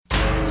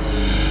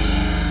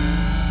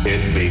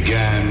It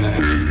began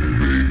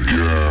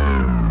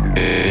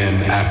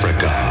in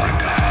Africa.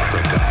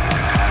 Africa.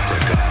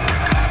 Africa.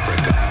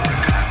 Africa.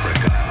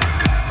 Africa.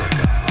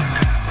 Africa.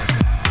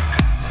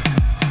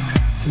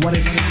 What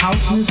is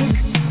house music?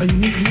 A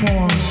unique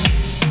form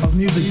of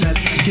music that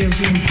gives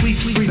complete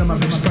freedom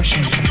of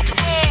expression.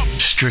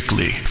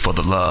 Strictly for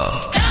the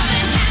love.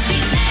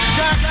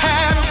 Jack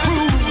had a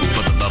groove.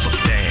 For the love of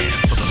dance.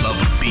 For the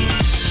love of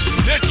beats.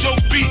 Let your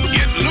beat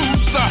get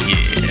loose.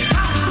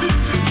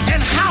 Yeah.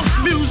 And house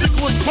music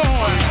was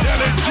born.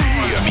 Deli G.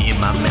 Me and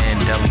my man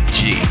Deli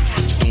G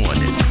doing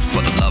it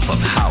for the love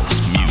of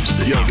house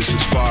music. Yo, this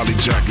is Farley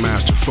Jack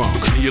Master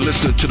Funk, and you're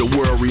listening to the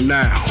world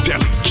renowned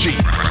Deli G.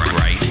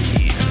 Right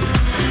here,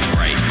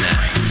 right now.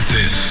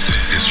 This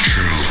is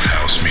true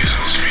house music.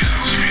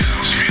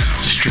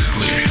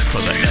 Strictly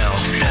for the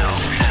L-O-V-E.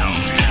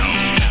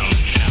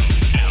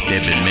 There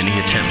have been many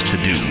attempts to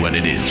do what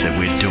it is that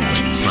we're doing.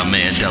 My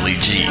man Deli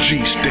G.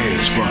 G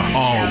stands for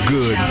all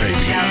good, baby.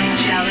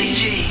 Deli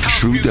G.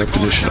 True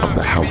definition of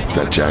the house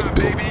that Jack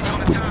built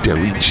with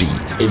Deli G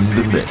in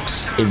the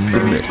mix, in the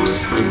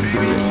mix, in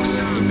the mix,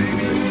 in the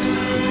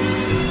mix.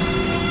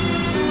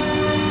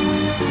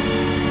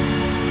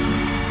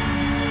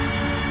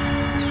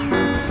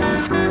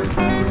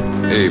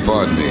 Hey,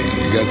 pardon me.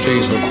 You got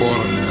change for a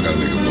quarter? I gotta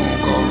make a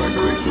phone call right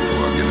quick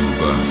before I get in the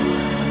bus.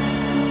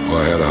 Boy, I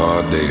had a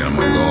hard day. I'm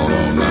gonna go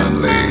on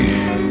down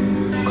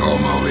late. Call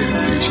my old lady,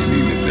 see if she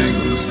need anything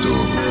from the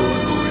store before I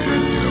go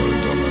in. You know what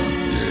I'm talking about?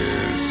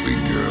 Yeah,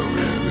 sweet girl,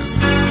 man.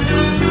 Listen.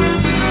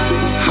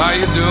 How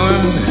you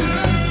doing?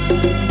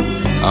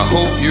 I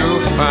hope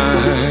you're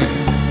fine.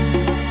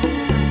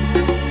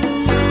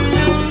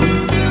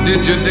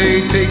 Did your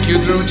day take you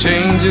through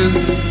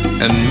changes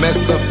and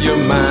mess up your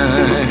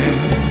mind?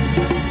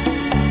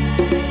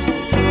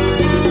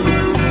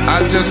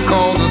 I just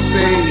called to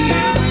say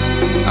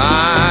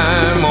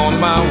I'm on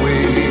my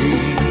way.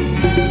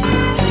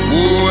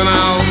 Oh, and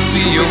I'll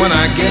see you when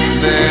I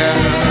get there.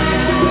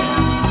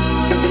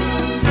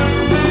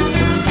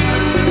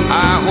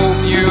 I hope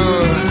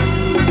you're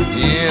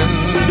in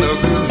a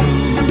good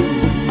mood.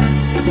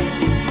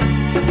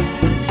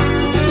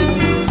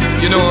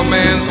 You know a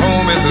man's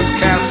home is his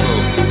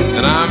castle,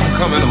 and I'm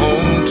coming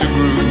home to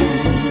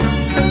groove.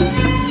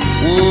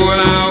 Oh,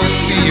 and I'll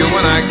see you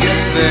when I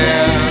get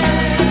there.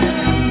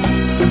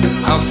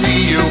 I'll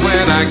see you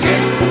when I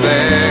get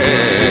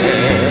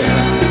there.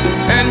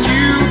 And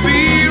you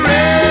be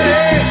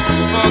ready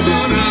for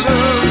good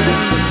loving.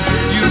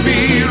 You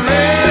be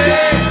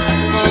ready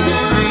for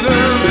good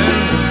loving.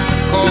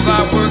 'Cause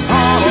I worked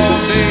hard all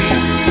day,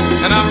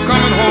 and I'm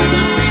coming home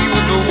to be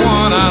with the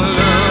one I love.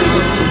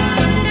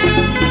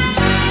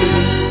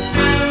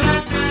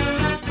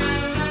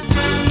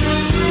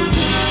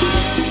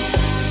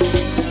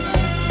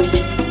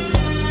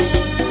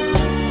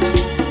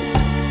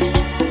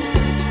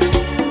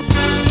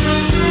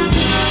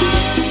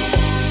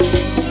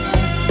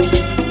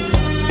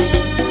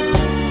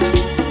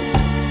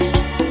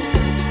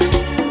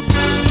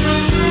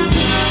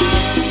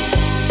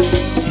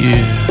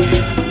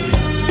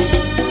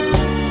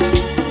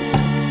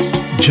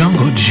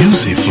 Jungle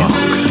Juicy Funk.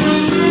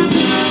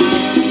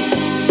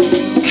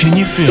 Can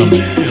you feel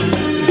me?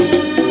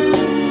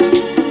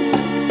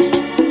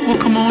 Well,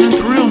 come on and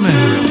thrill me.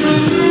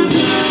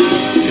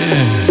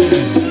 Yeah,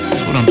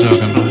 that's what I'm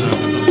talking about.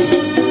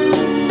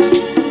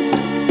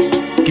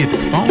 Get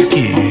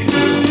funky.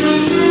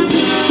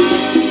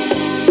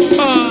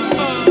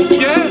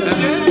 Yeah.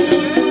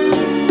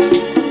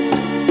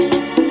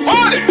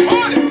 Party.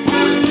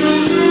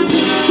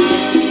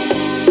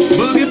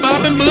 Boogie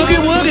boppin',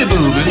 boogie woogie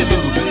boobin'.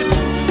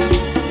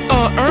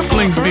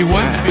 Earthlings be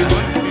wild.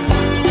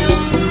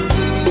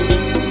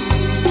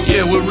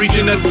 Yeah, we're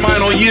reaching that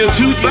final year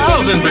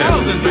 2000, baby.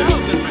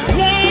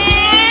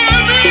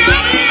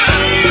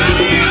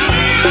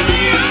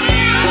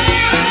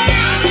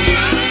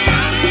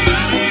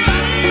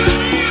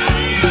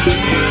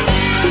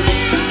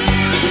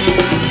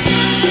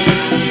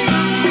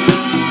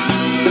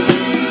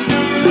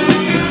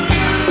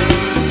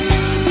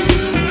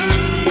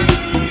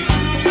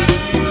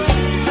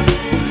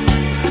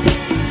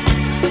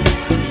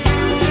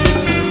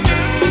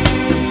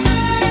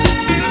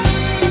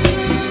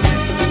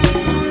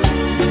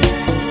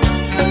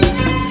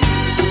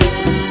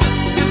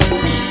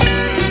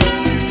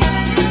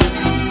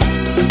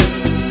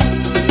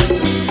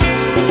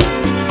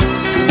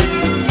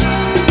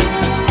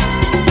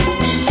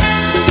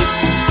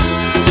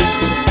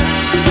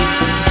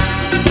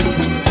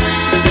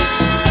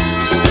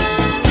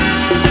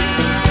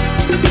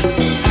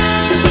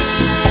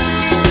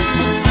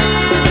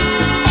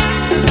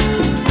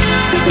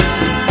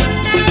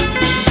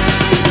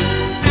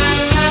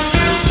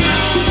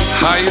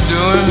 How you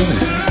doing?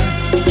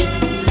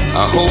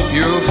 I hope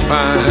you're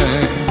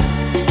fine.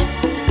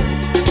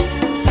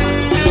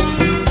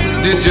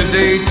 Did your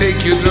day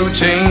take you through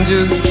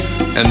changes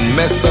and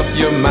mess up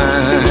your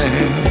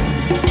mind?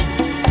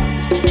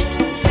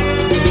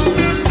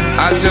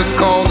 I just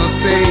called to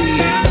say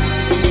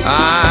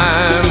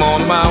I'm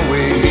on my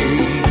way.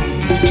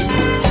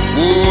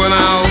 Oh, and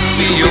I'll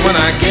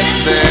when I get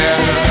there.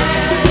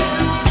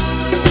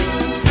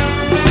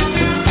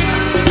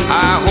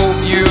 I hope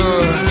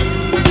you're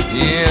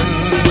in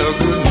a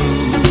good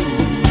mood.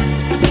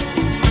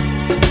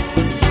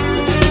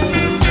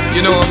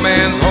 You know, a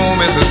man's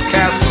home is his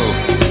castle,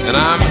 and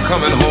I'm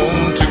coming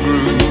home to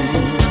groove.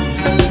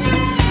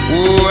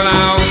 Oh, and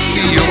I'll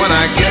see you when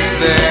I get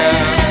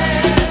there.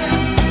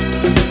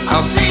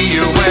 I'll see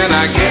you when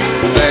I get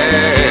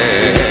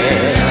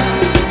there.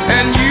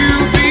 And you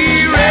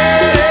be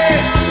ready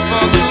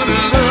for good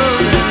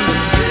loving.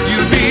 You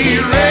be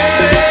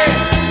ready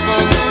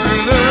for good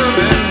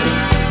loving.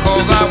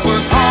 'Cause I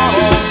worked hard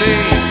all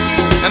day,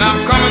 and I'm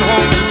coming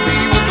home to be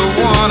with the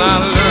one I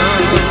love.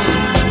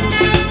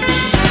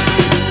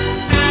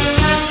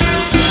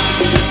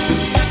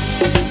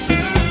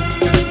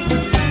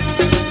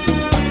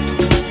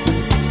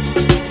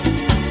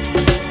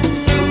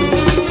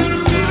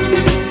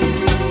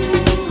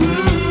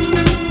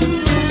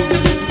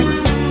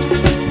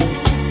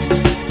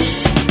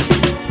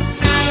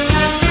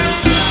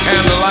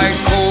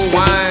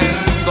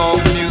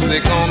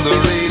 On the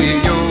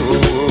radio,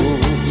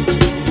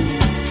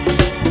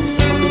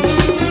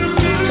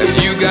 have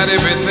you got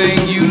everything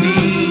you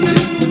need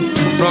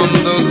from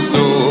the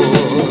store?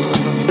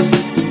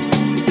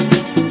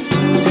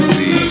 You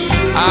see,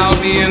 I'll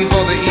be in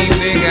for the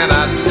evening and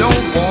I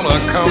don't wanna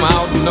come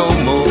out no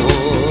more.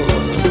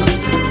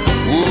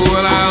 Ooh,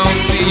 and I'll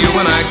see you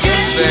when I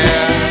get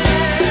there.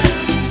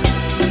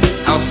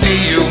 I'll see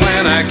you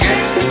when I get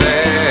there.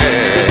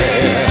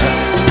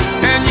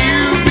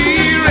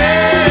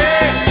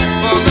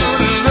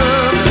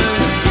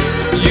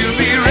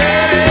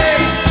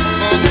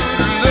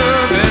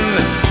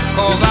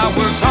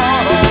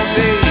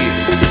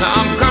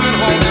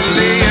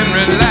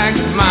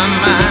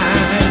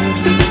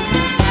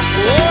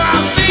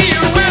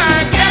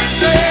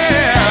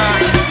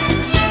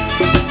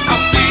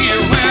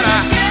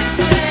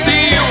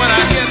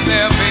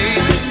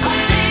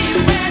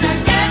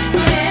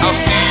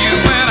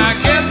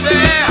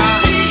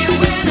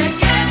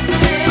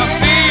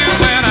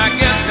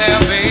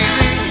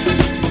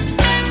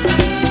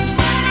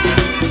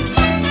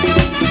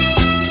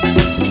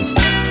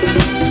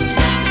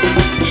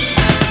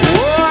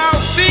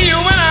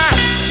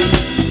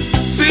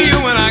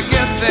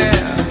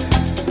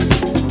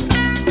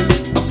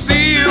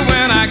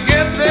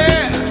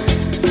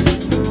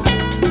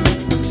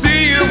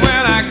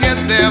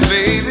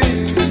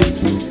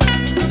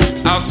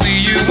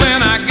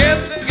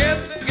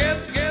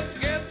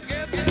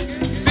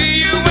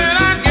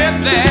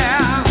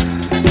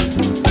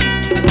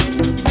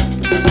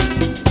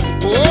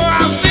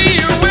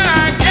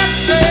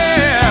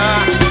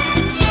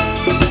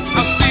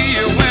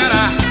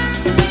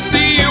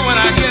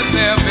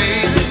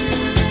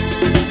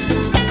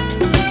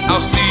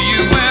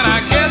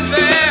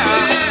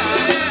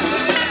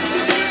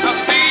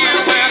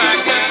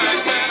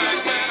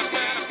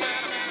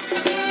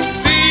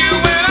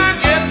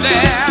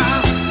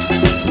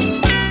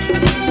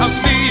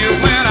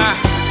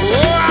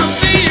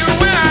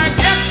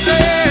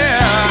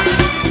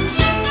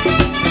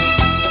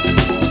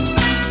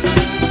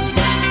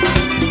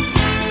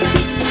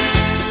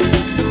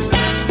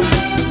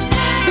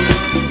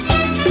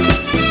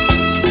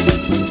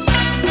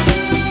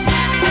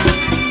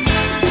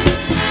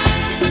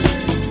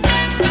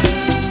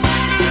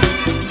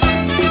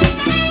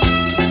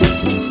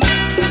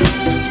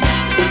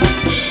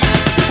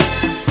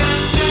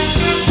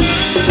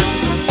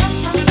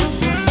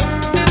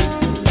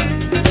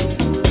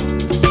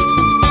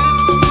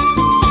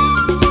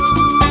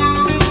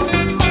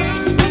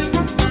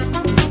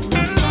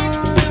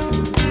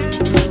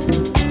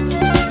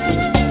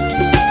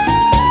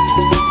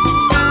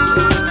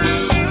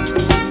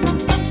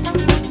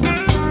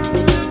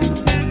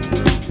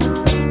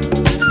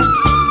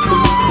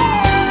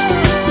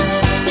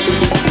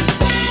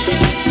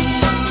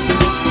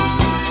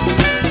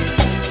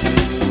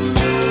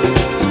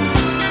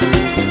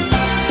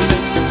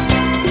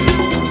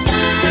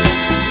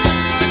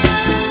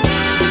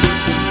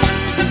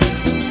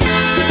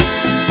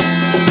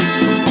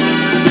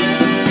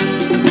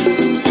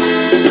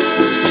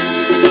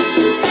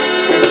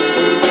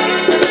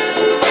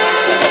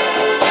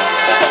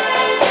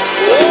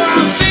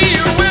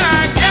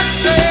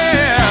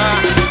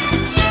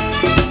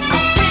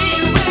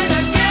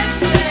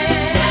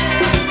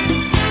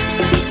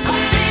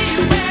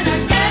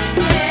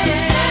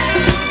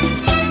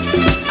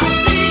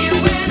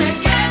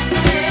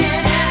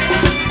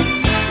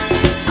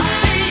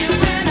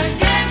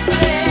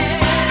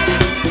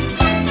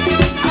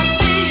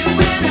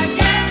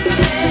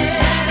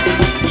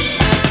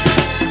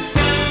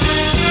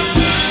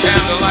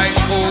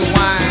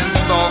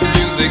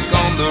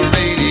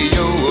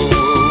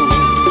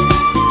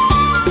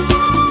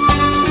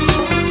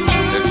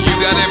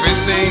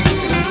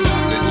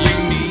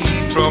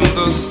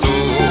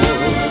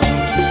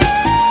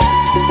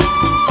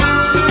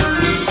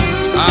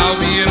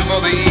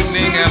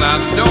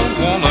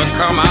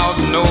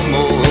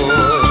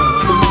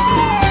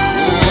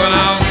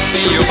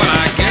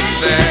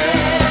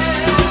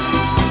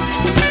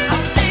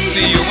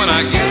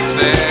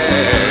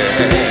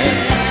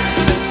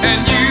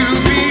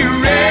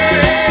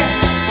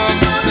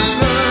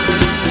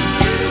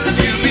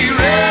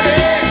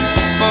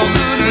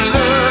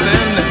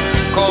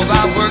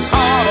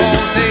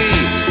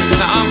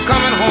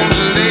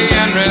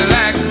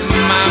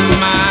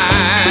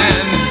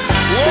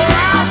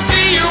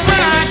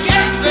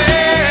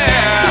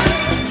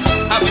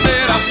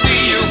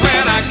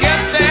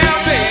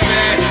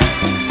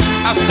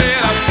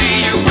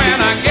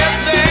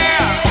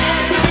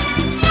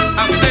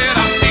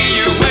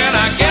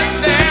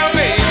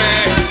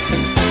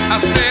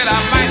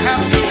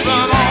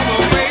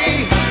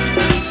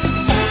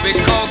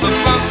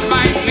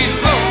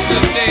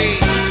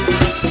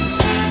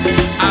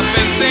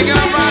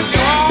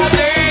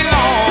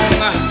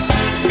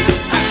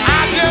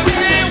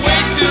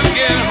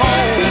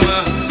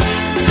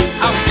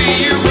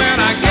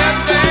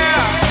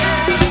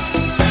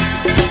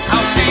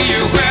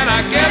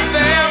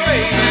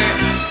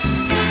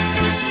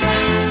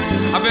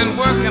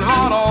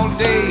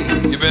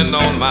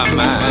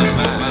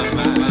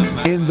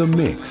 In the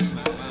mix.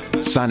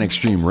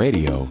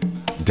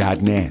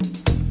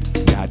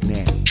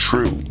 SonicStreamRadio.net.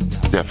 True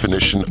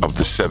definition of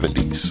the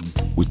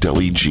 70s with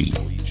Deli G.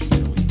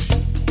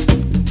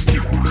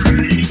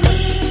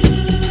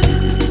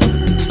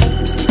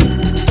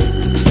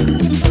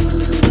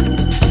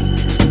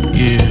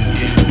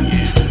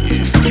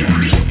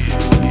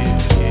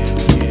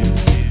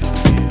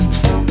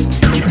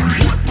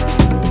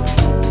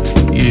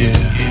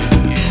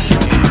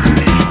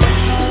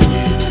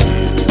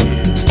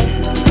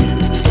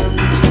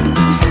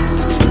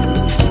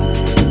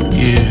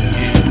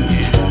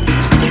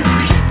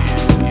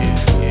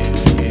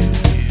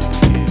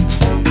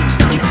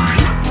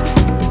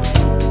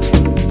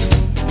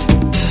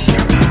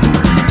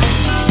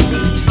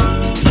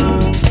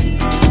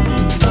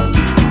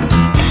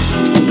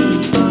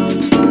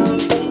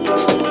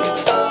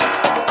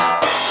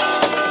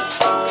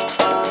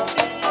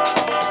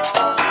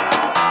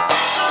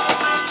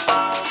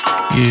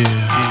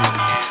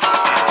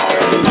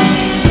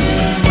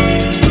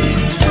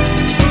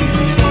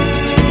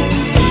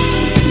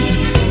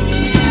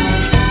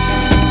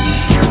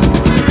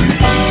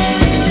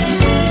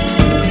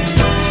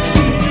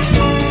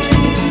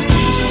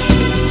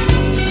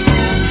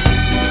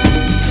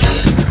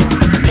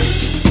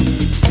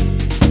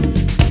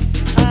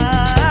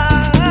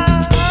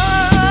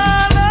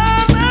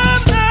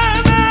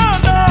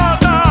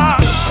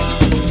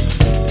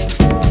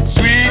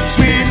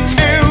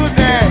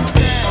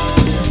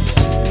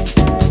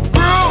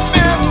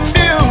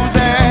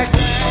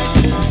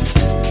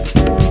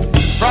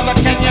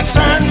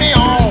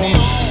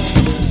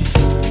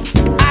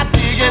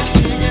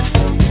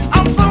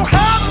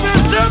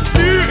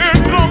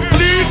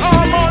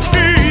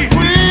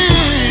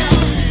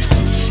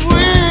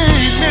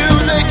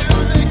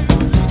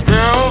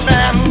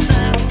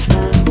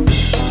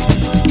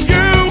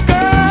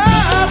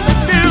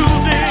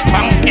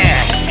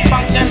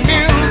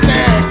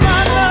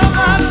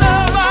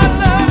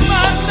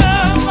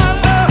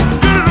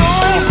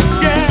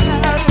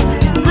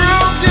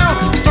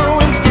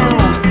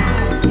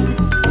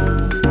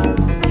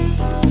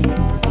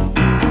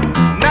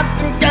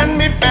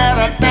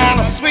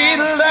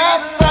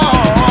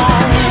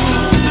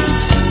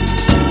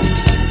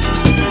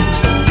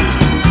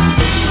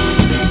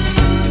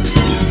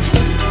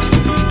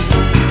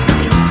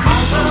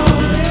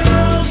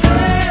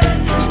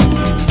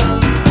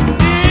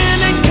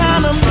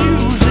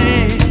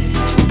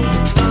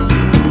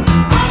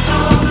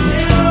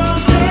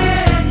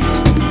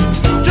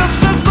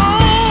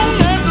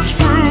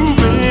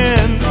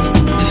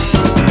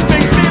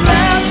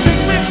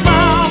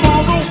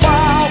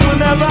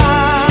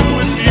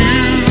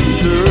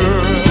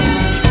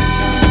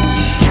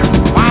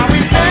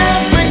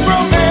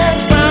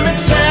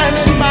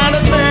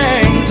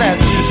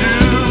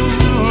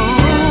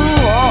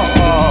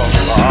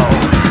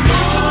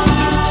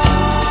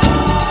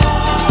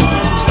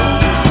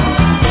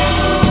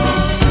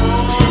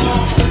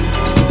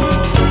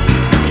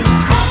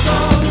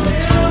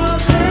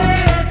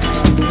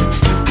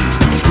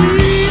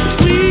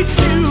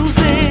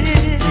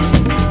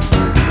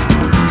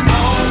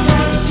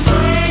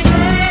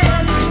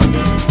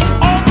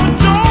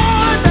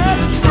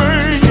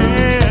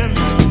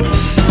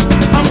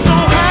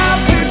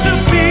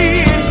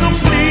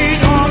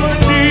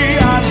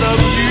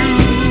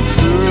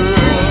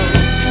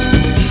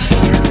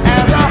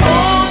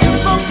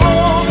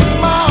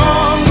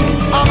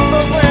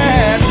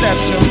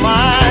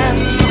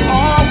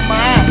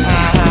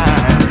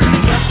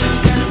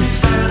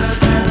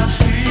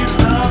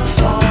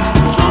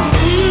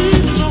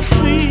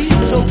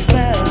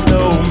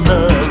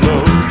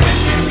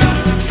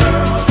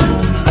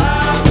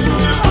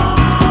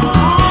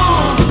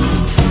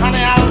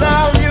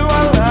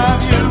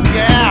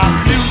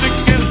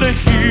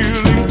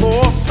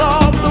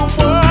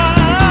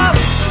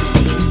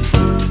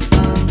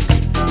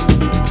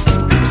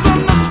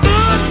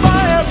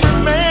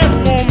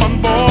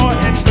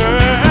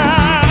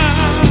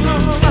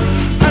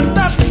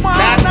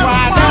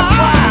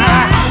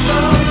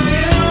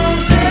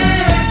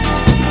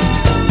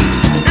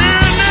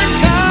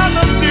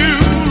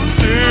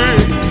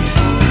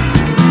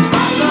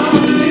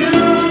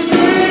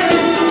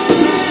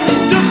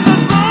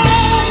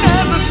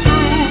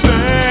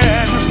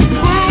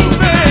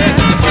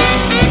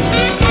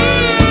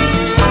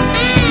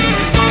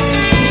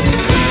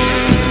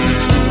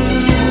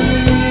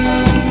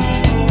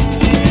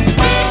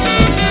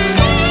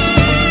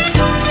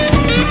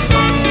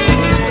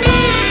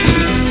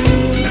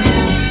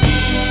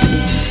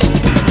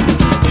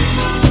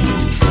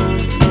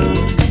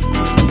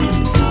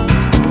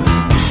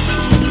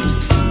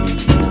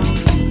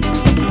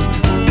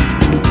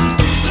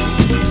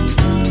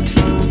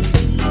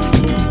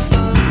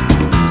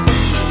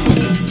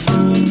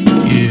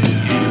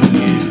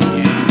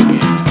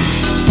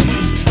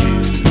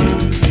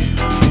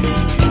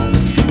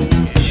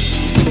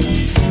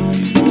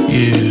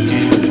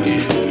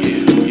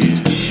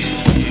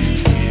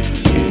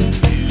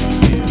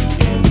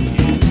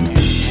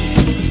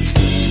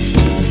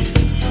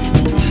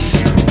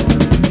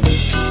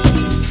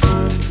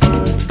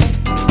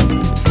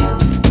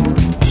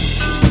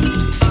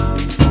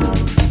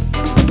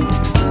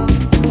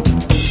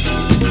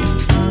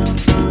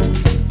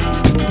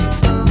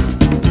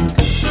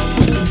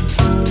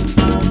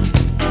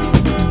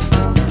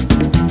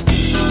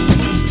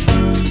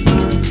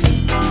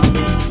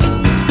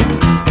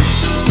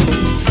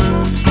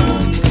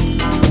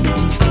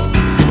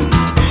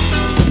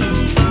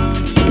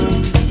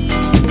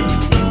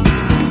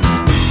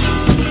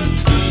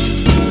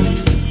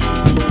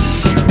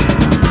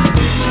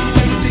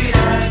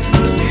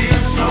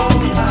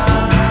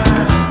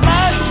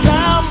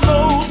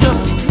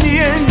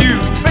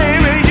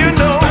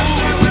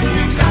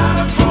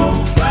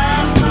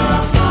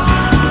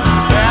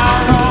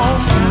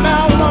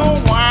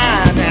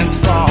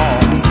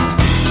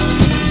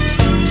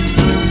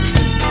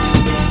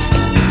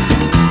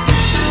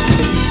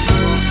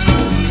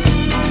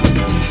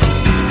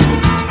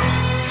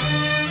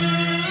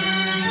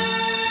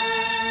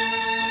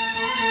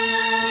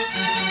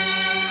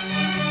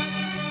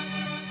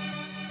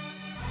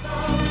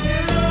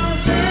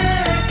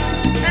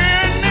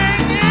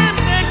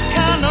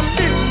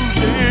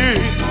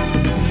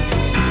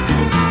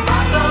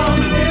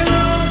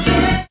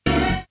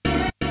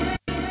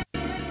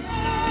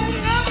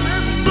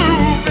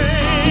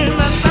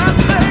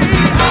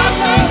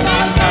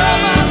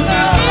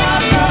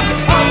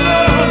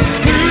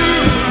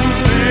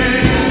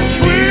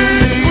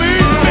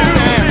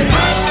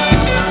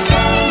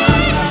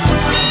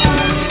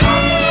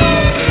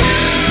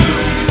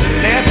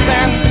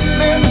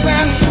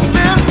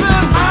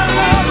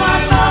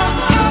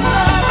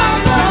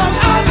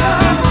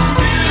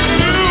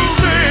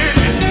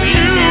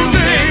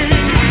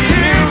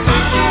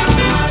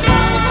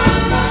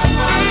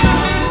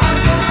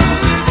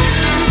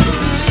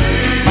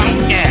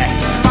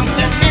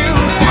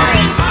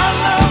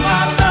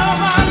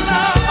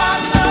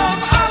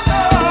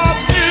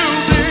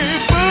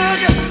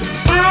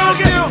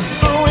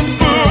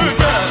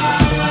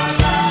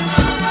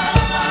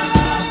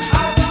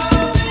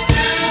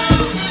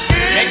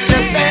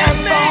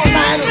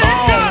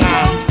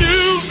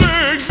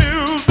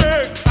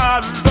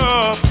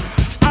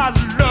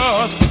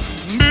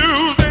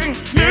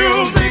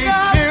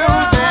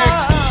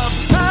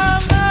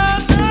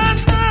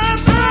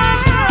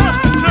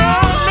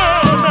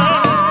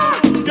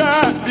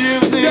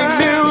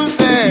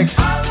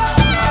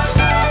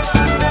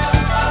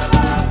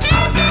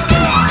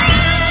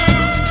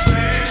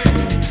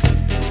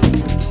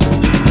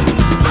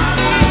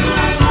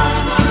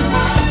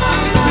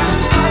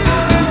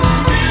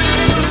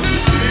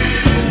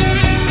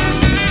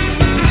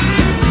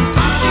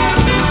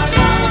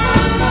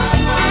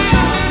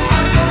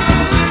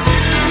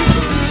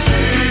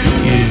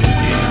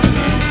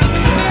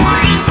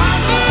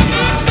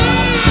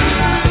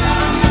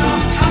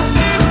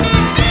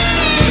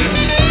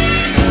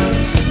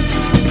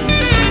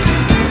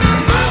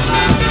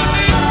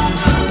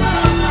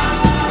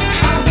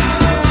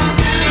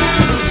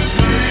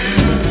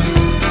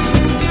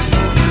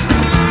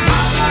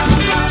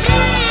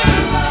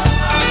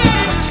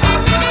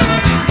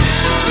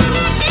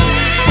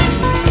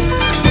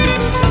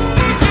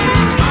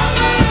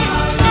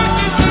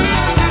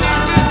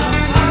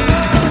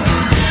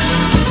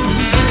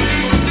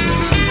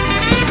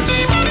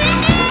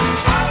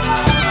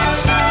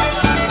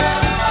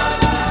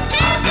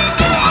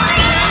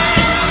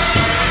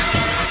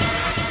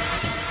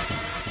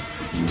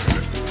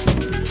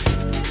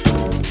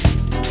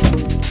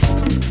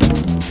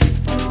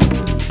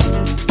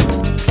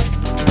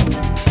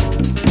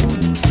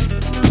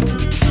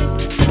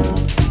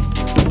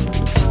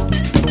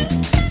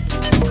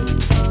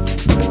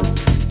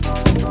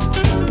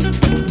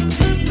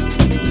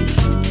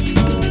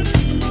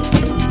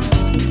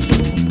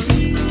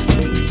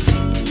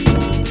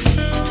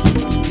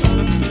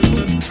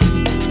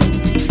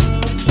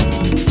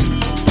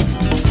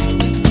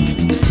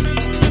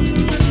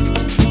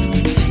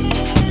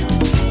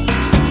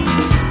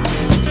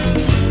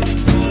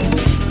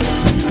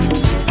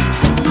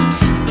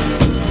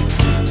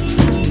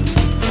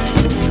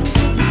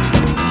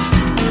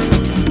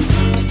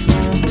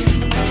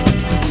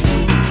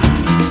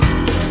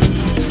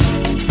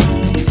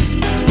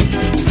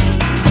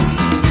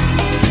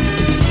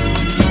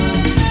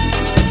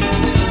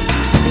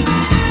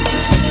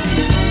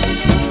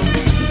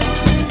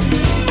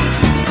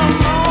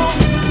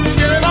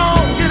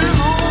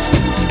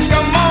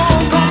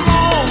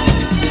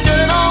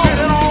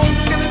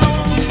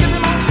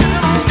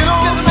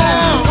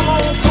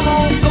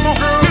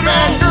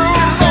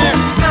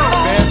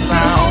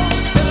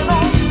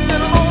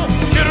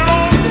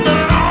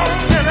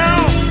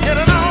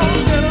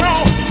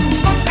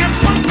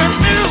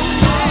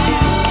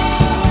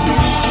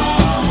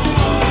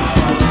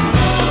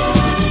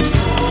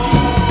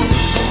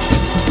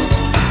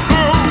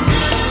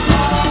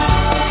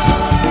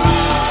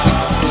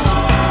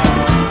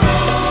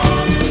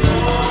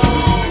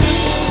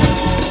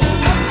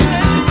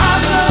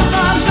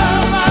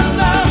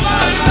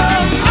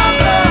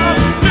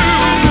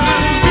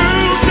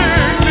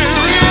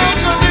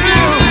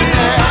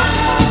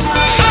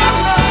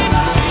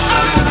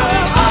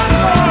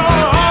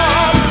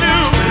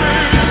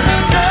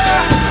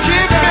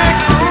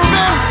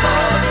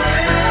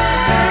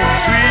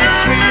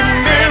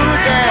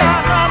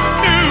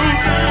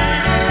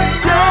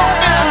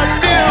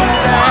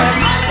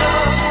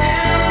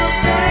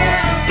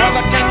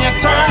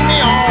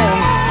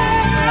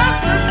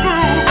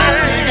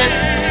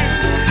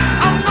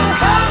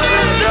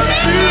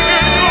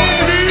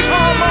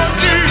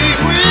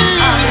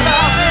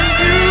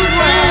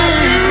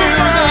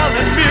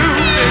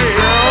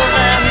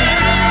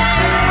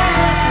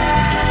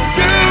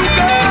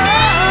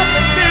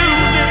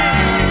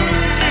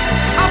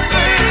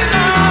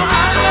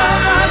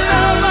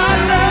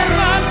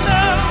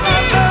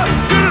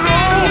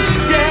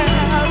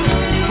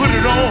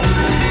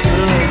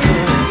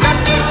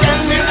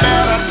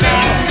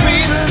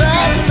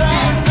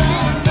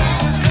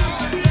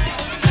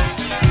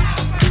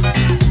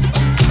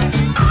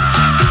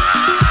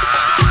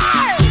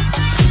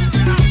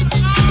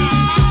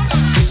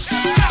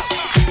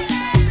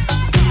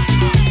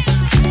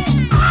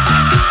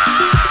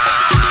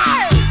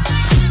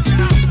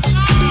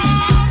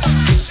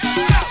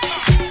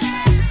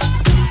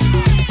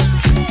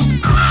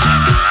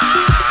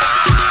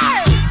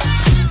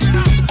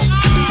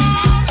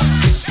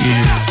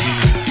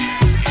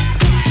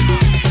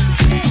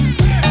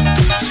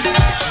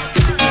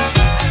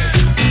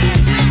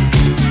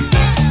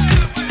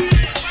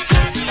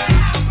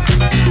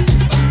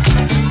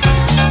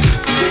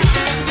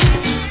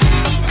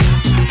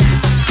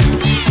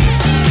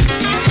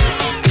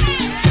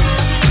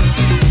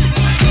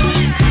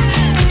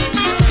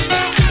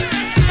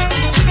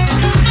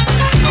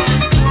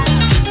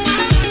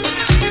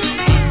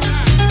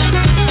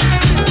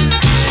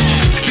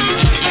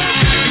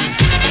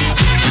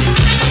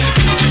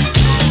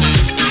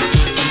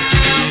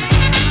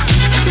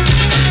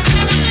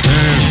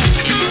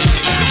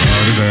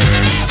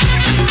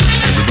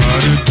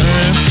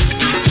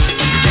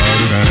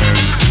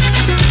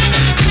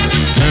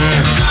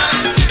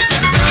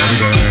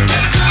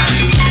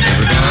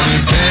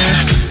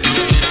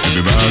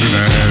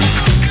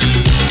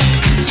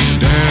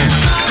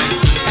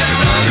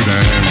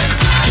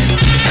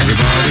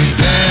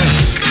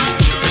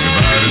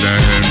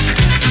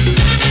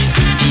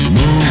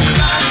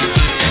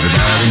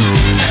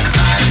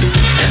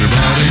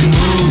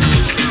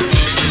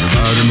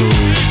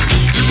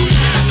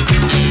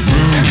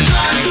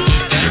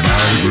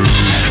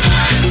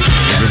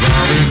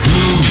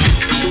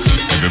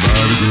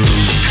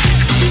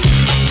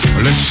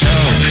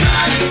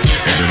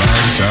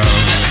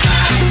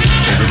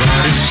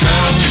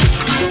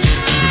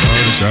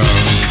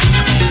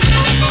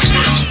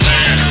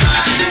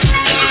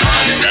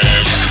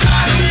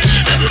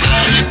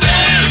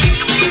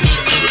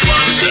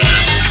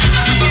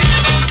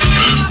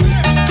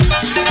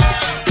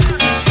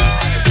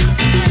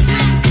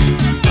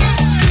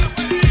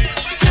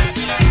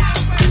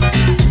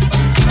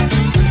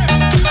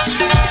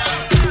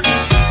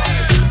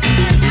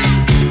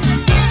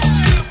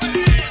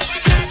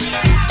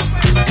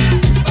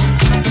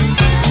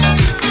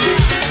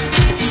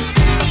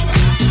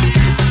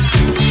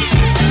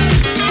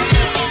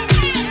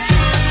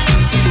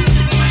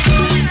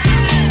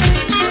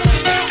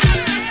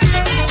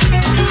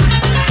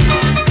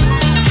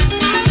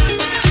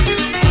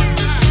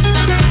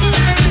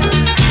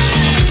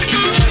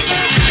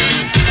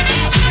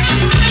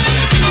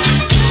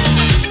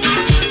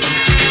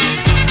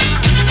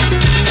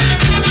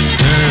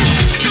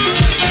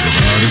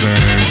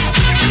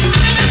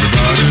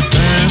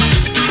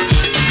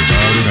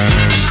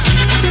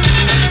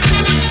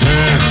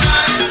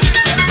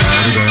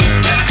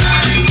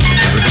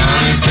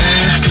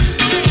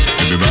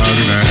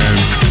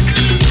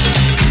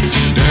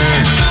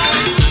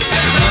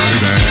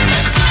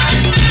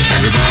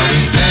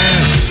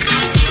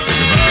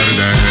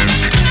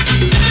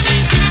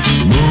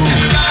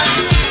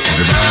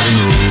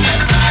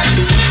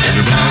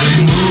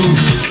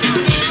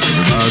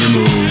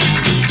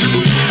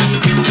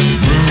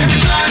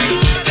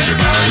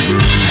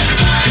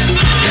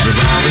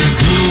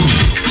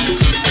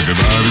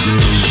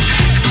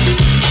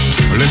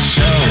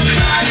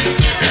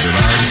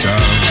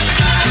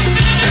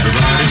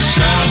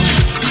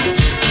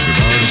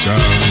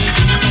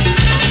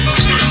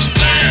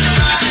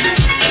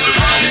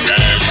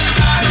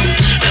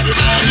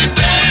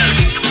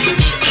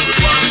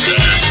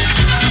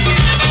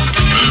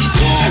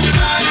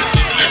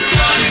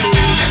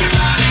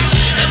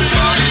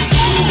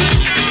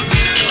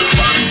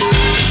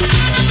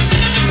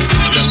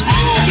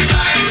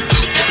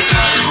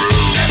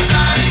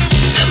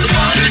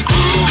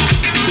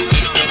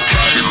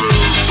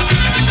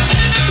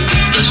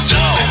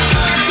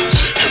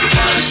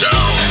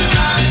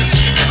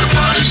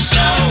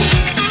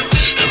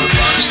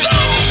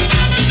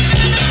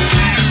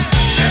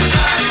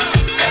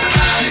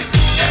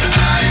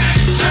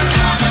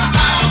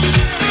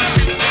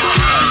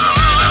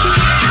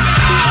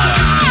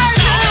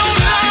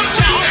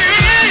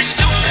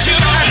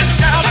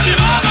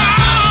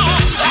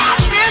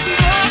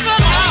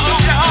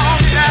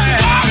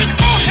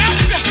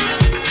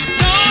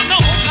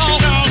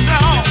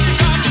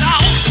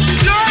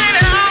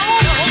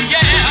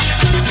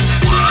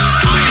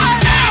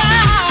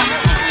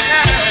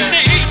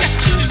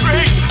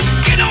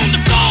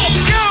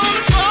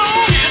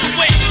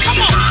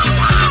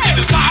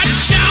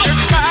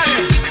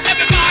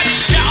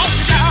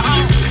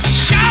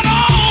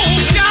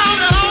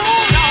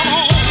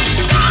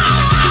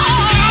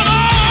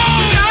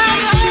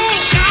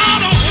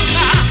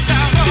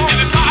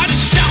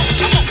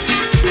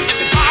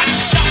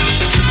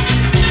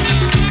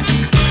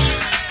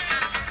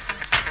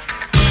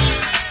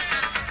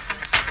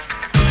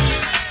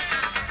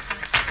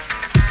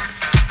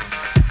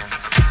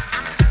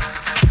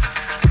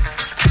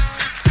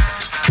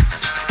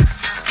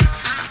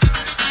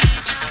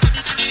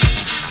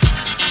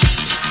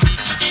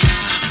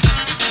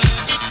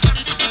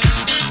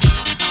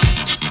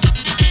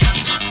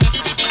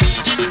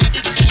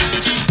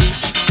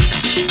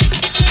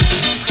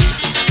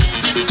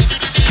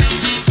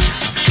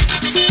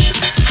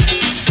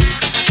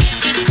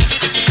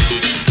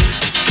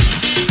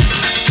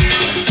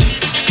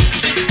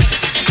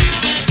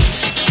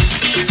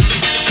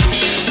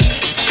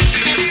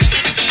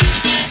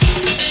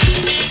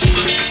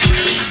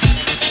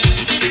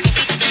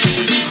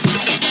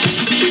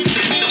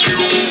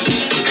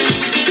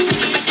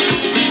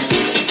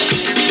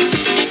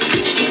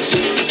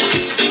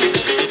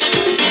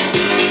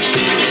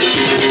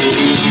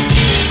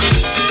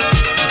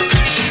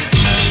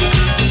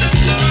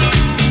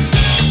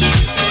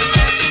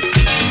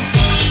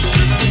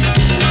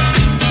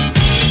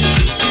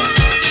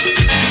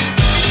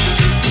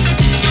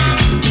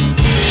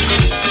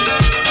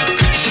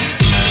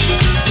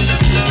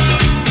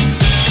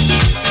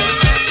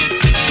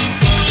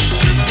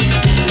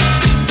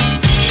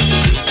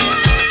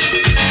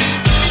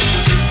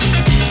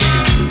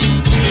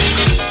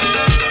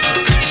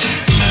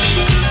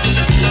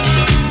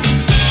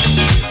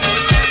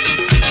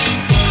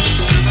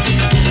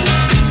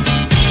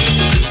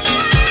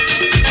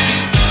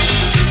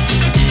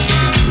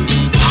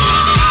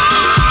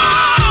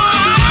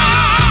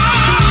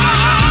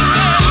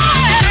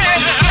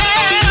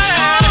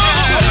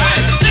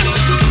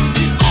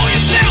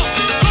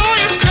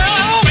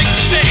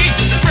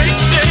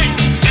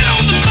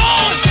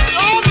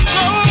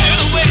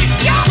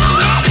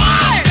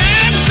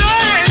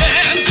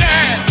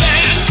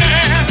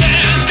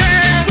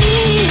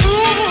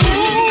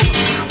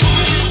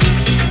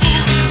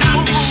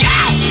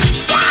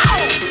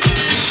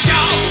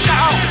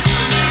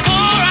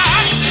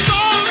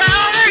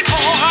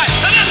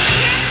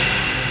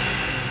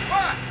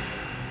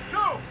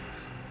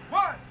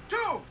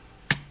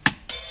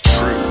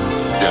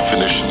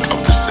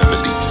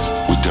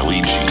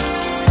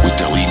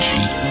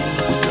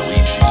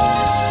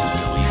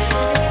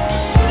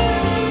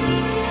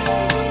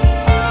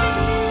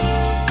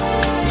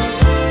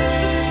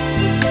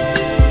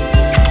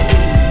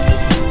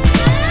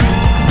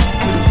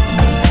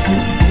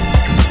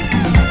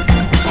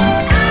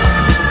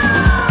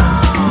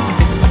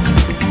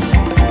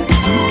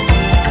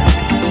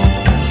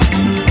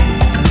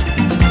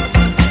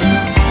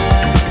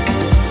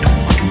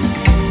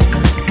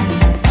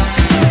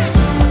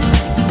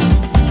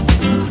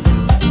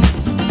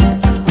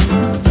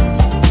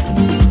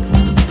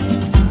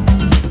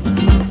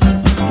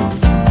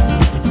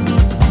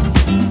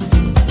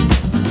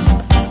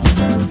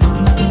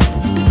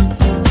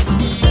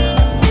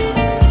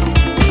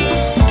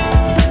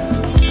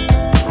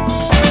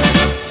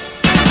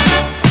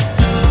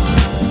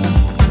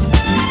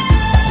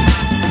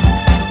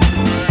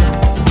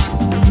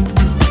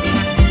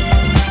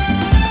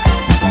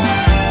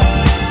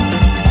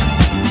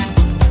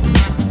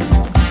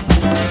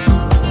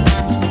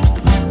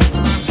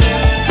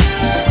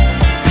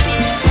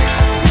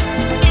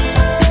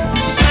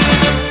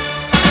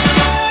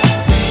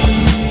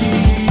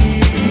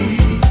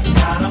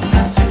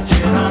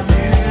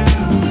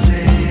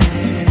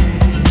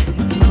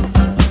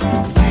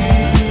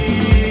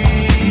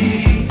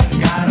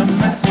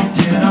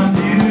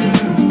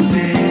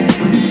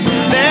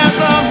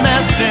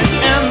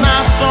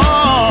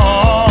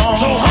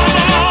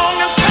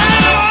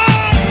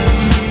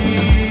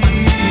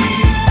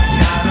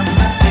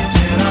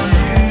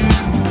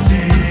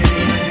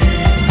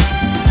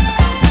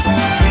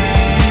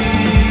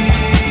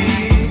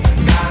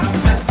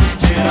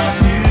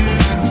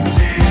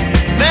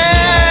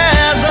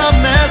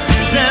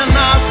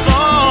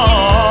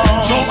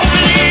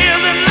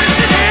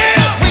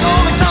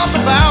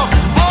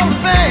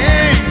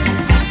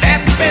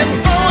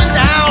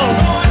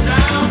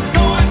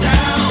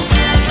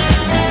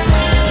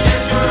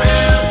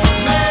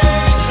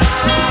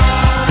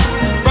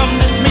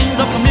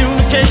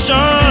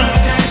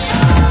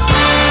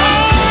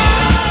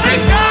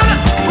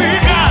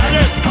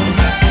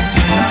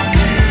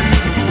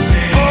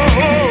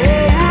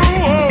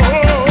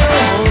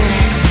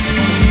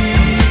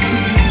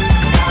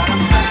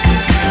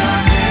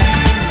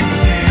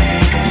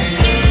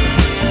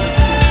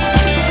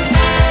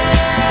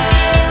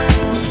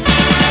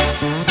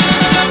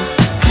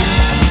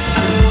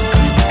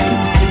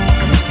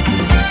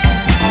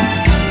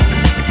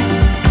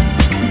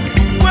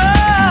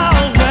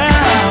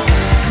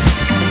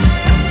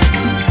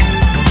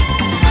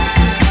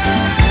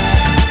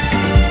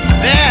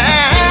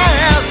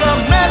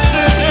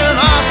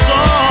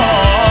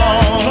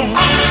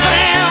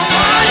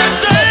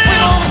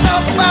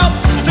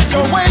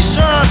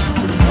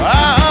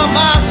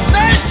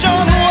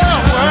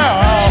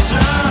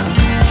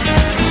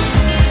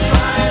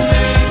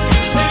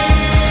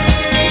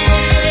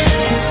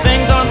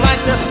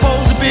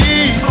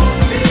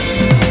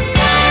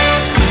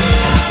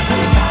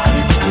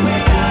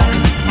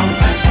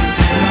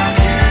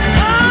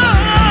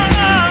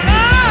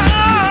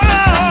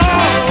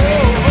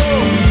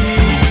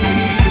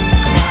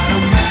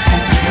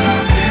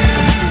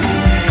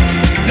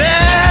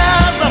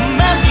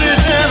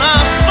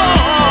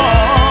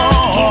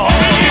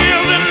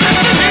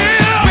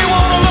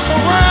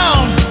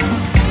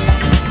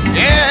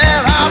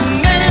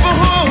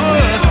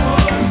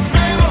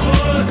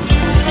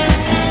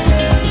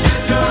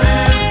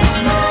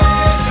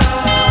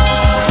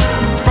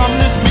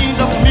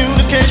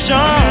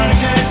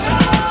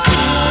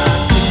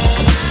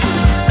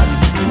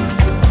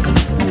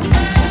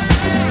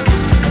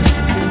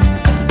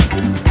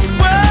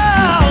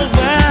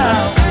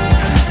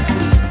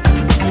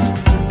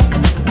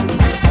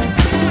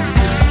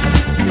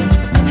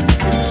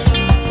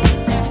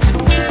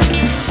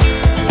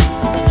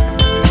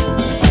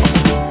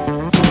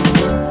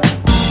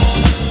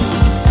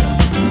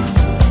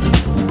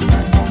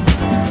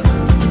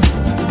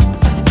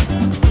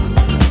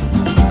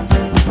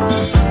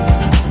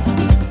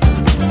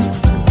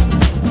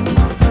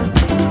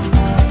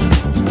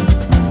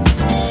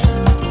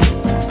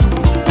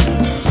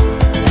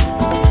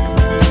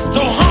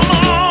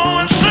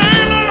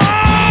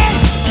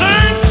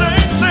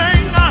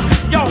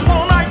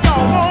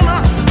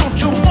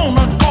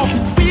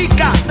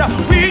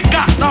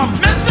 The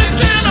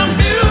message in the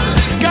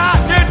music.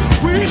 Got it,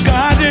 we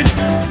got it.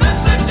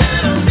 Message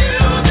in the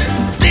music.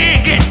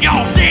 Dig it,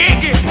 y'all dig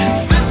it.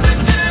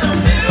 Message in the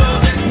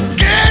music.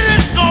 Get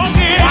it, go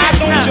get it. Why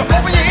don't you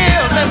open your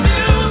ears and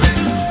music?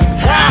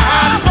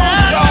 Why don't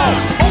y'all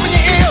open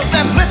your ears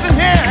and listen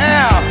here?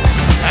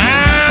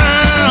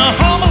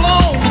 Hum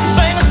along,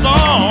 sing a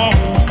song.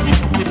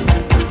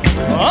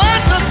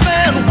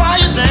 Understand why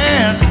you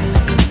dance.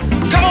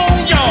 Come on,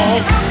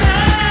 y'all.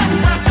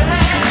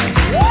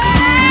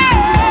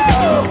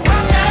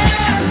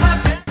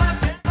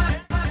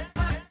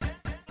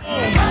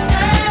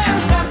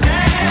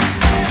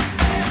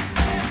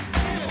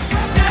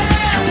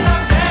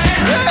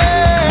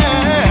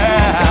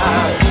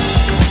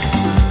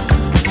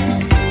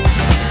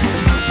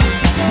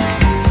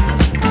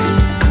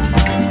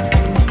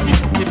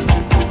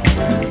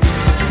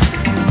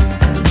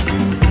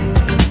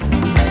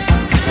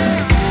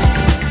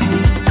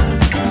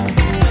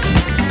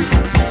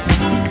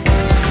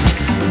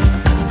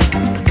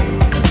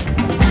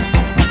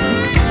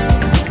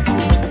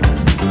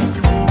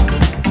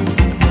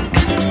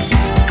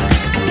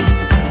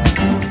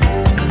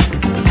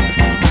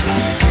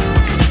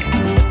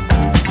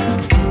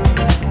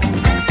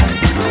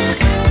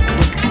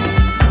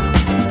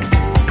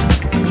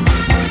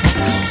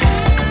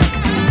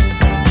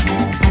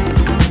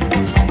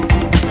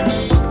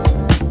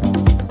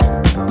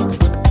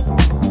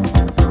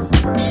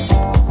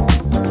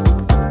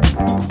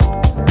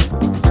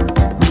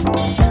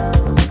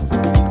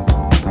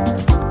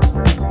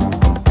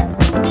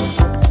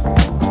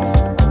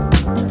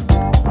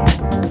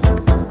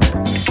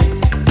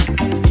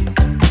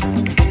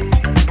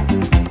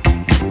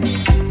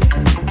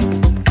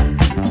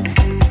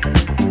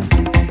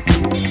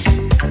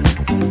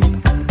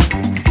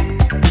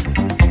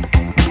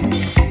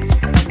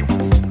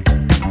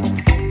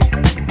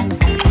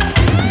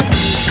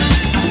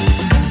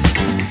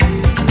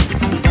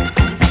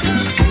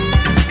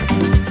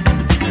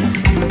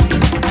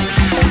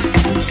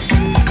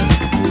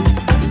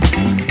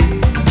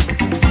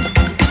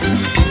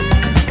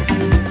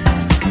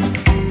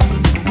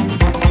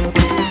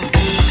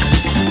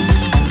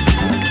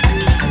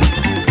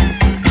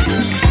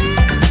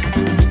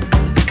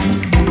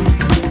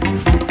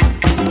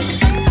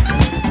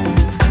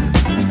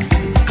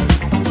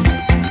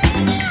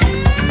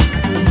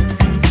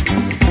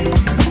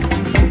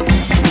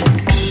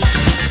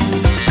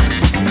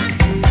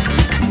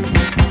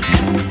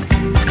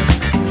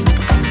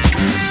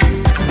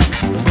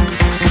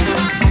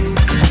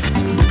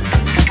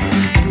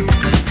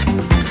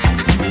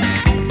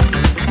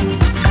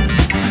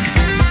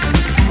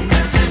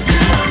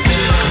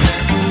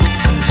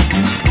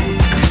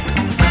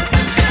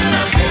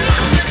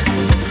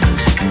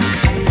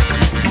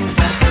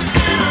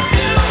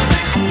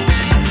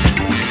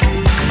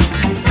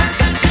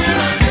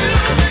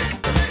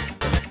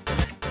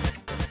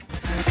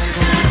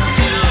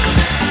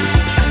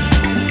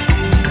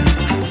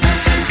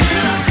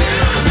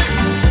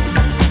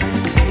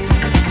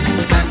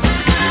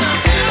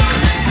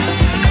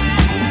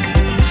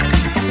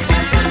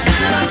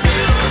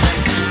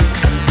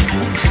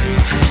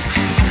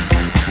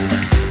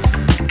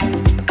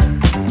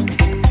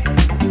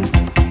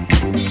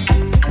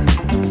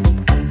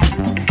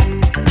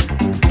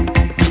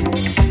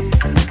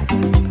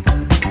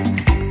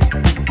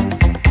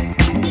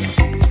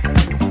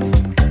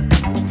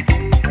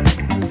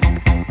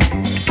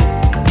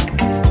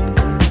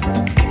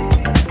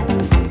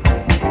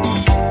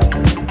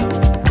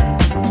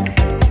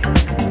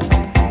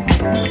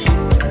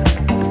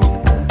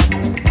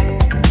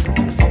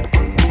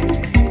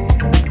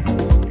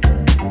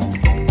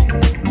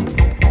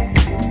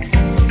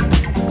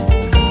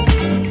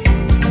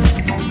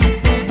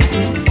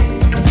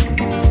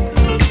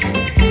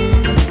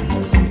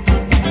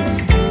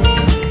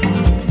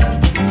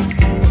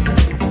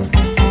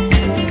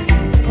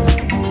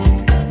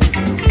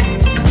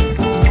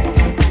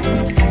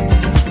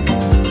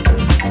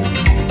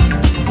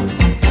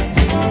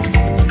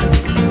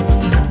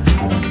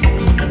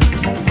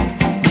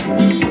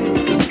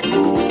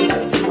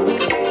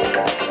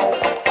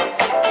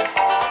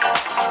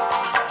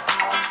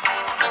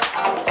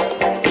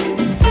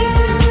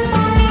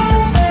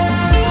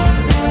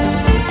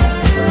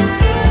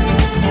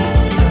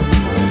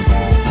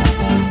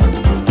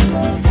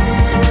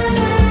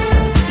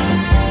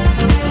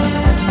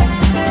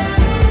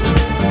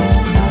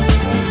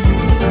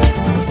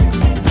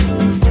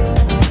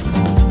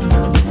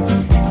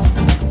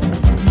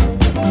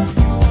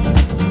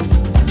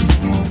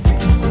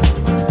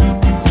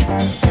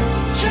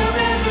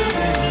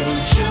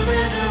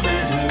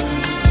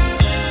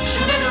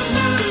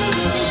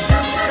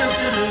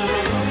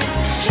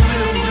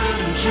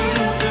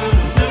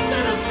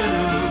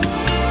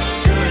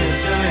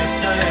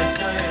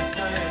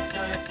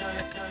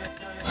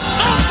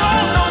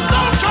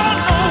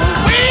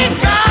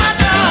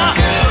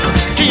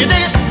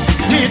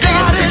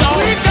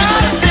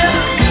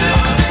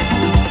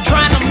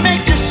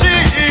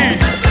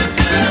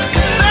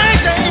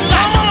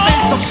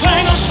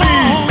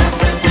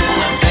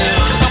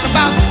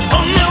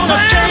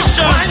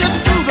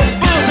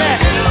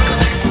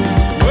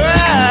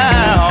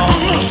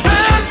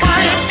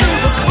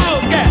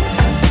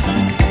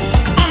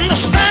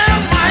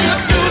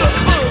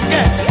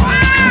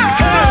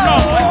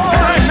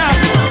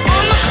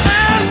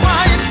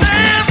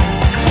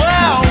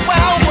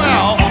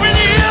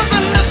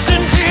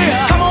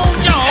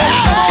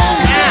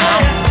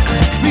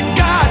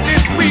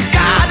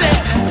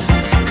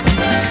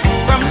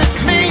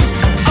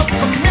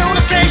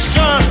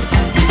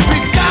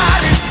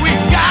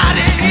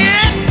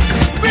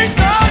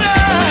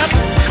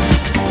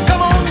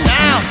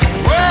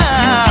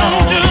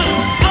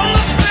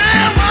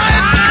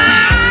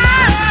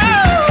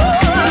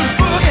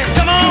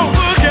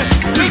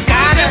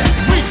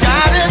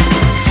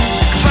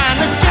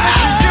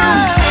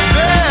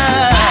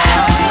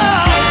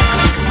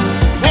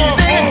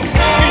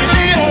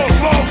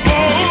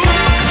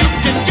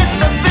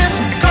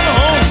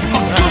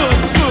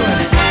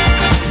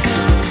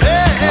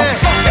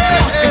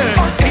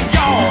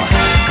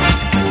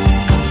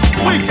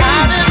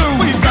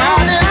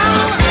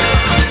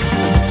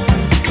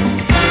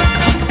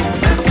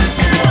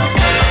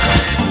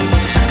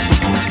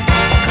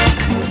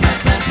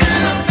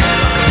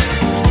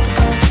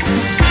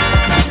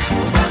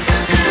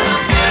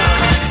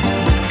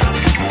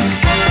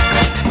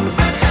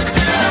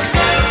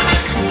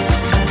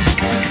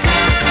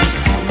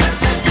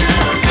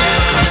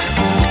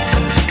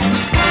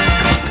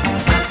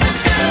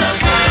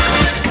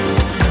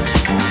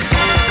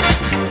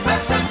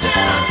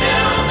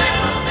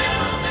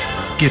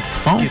 get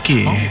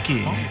funky.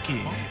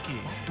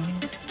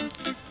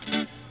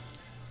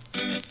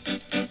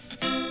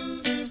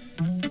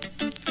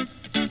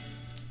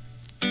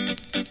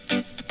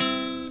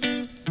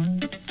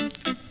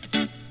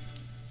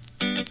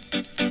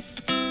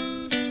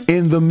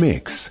 In the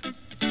mix.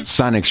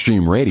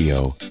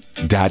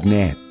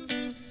 SonicStreamRadio.net.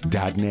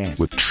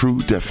 With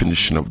true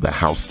definition of the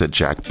house that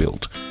Jack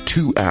built.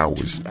 2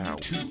 hours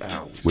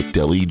with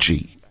Deli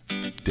G.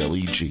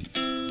 Deli G.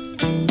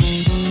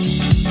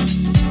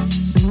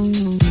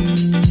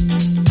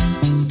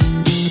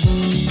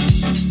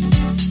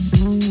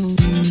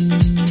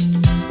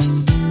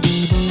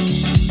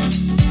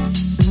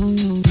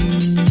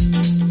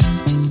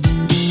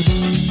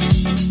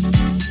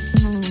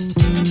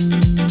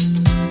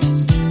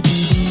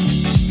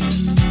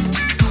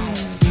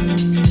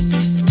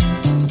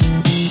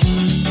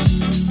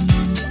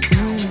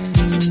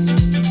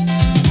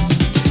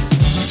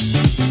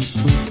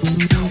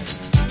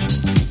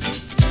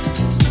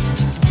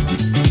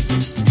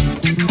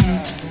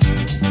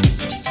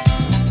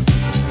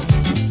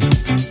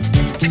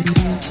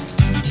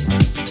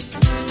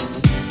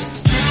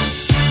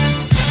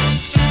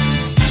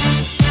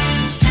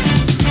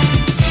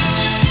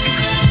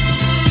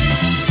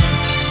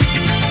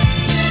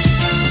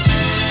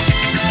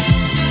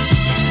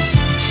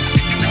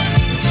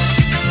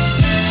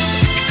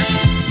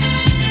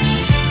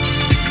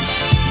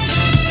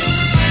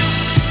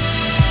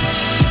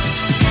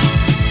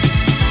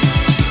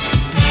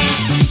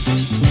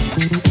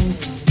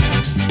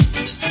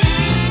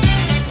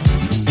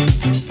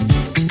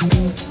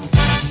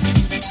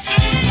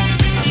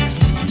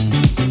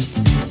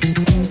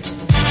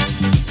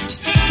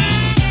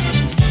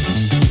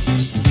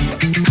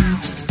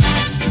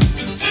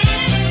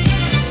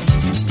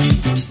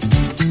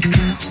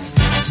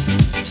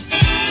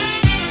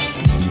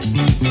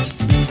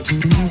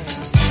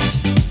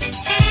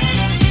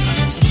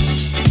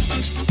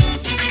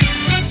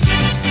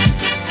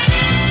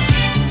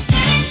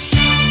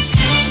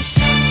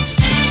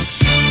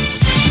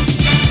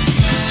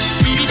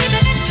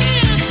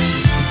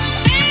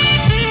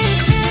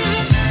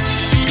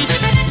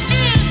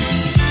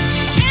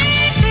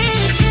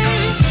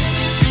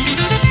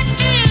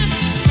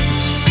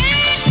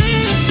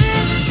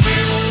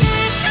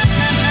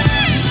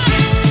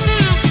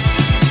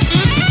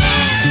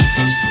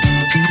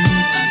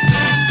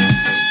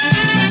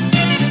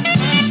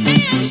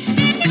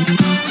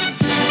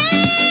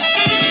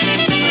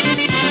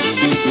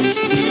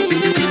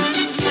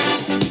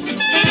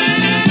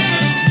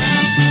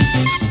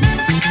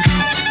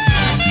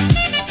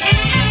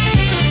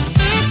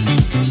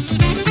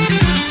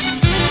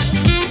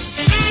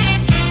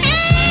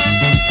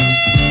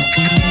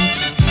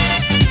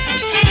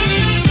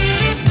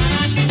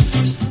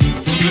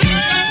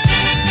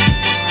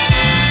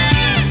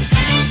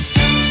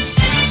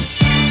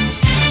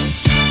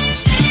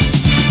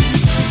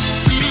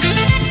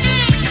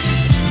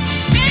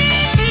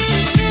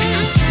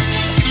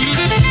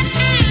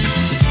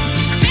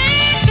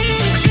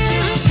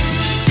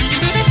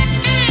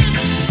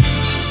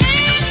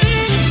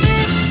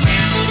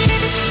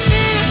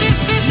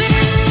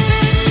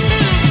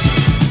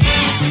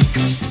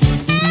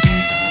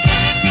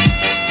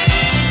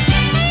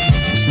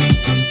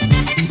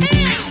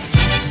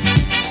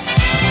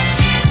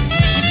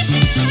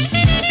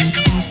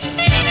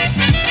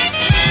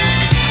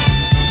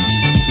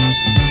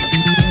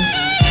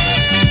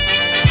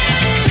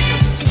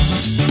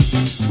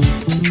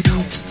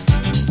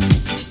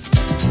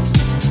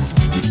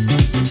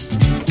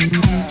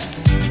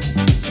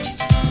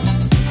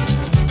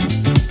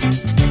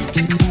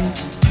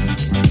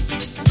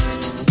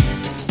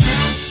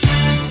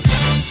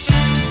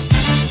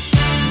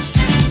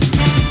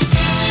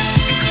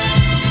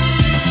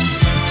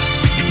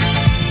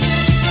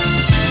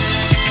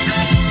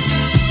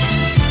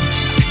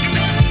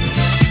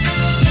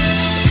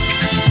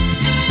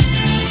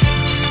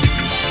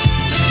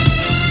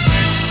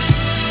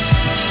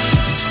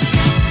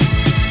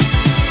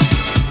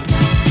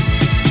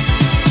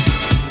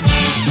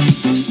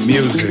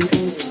 Music,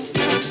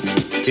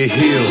 it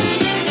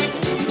heals.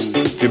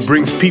 It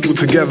brings people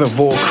together of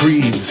all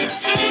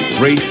creeds,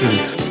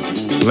 races,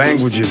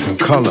 languages, and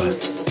color.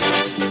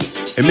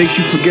 It makes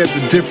you forget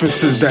the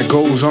differences that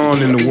goes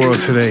on in the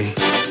world today.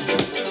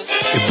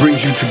 It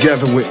brings you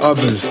together with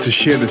others to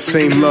share the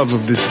same love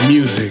of this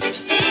music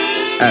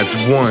as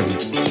one.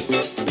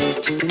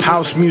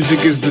 House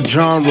music is the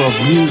genre of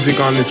music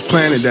on this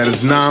planet that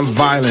is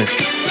non-violent,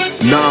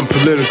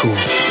 non-political.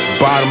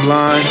 Bottom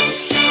line,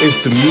 it's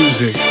the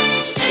music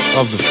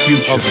of the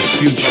future.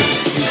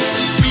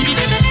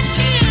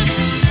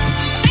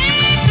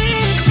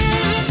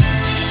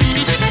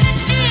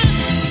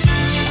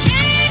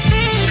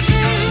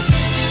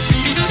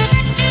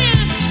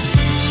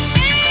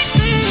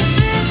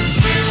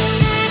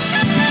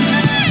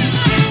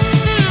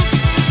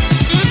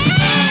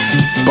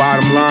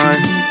 Bottom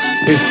line,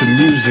 it's the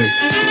music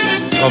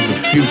of the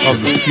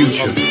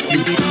future.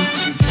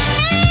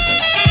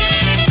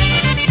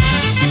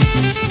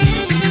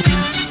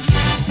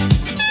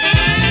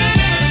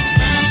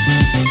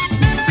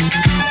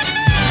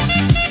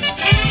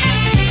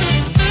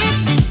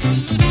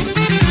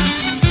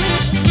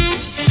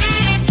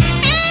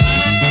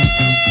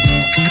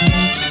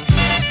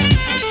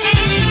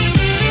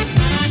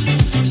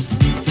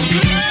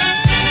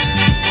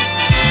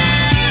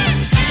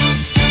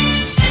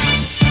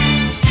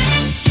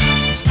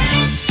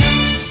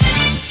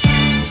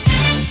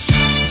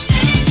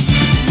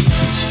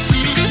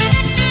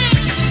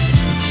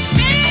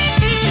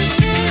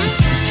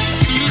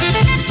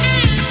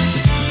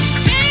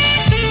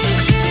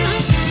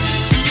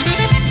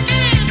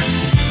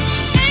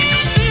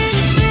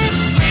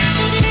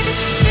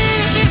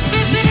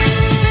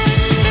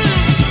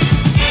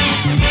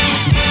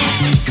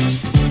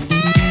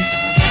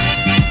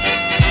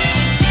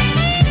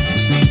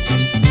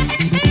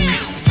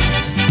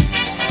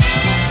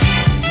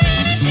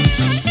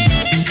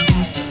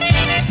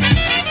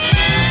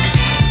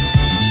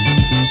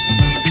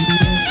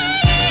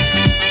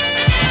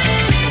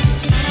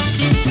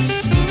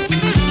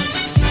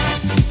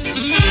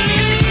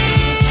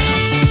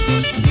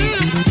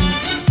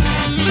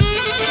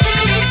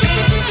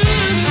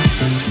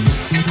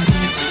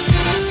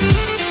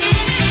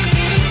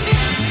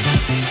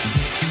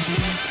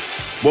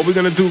 What we're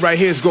gonna do right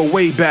here is go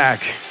way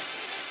back.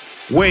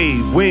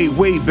 Way, way,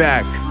 way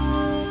back.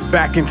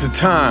 Back into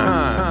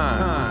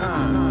time.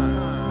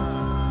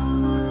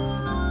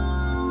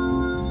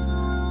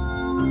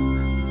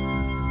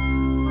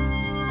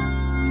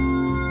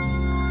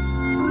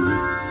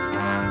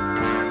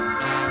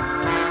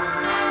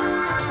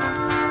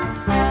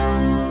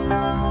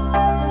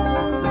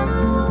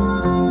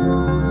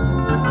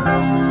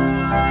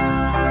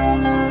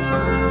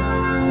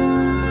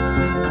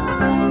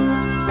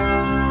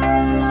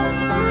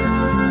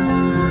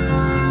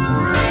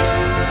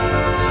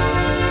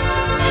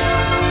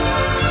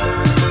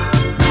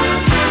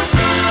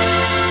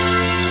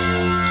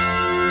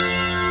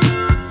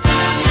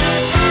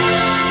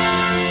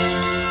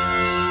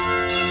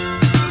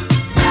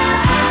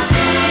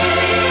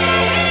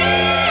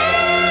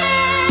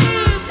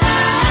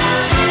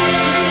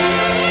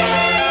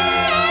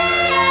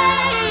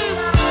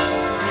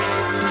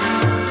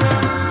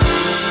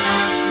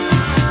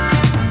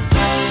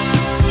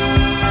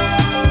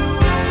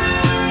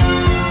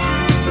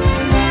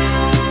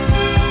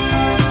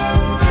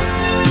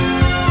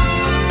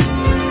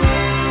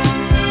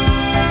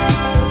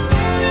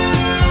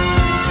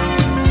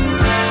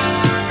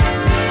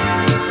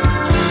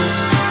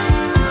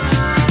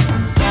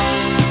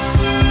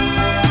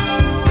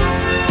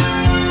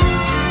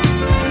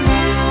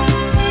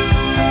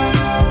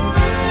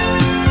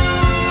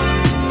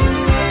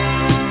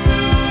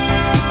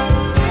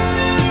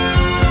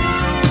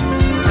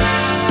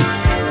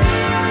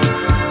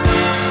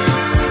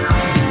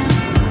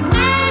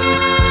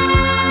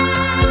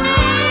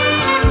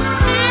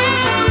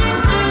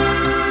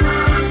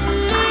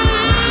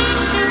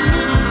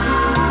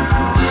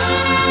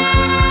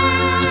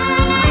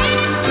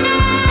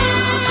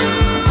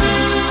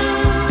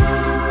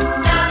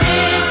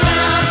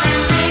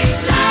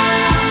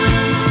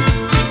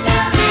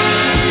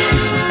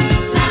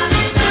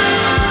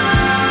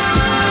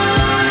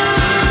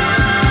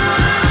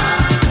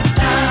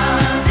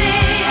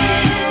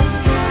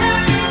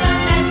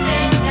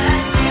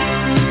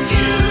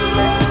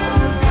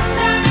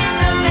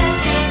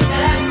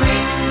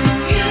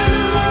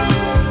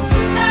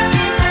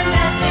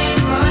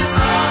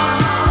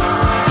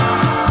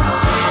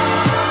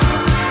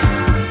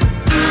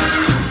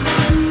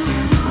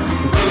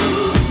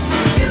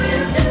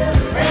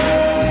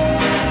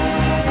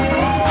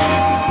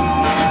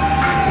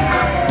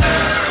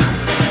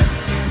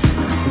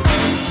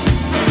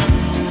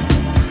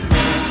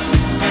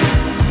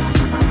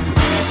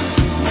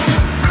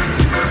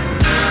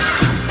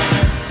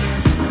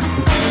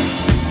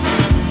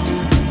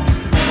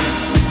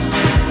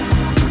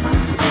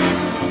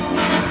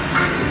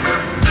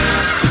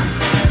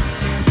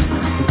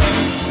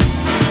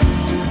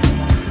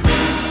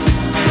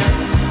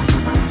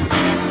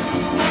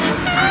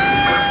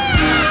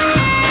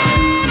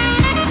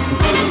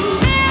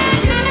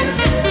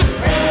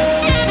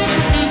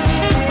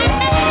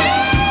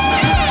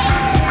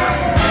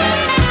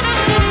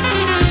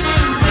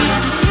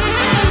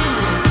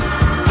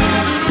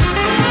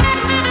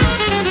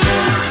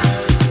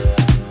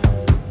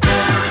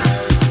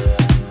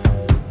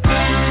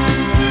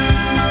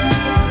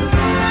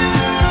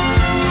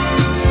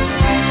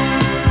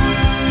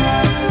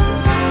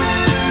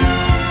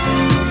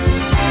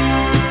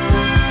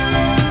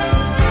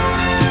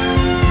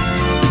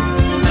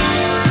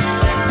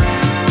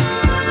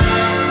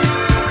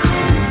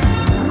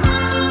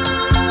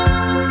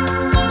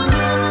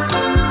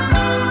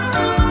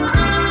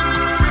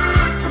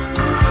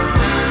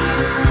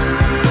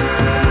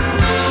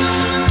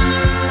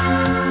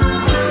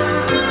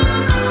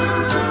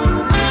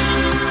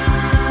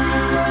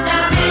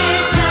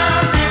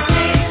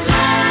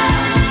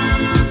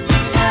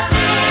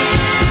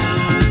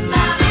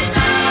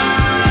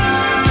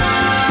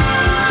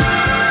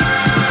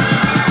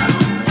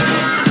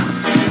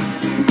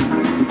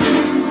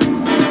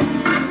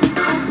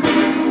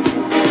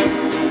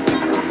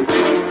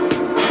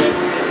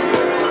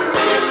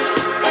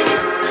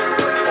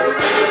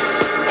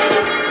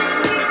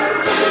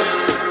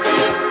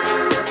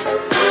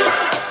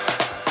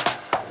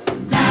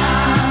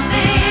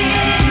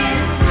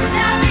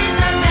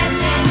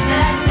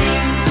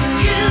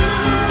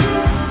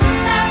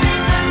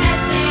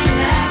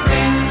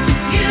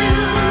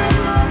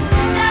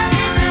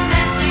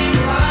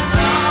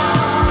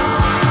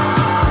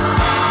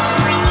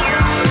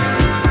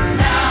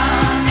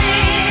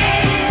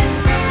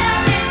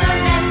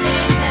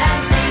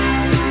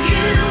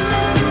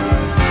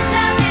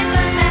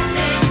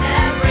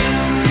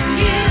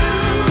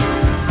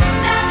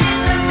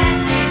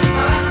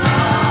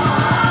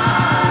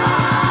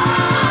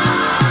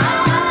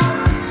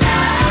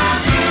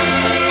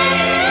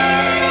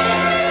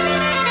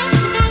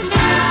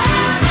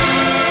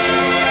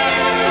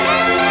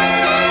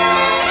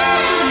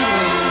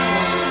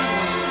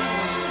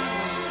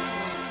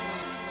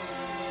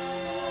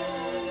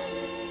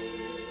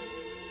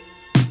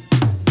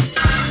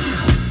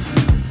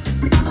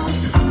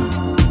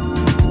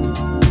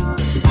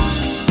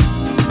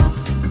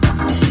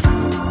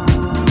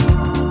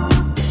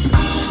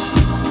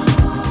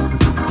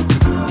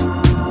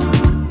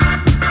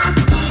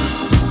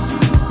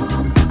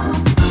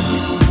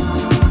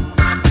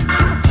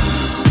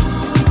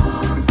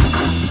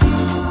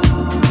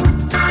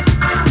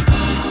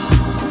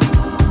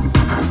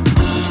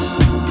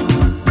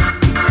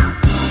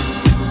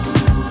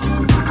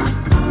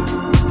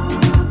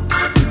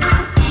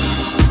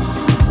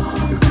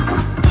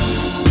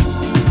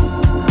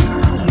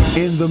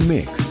 the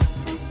mix.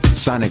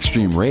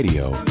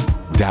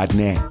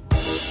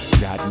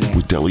 SonicStreamRadio.net.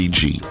 With Deli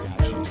G.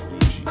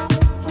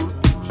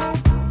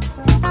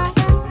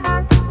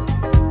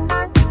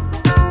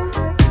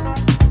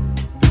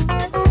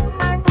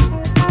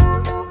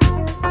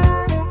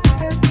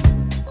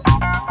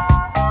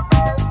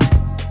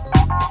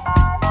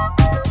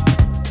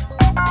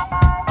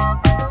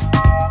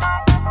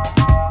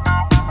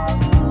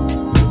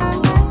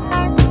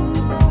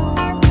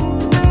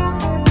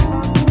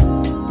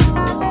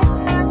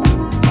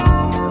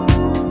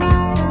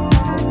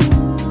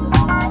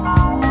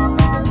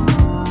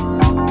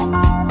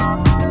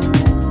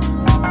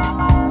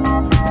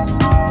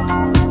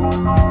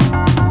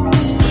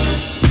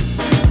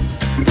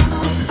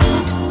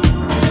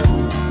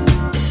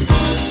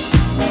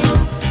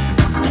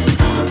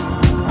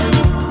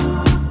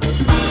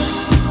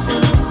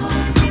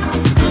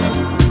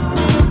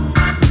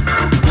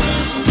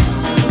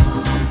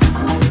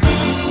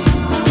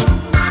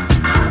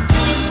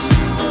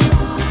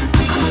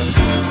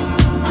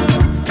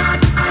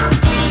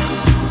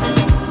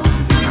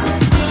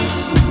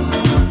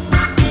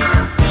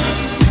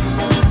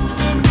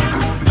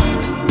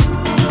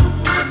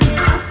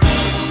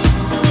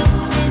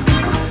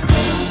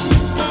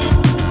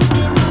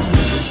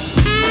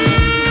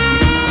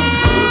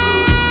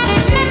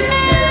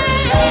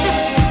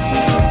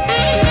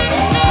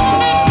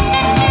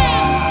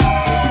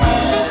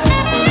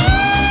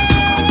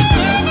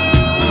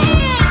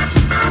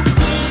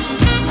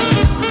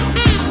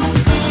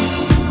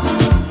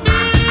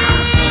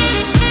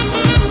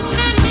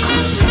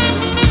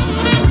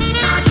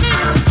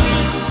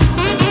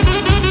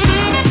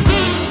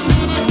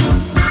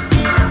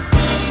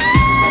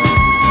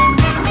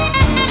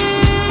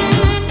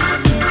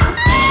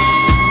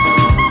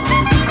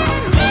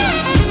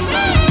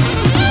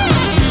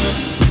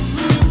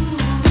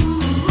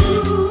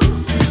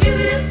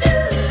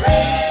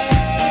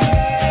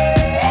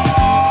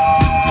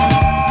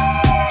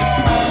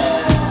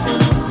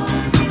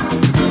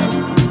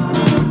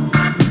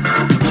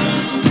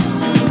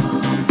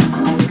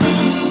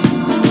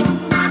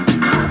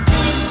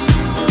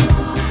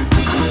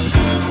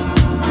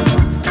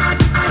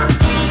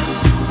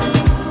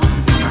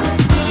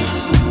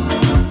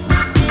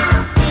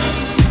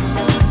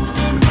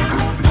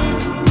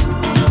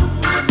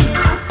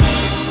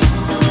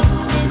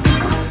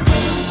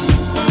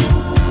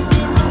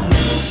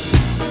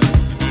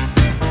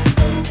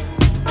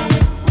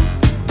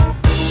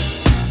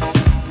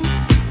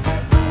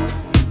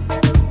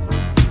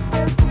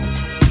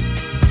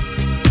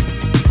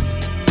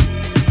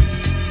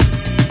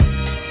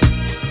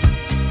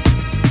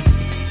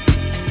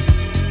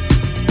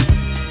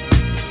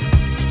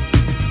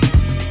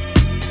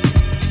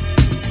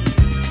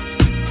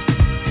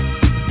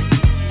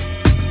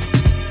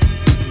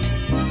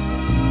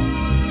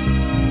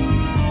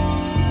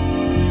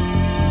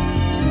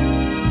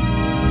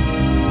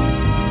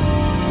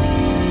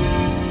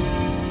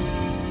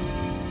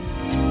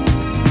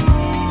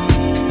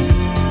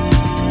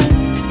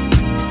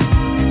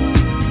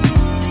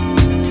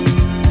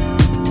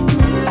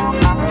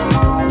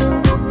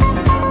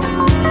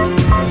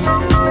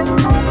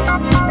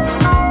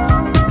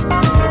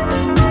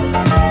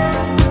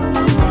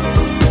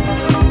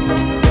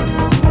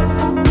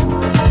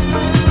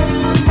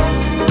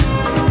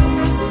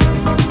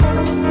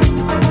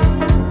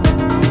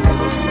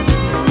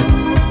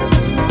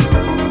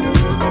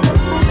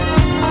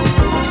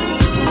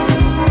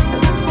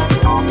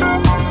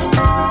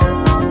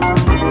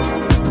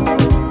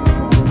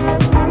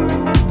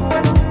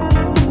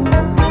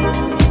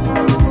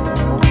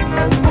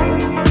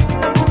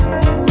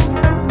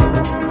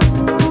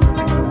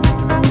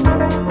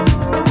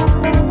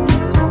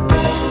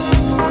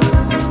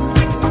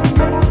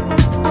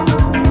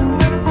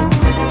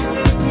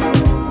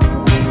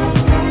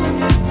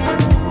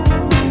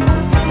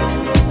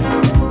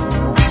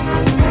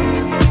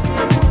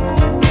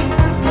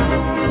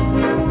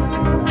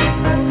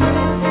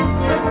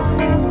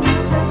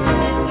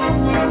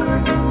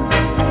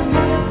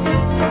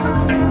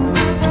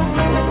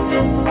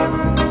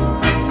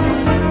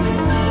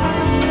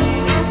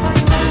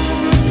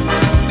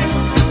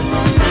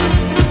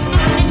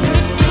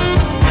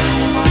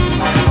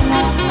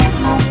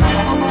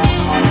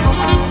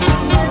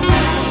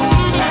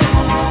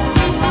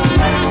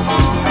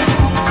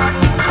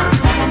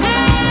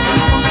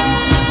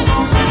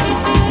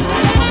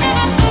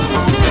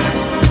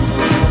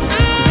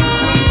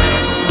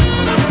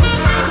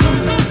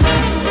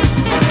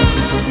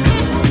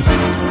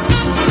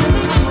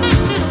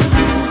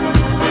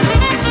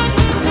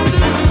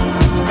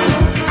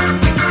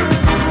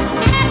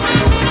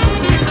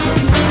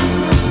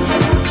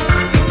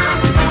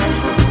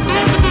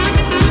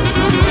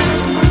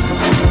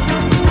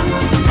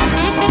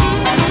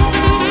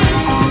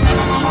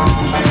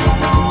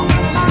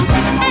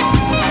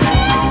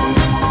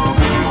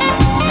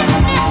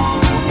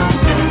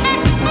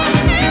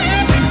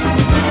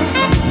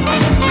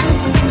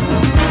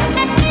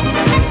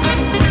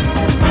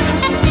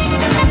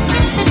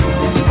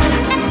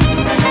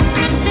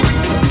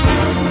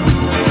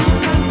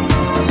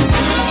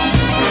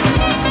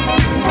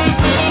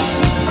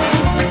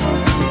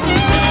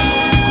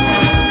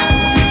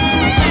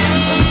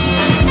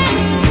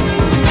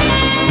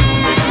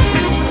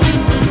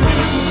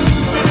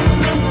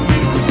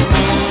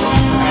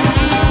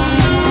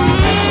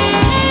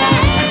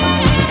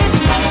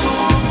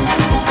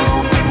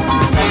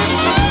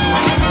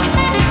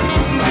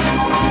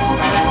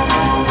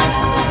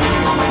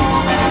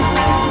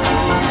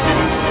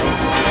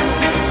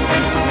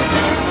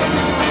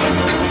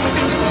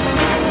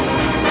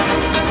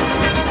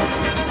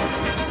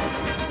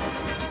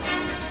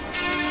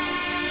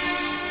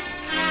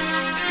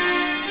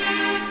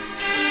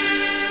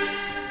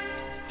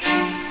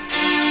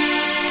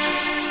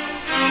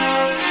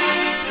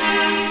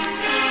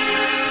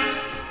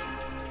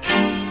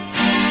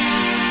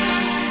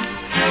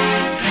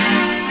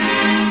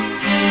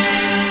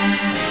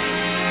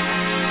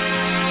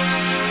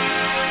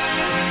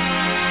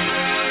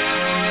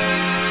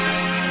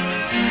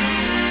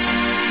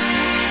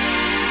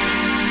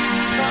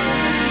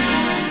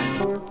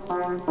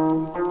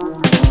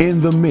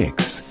 the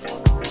mix.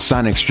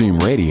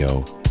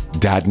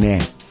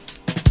 SonicStreamRadio.net.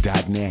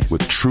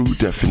 With true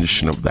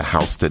definition of the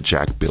house that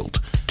Jack built.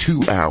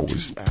 2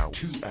 hours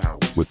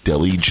with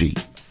Deli G.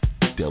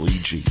 Deli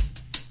G.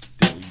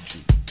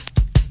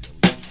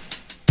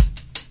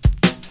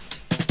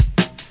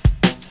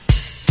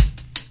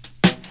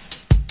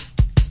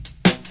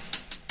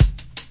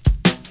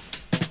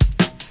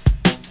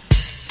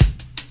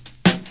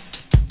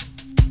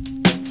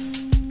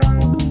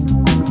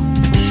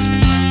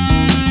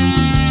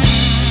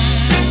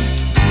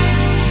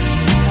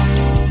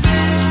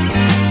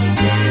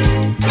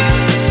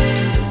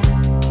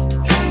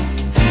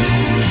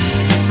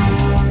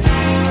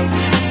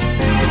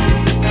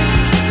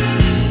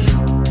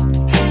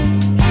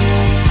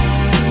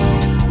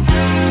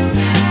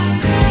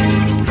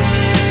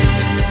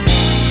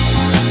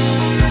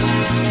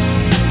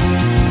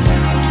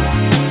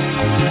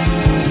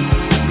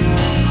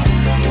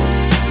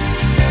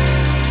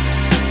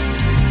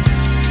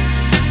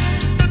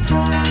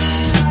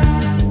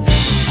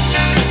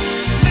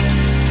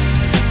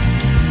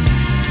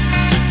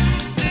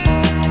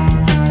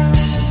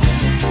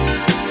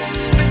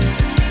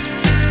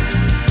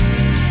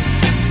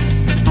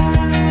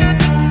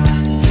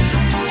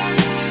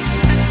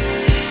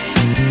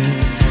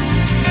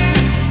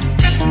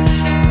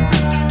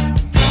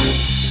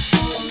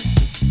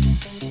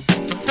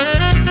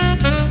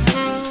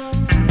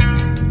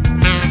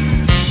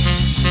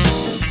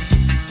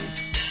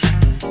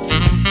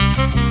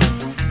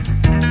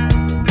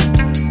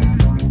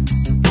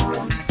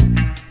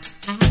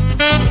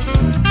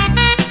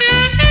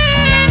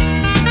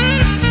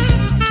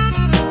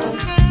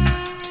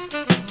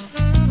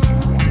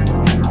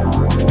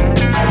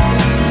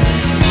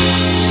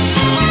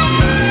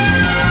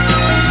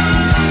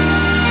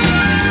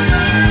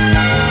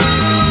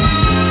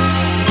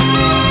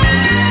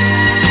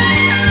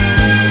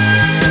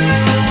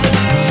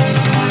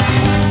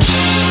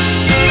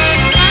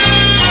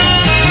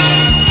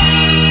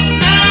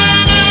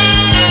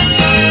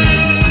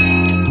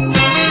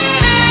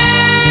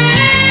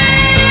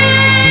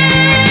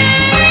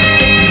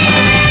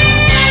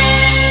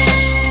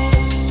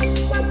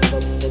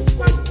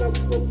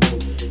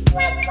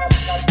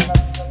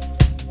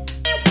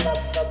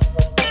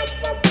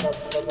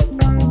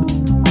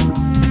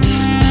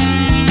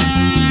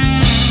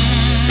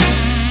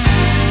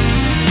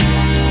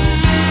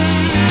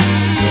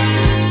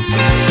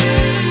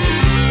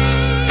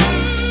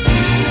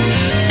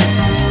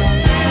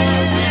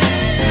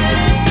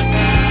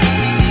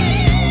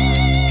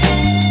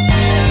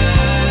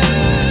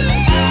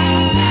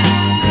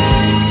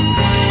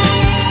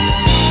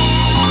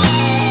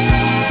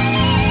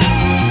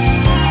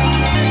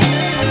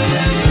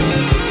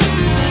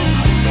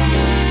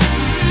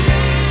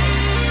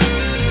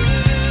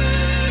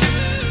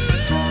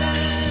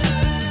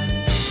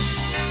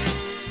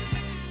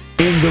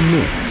 The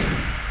mix.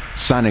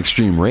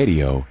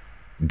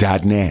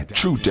 SonicStreamRadio.net.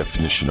 True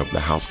definition of the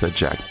house that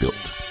Jack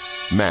built.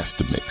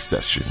 Master Mix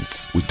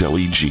Sessions with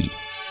Deli G.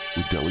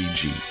 With Deli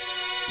G.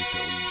 With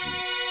Deli G.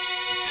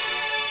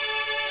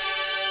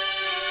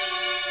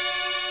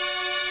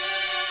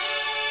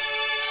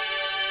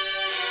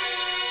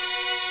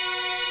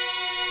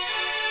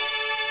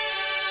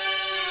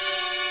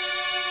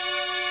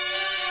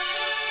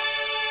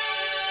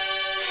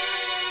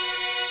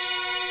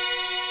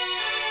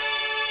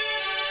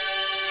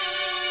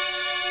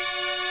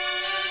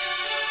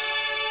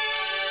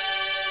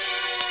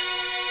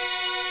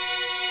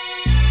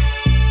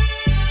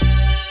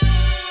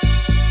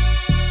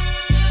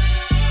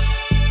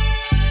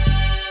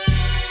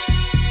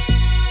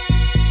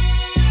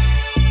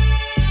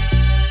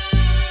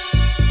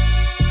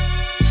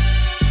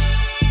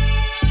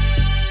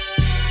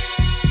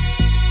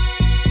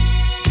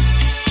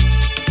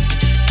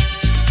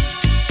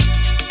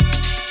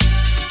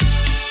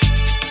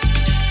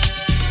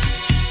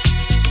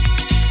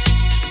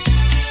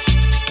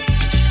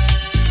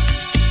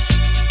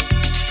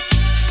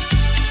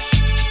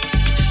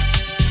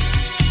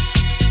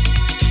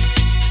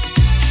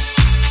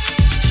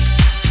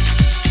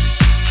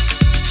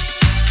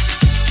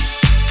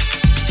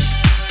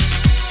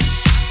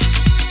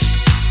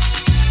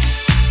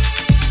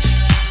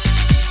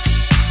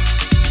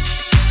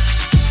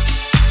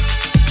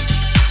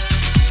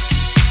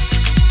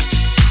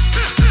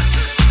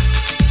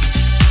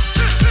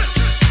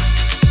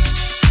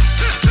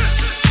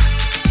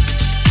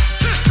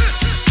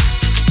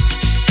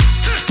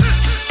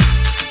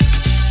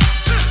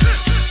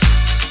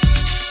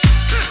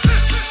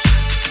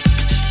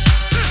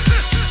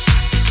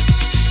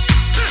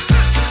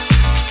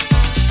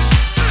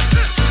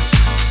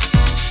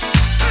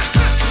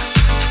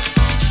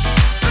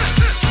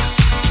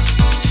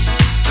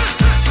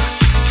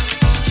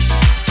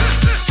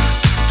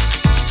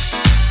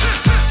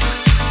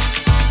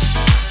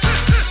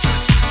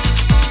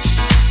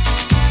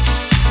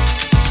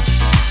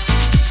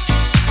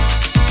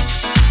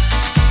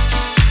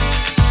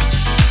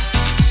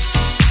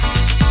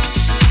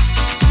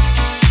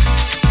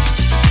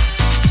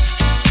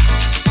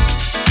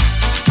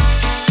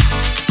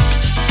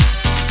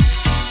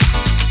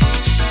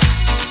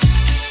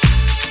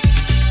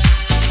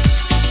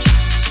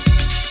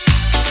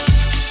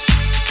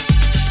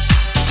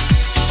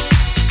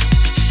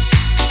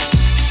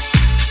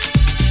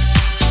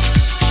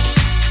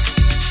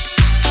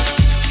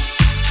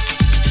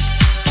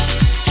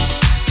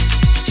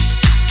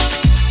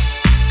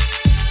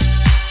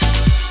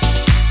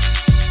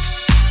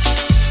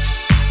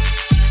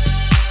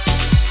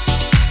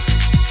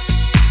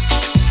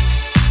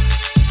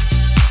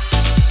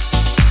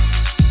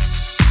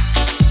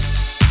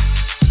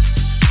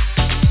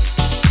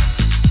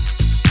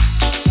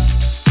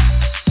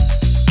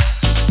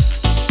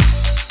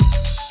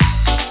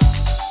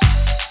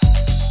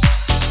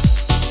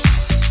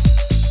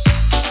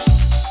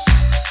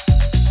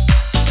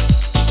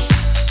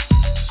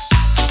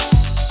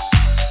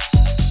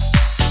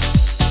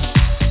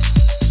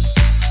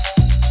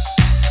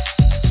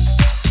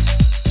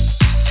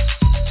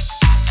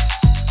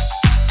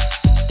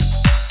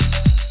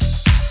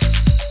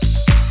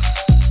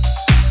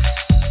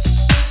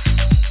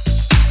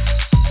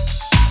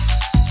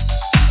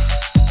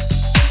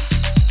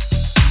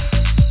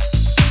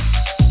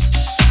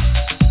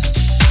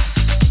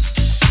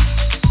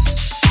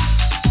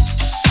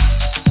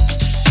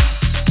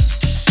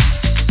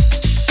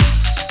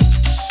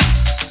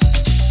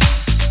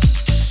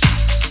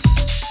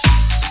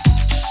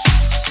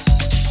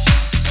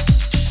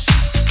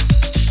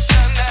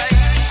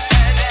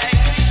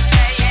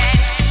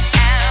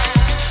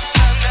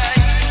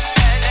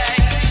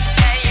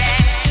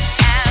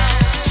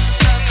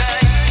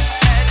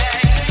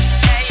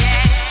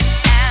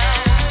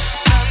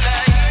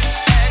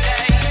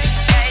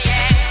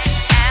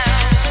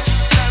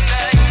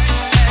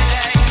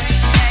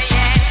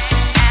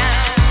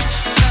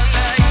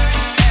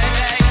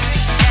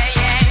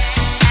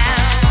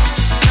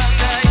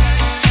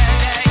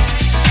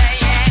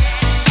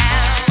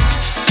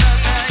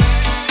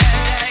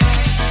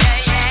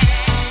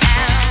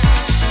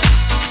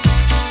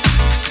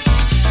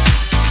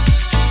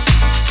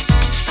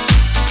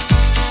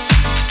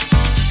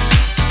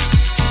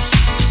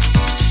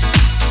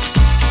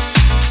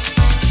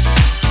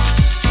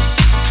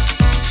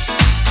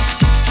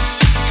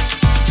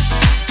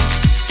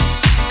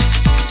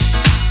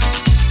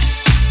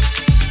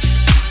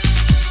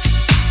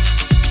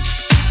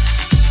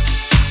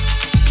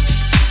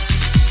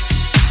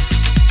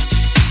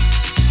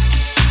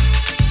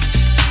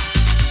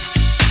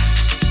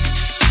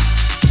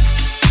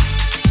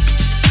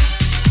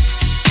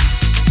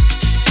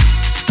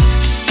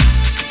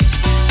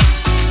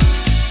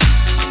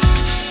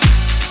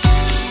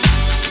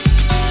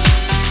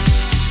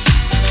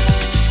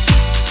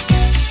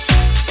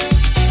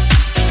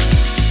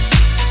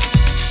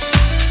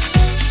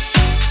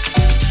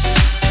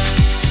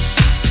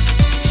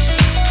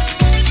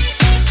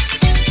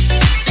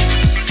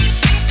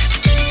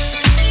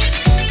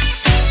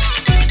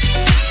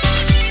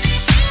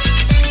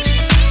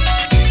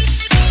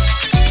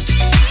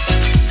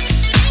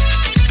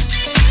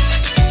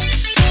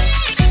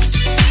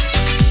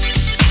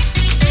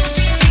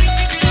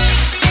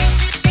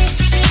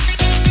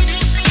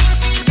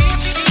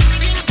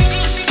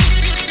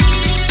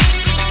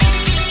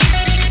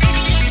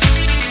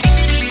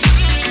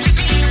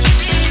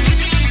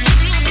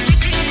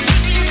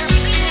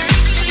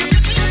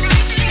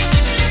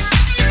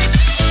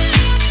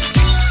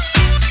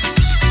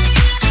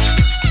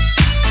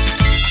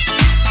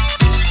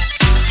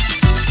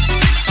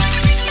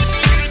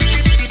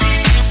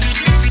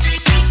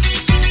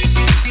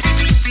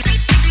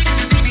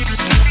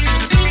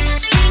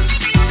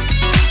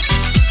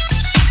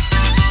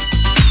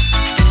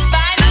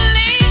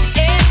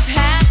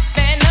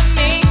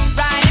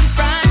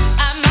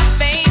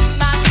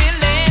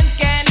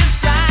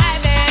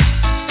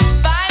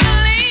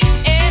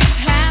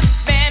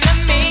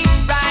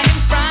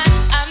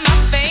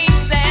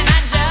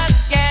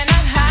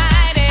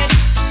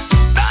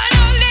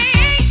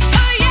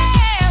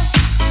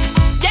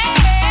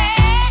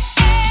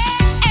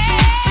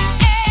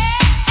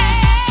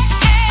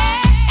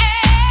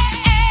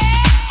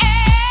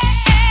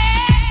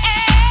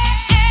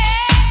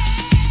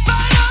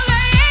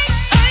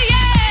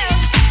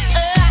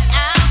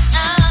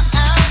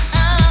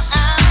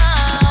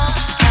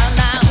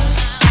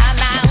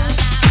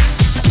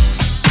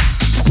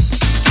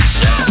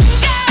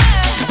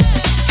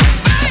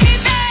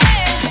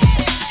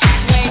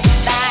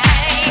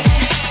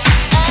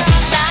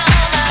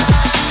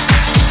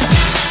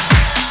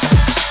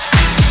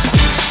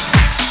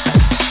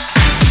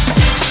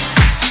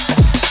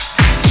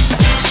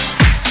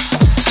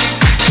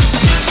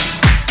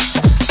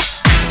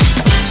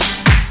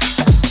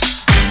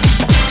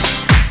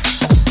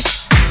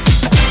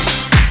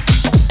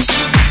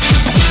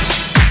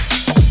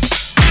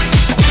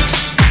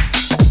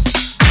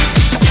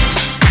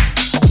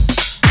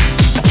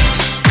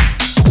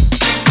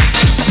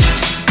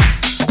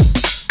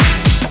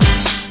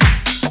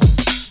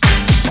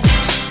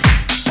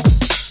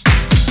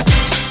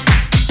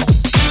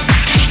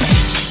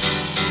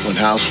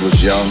 house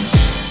was young,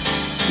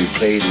 we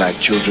played like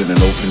children in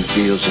open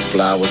fields of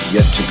flowers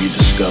yet to be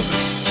discovered.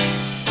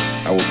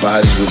 Our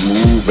bodies would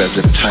move as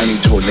if tiny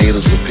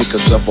tornadoes would pick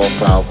us up off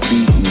our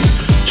feet and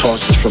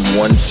toss us from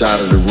one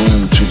side of the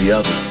room to the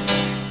other.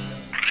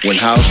 When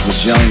house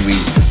was young,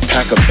 we'd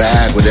pack a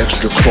bag with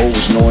extra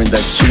clothes, knowing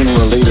that sooner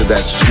or later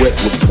that sweat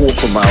would pour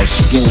from our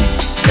skin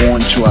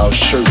onto our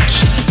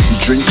shirts,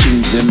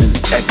 drenching them in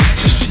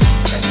ecstasy.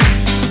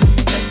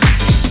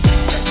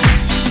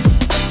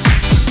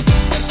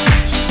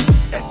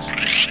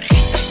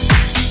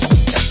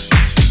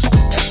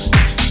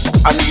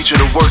 I need you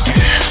to work it.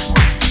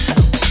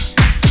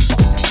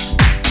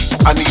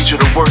 I need you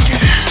to work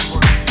it.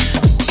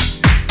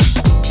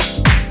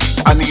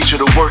 I need you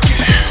to work it.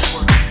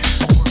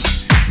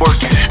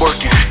 Work it,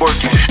 work it,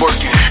 work it, work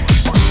it.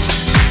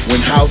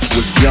 When house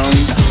was young,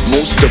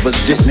 most of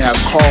us didn't have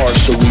cars,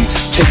 so we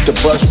take the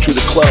bus to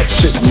the club,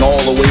 sitting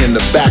all the way in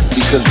the back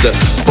because the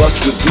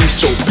bus would be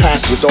so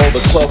packed with all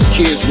the club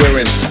kids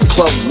wearing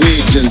club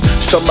wigs, and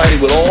somebody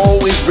would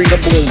always bring a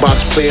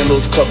boombox playing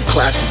those club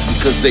classics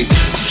because they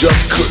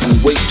just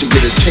couldn't wait to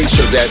get a taste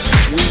of that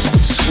sweet,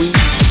 sweet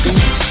beat.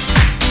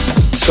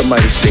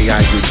 Somebody say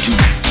I get deep.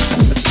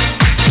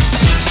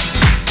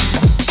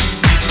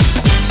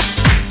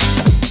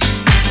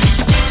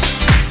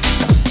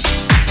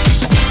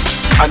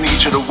 I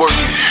need you to work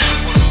it.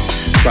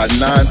 By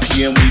 9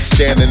 p.m. we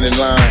standing in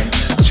line.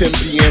 10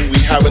 p.m. we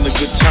having a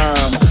good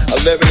time.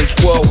 11 and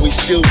 12 we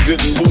still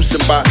good and loose.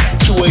 And by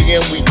 2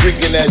 a.m. we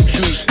drinking that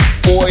juice.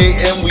 4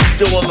 a.m. we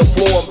still on the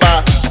floor. And by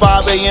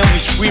 5 a.m. we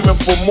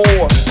screaming for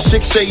more. 6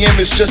 a.m.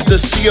 it's just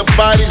a sea of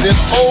bodies. And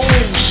oh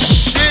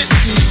shit,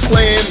 he's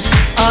playing.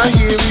 I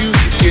hear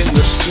music in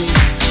the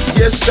streets.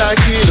 Yes, I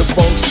hear the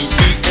funky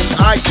beat.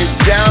 And I get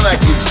down, I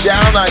get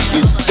down, I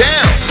get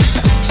down.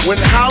 When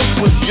house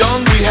was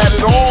young, we had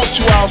it all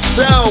to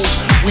ourselves.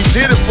 We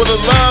did it for the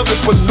love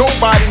and for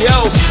nobody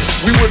else.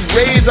 We would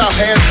raise our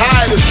hands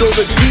high to show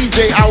the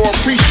DJ our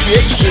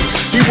appreciation.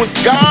 He was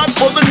God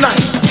for the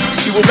night.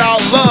 He was our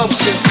love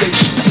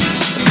sensation.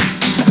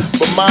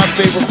 But my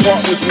favorite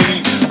part was when he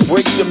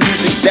break the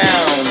music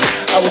down.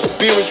 Our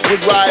spirits would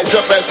rise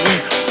up as we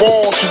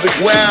fall to the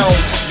ground,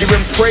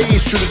 giving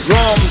praise to the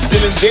drums.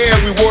 Then and there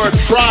we were a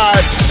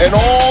tribe. And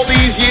all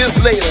these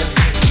years later,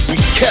 we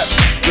kept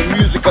the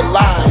music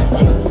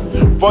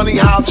alive. Funny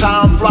how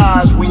time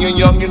flies when you're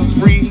young and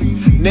free.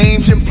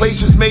 Names and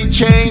places may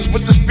change,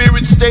 but the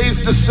spirit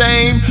stays the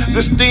same.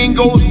 This thing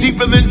goes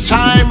deeper than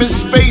time and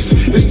space.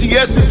 It's the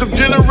essence of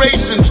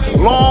generations,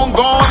 long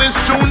gone and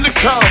soon to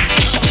come.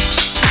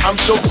 I'm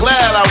so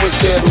glad I was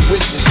there to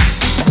witness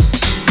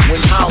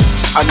when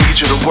house, I need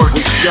you to work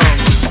it. Young.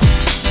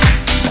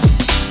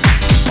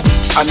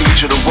 I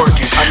need you to work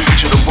it. I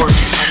need you to work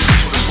it. I need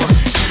you to work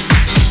it.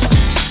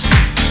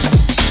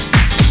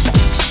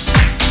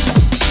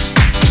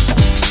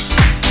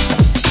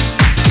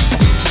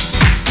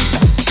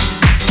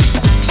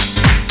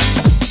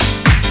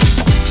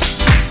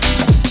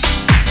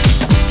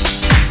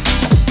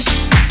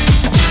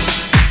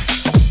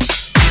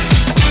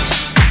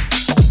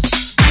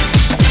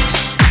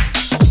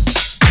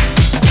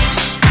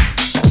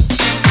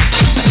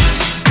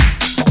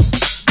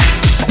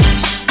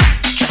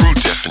 True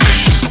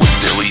definition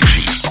with Deli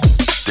G.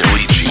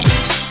 Deli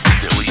G.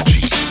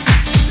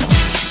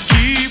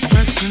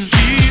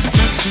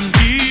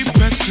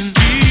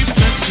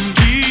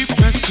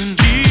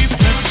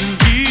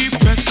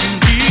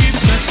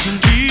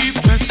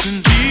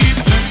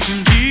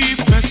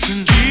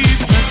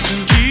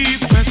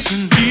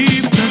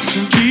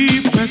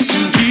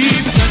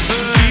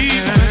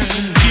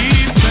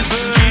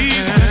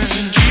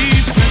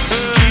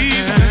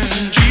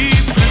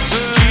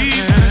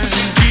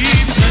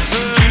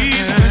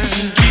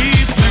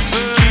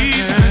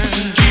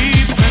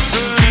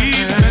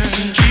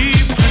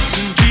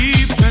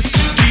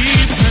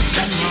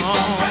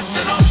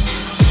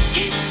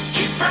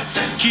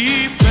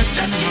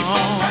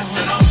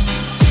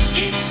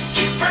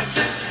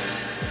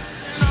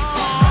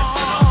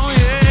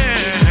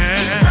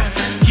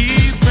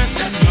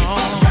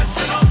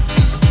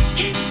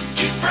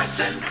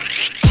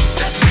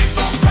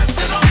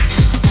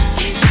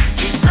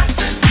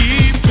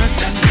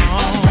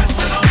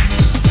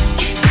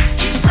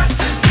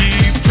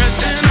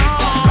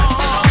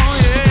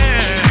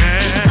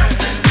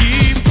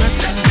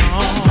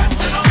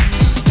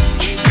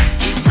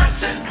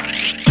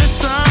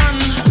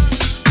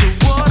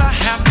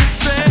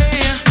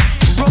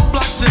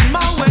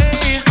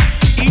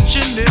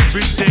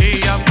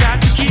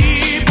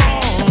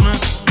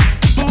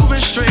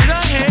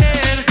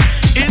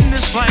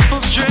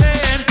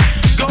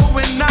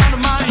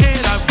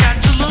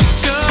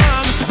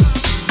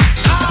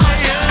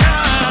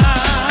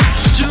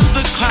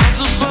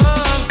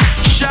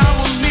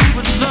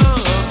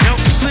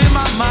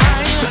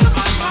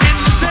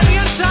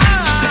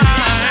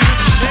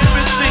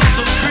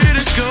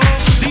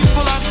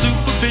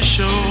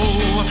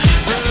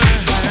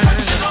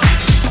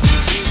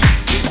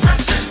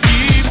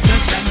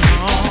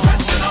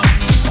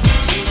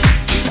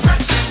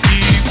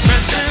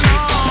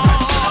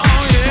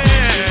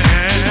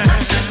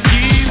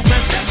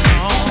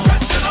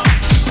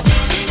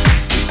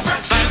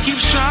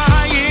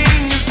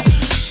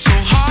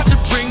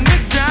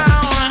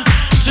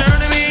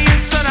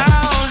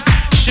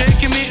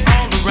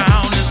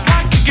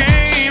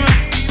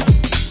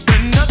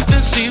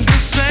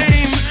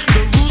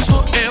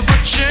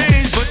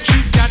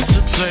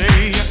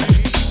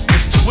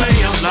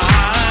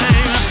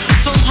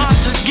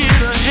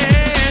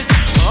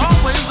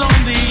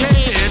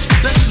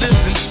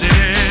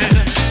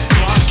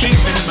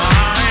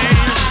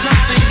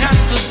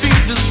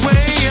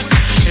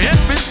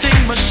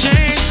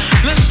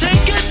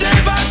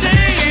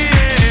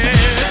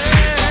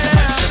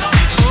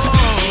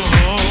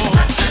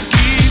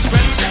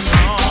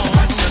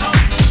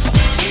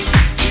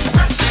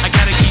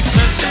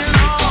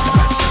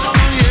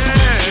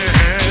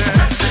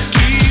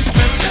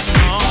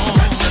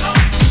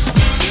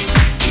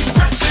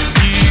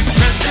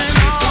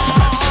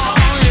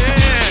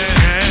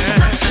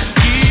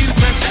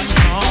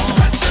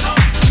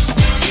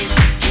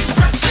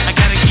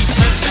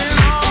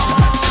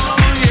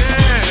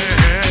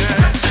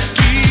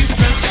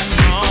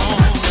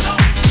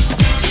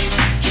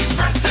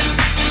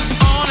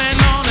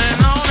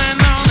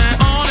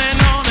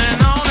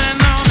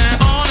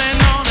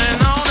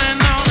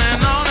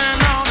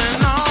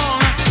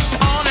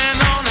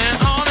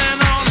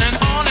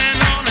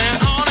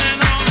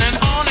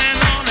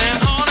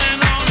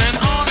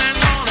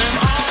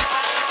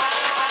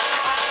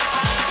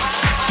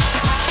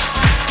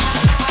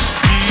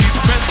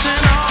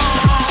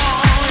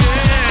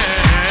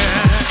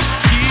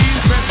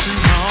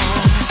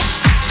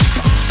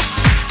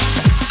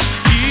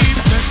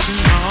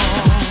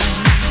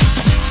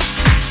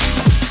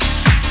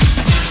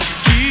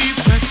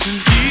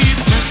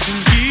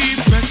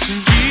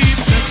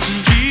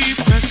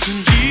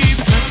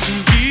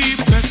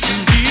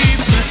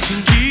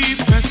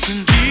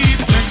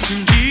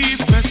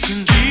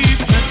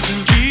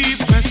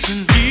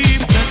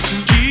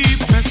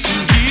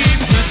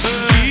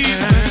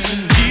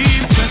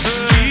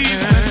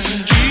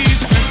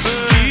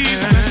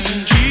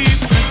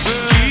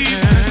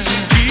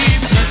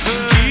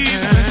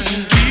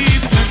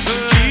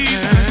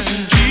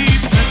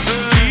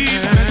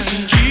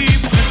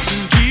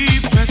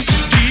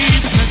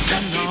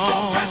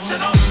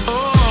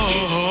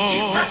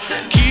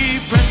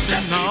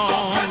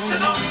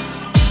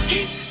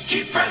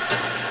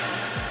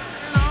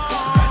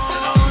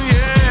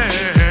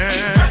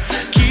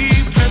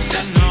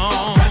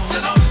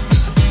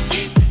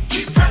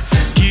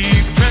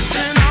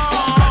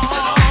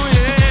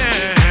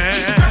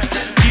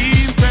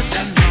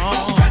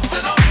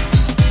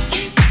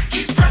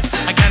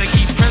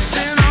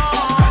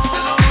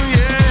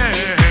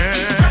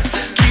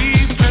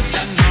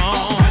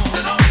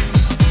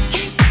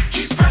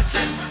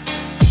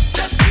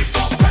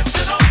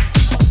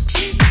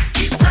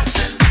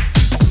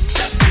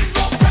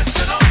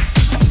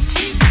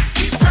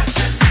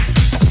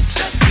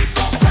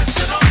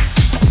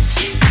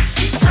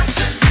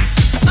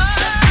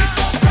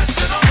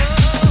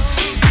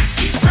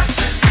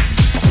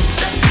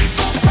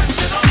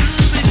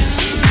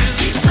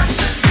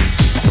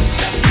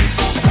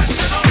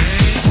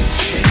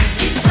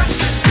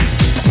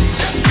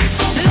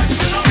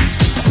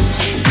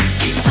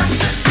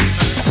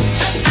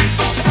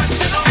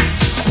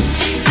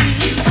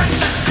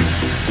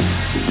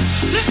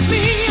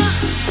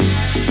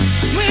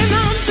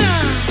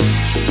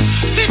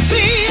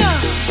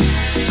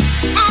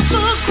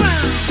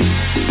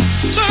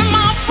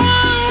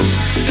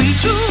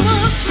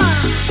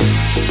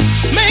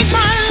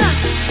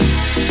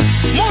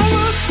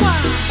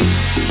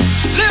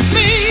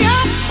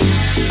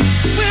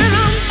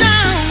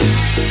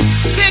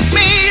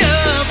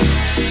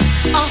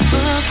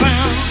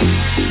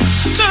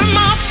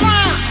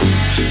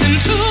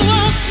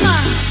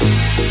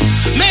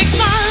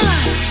 Brighter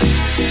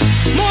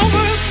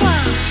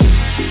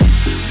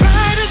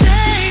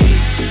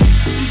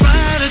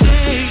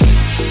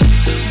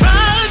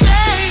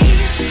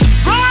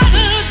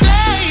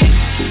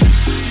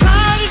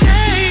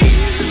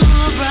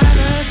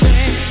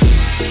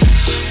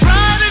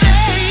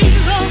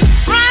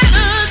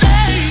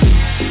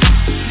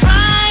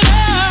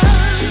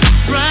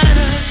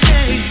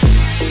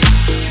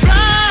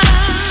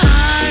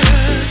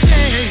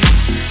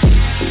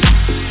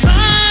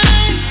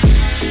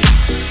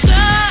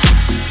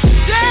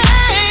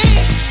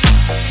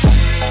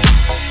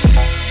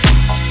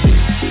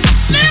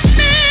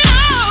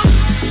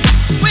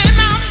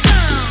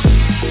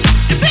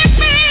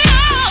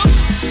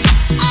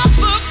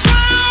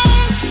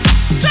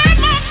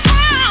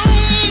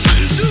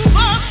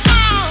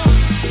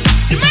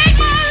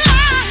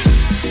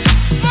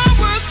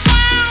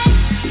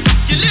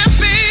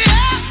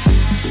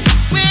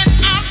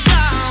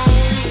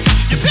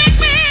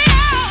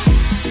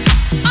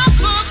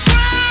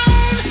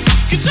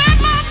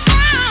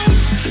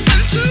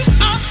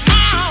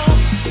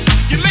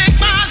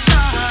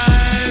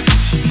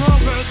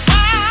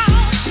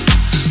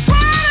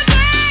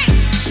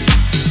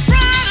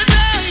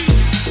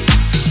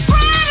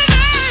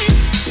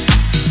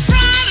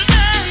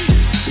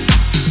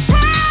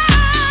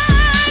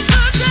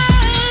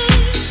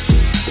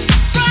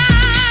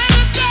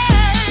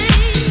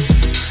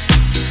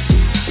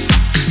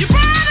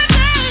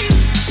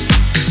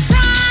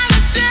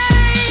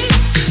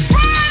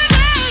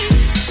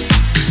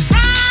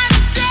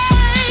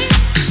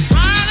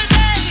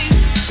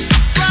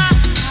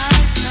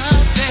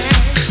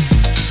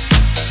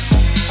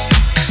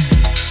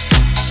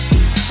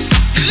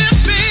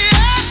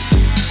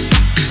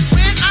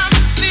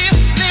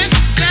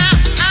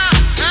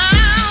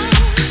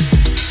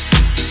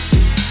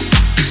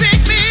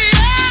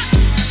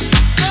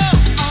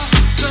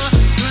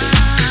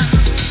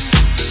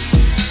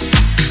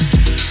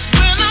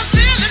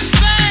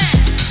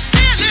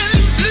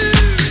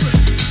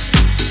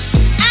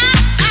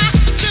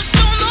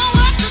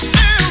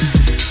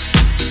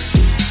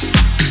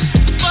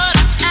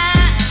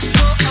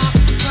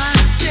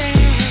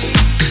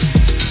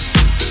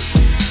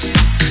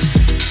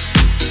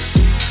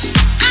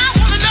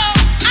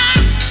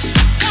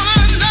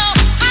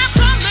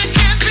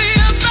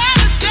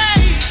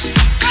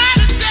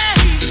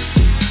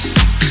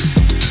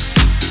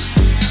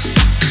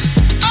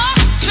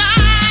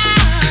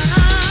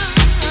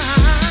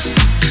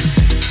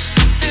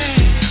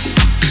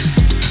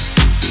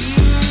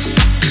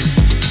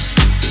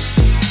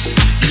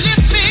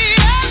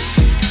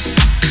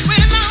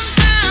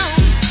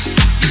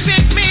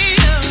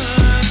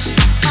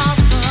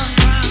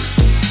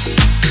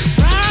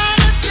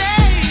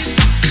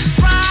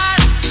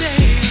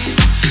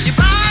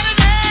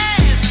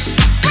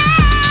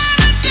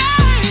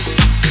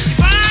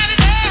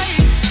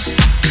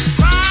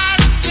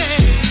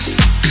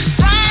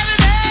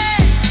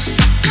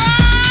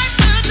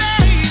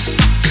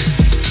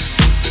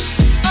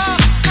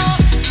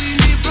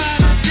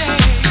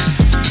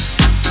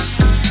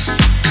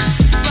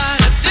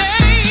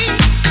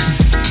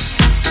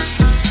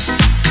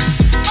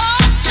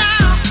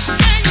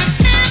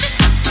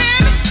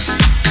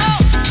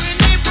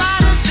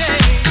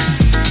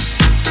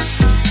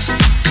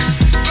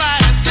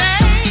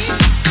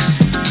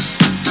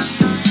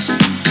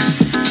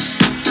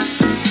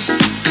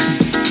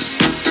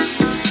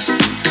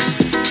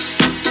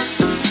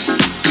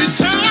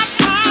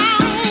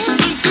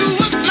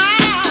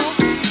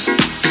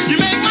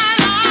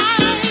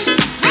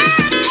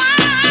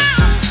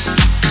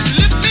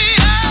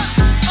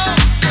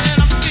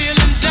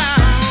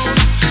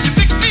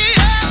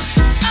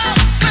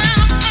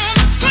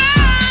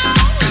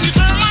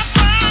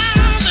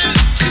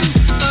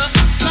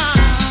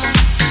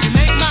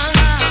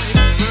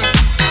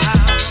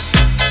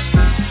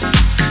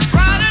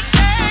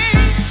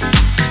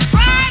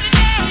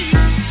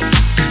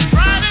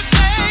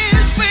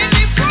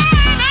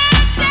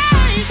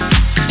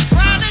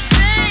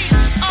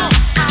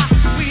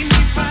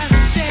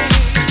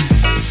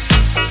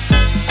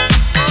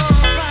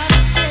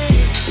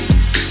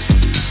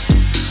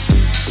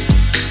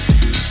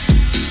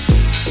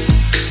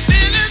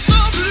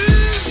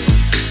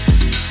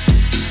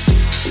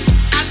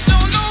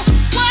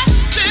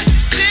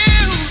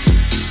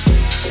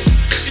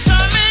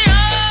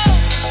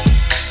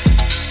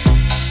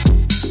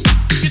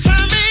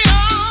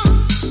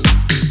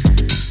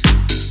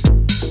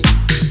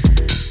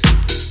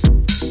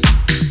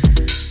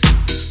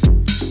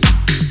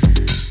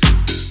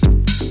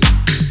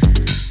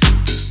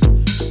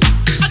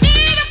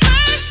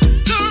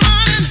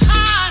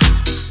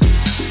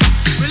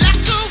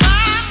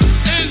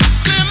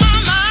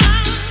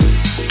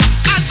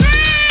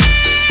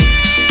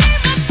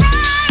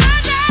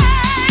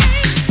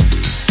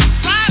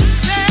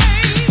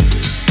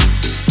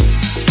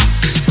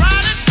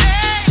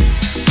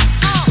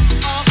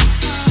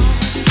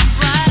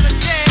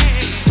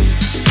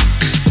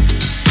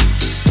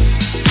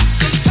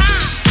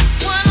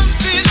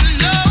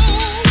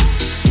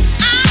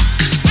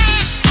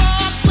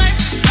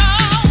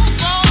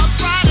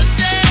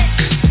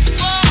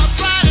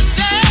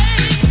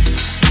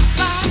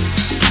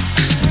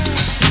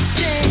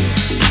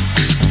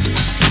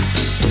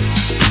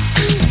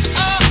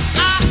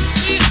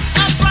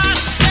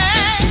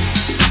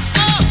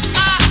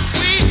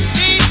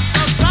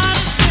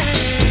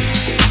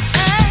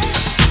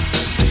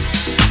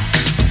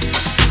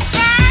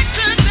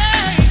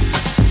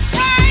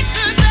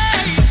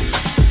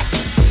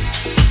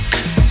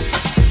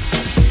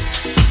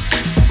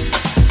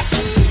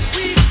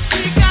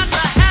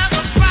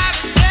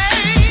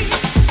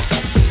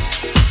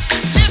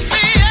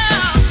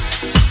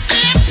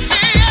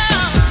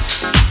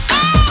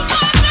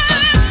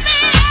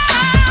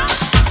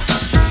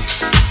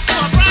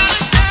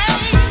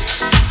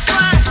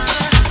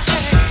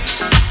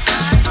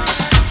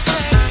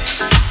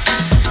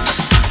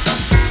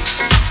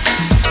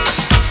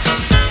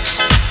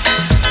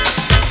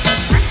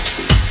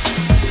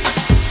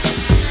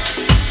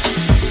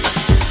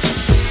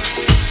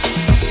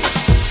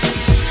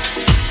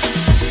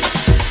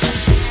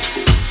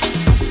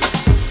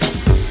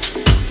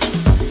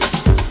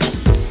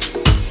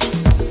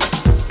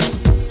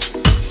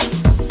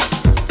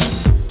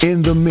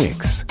In the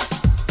mix.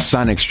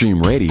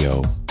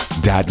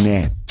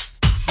 SonicStreamRadio.net.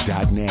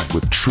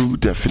 With true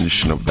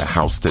definition of the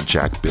house that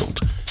Jack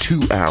built.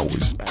 2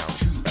 hours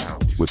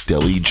with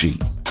Deli G.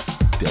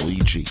 Deli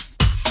G.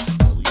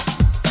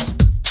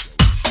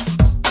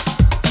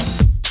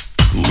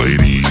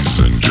 Ladies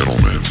and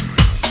gentlemen,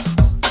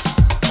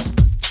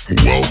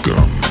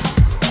 welcome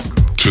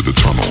to the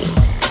tunnel.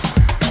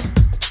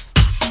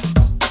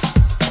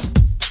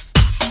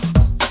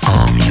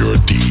 I'm your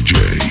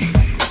DJ,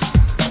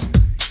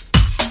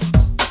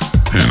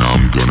 and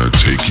I'm gonna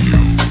take you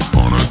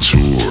on a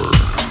tour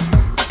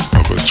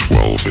of a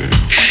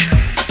 12-inch.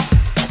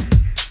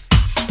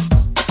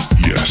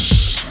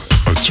 Yes,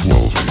 a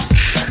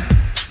 12-inch.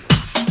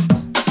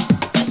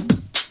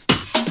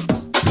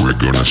 We're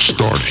gonna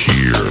start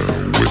here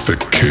with the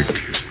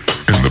kick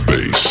and the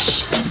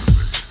bass.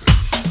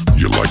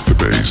 You like the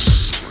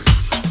bass?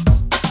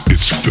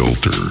 It's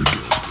filtered.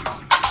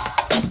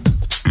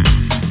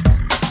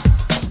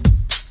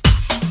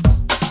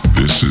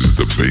 This is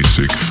the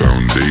basic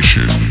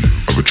foundation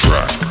of a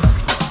track.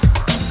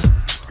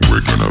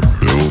 We're gonna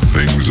build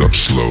things up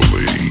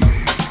slowly.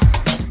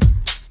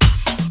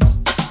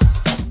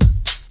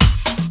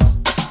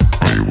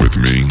 Are you with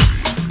me?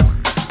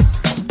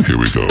 Here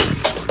we go.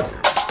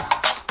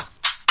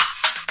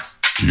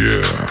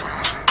 Yeah.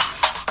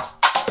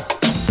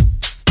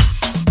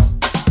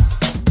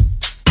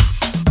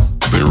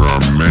 There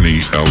are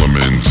many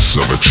elements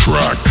of a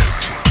track.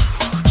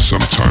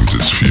 Sometimes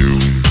it's few,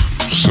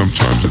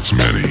 sometimes it's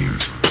many.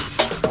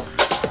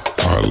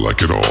 I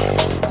like it all.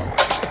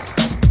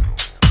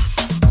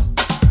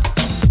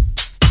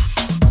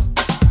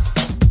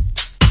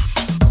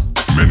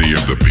 Many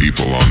of the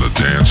people on the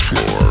dance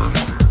floor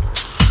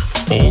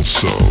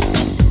also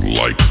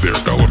like their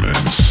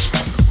elements.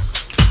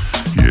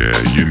 Yeah,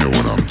 you know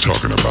what I'm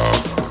talking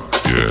about.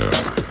 Yeah,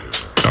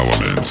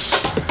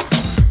 elements.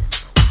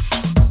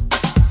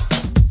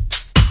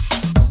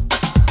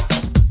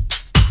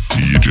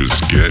 You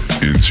just get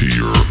into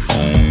your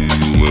own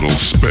little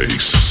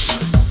space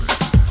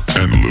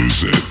and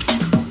lose it.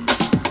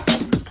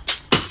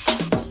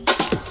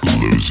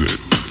 Lose it.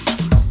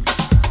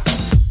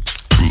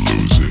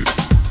 Lose it.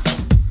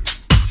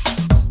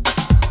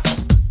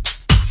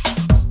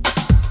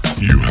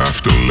 You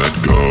have to let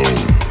go.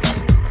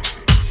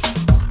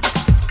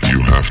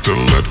 You have to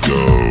let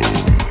go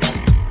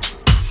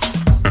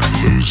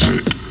and lose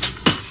it.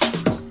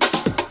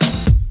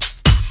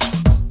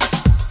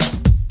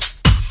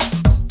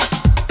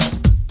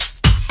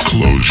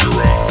 Close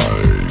your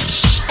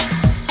eyes.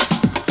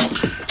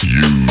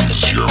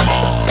 Use your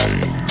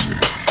mind.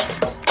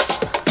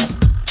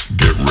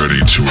 Get ready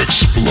to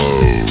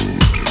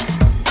explode.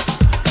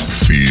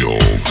 Feel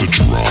the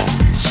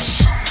drums.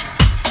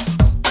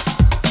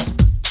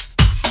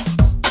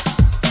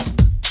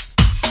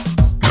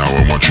 Now I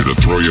want you to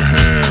throw your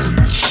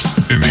hands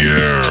in the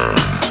air.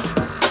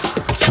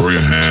 Throw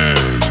your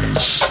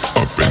hands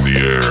up in the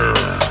air.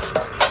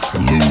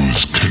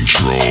 Lose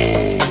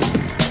control.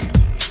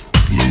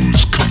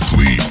 Lose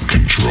complete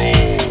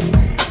control.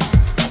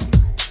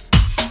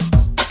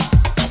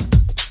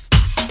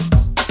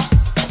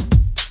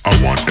 I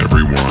want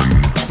everyone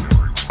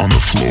on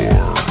the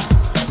floor.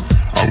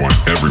 I want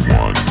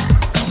everyone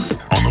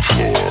on the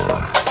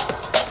floor.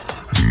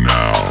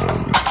 Now.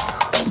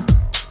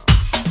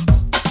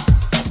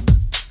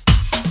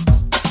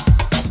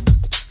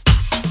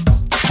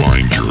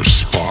 Find your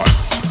spot.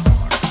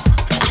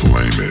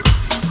 Claim it.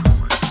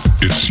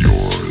 It's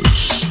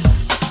yours.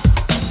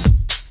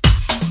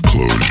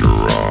 Close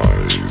your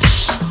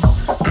eyes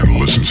and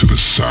listen to the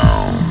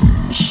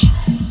sounds.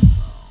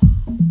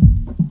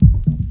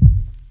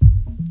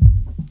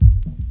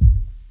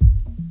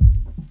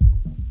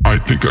 I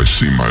think I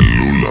see my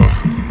Lula.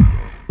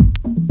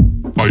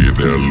 Are you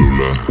there,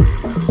 Lula?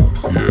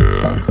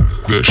 Yeah,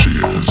 there she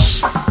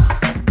is.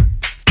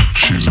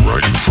 She's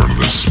right in front of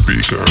the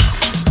speaker.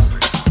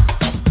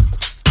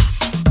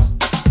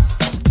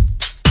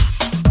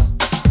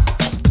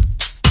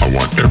 I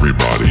want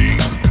everybody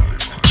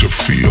to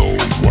feel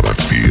what I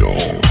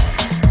feel.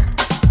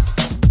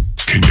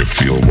 Can you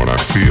feel what I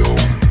feel?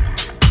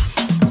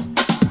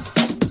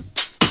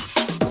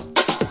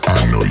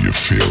 I know you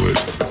feel it.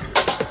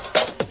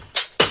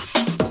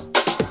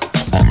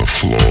 On the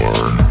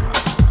floor,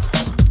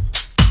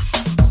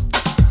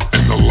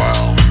 in the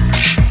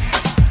lounge,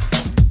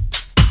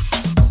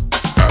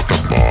 at the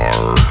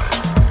bar,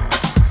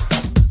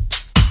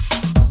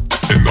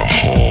 in the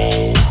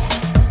hall,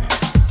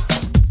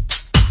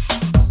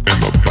 in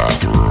the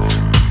bathroom,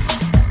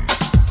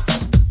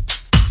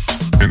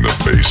 in the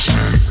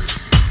basement,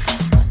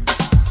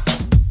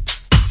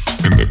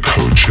 in the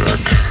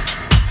co-check,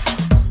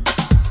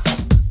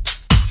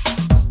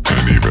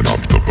 and even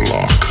up the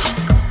block.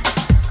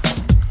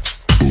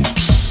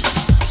 Oops.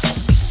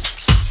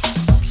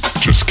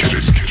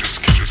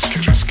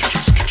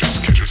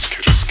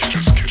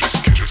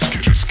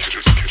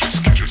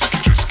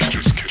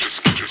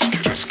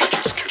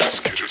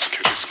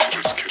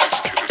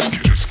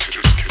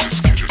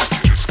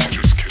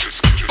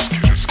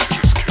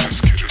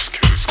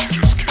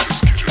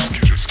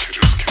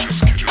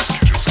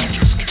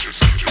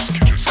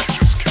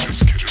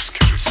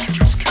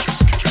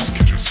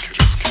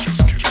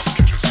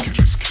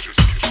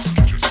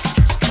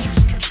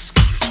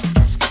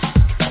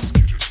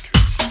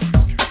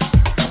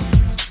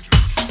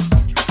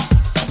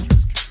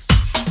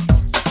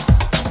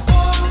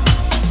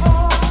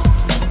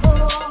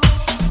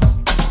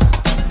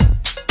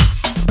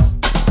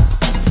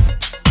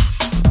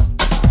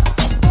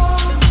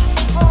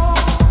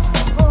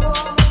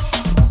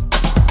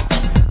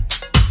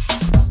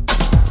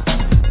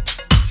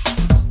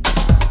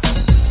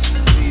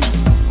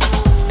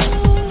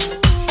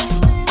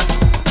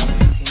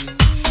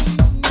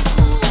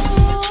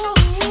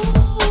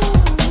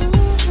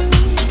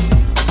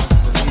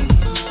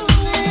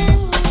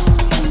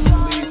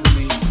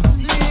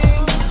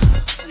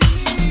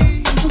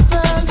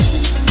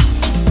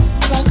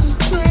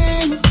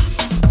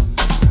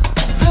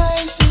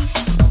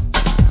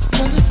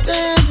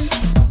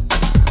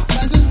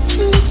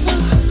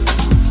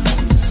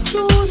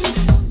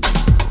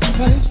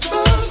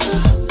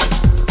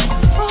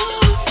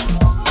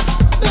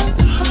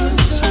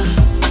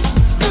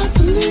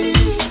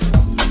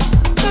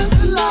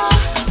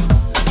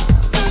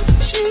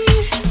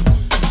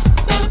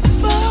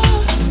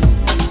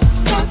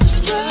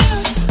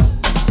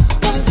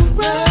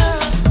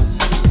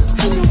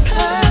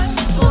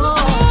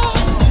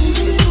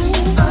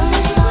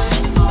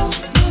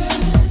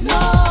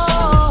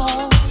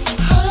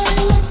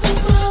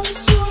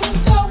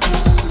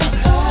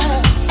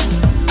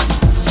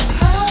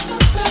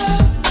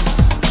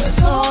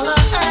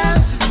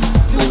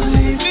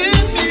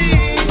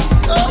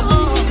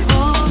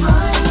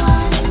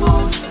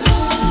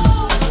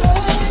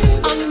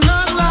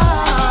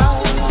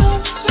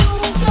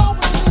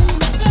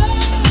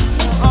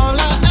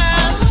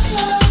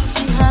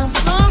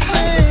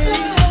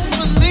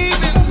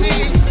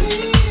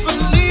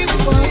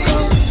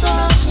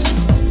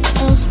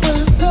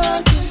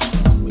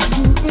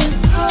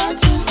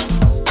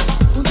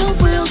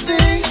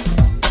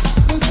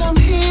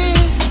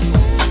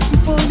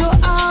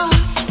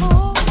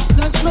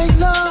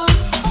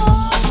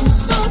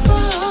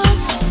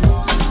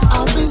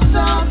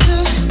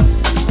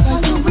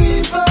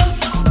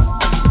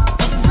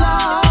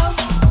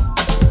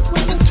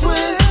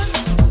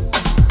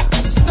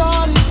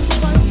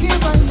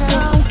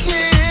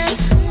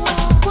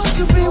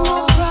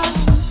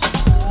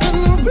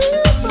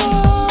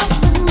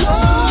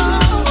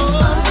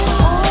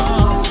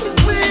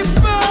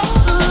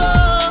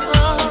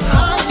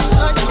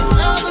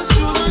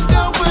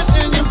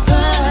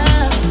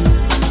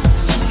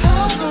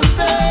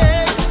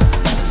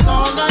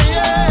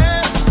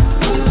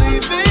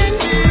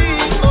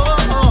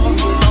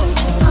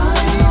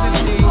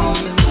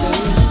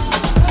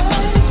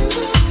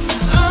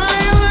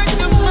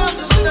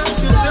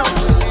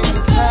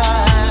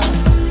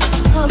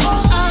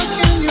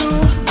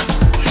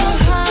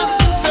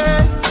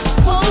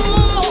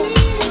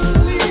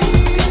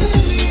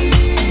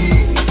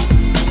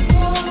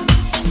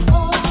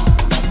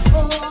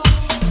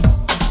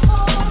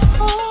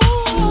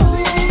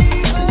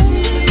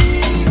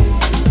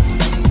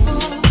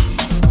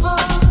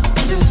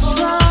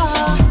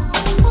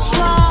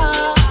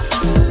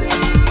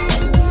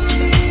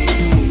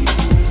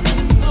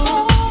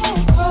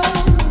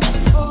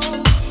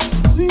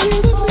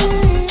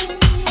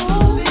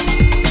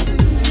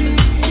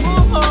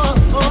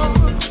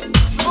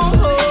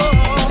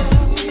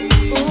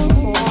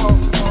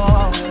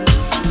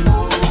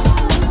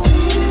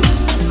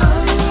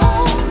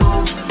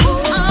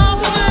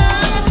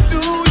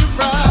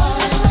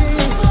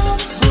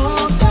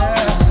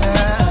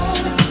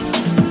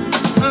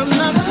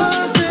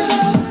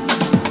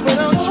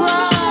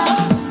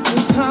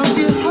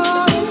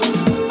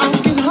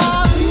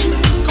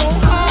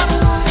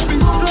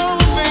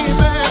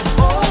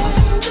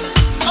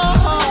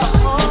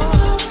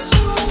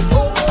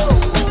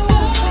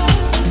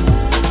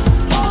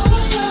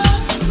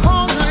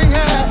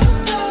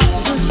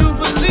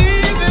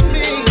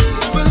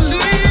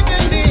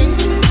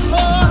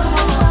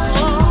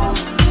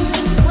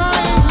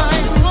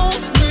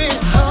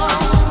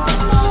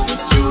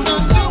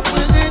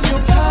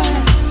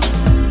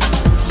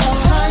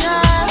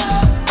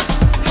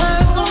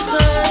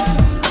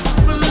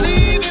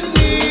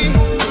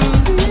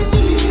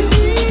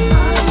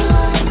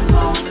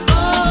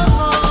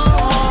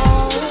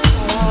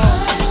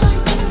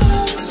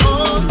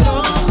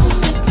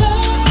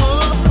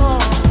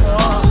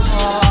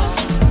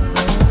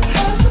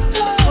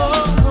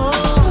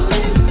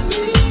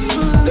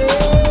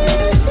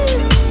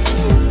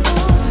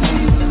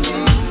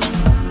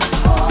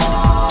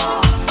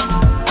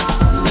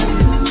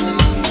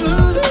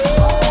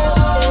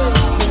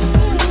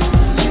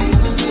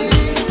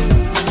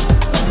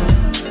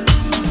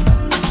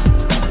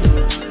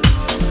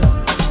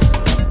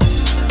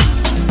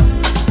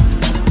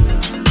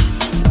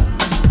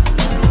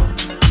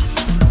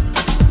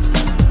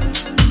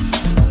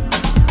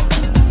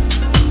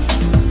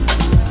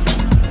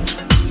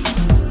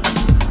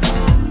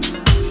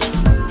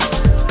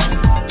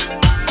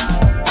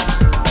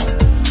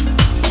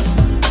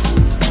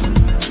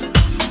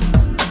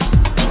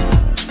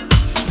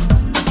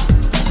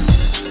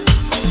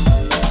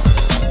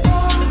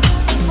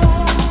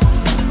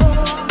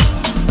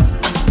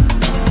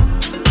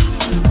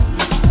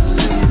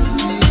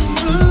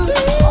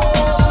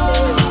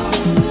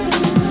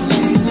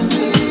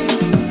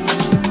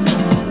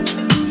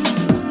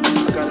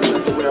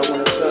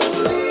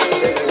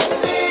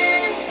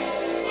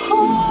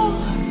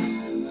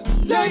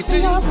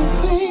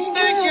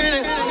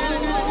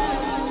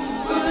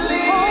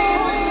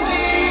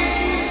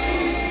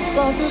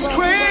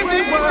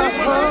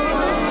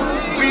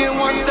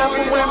 step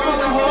away from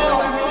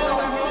home.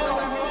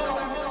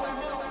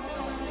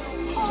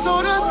 So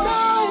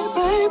tonight,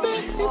 baby,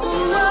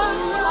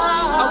 tonight,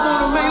 I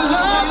wanna make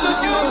love to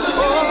you.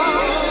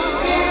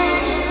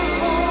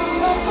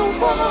 Like the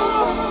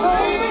world,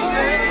 baby.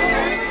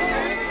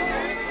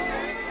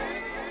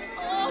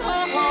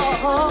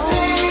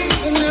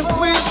 And if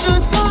we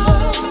should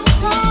die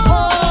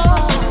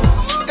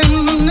in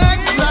the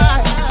next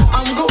life,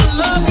 I'm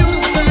gonna love you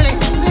the same.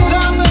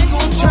 Love ain't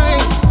gonna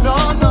change. No,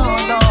 no,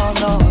 no,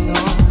 no, no.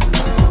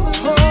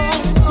 Oh,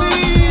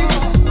 please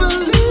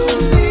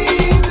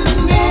believe in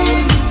me.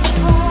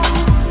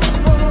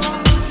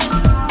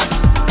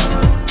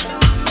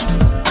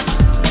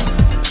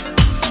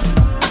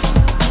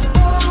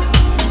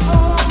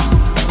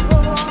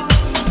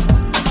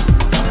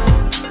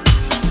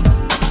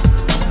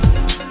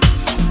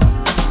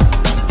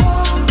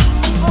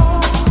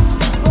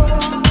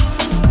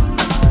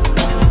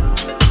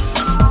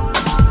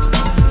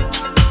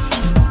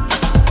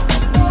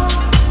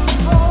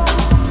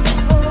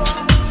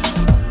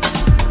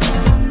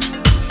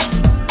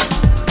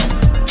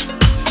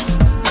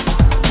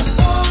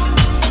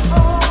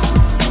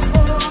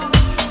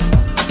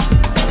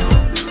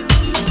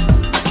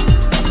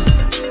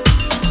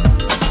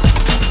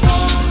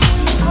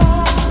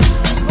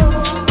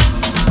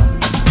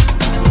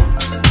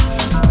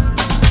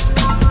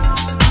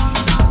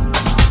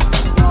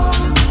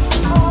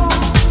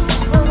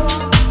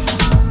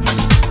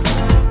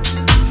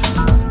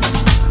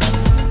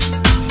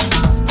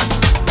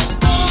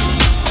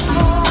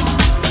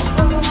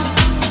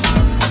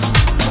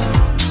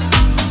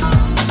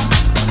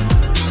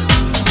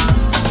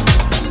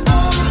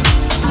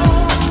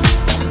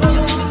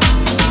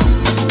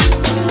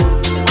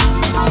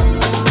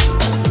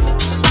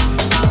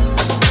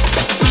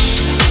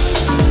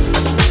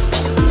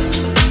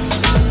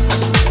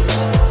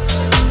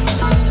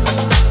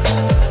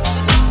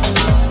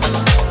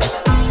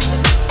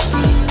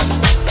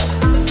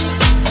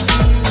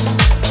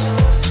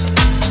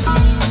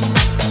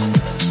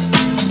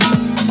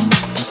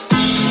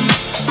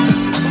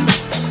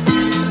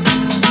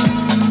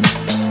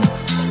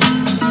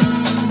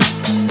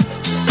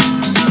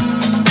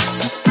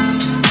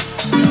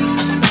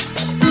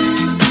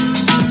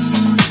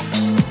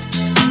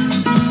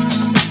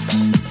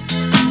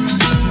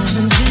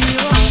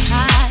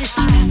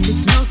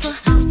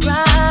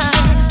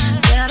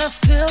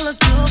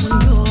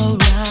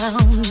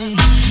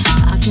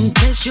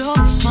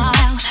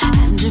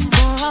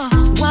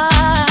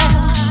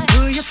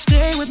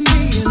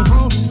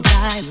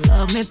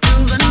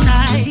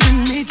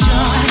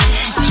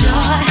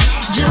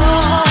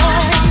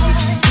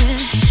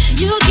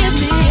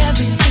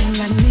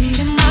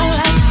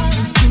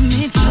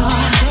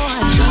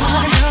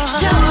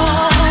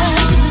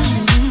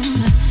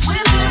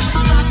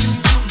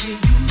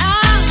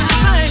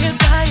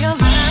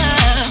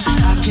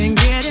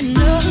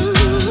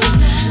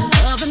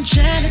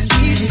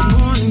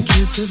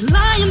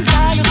 Lying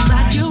by your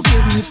side, you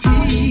give me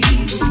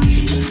peace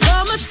and so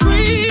much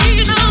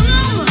freedom,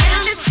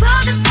 and it's so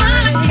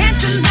divine I can't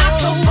deny.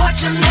 So what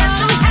you know.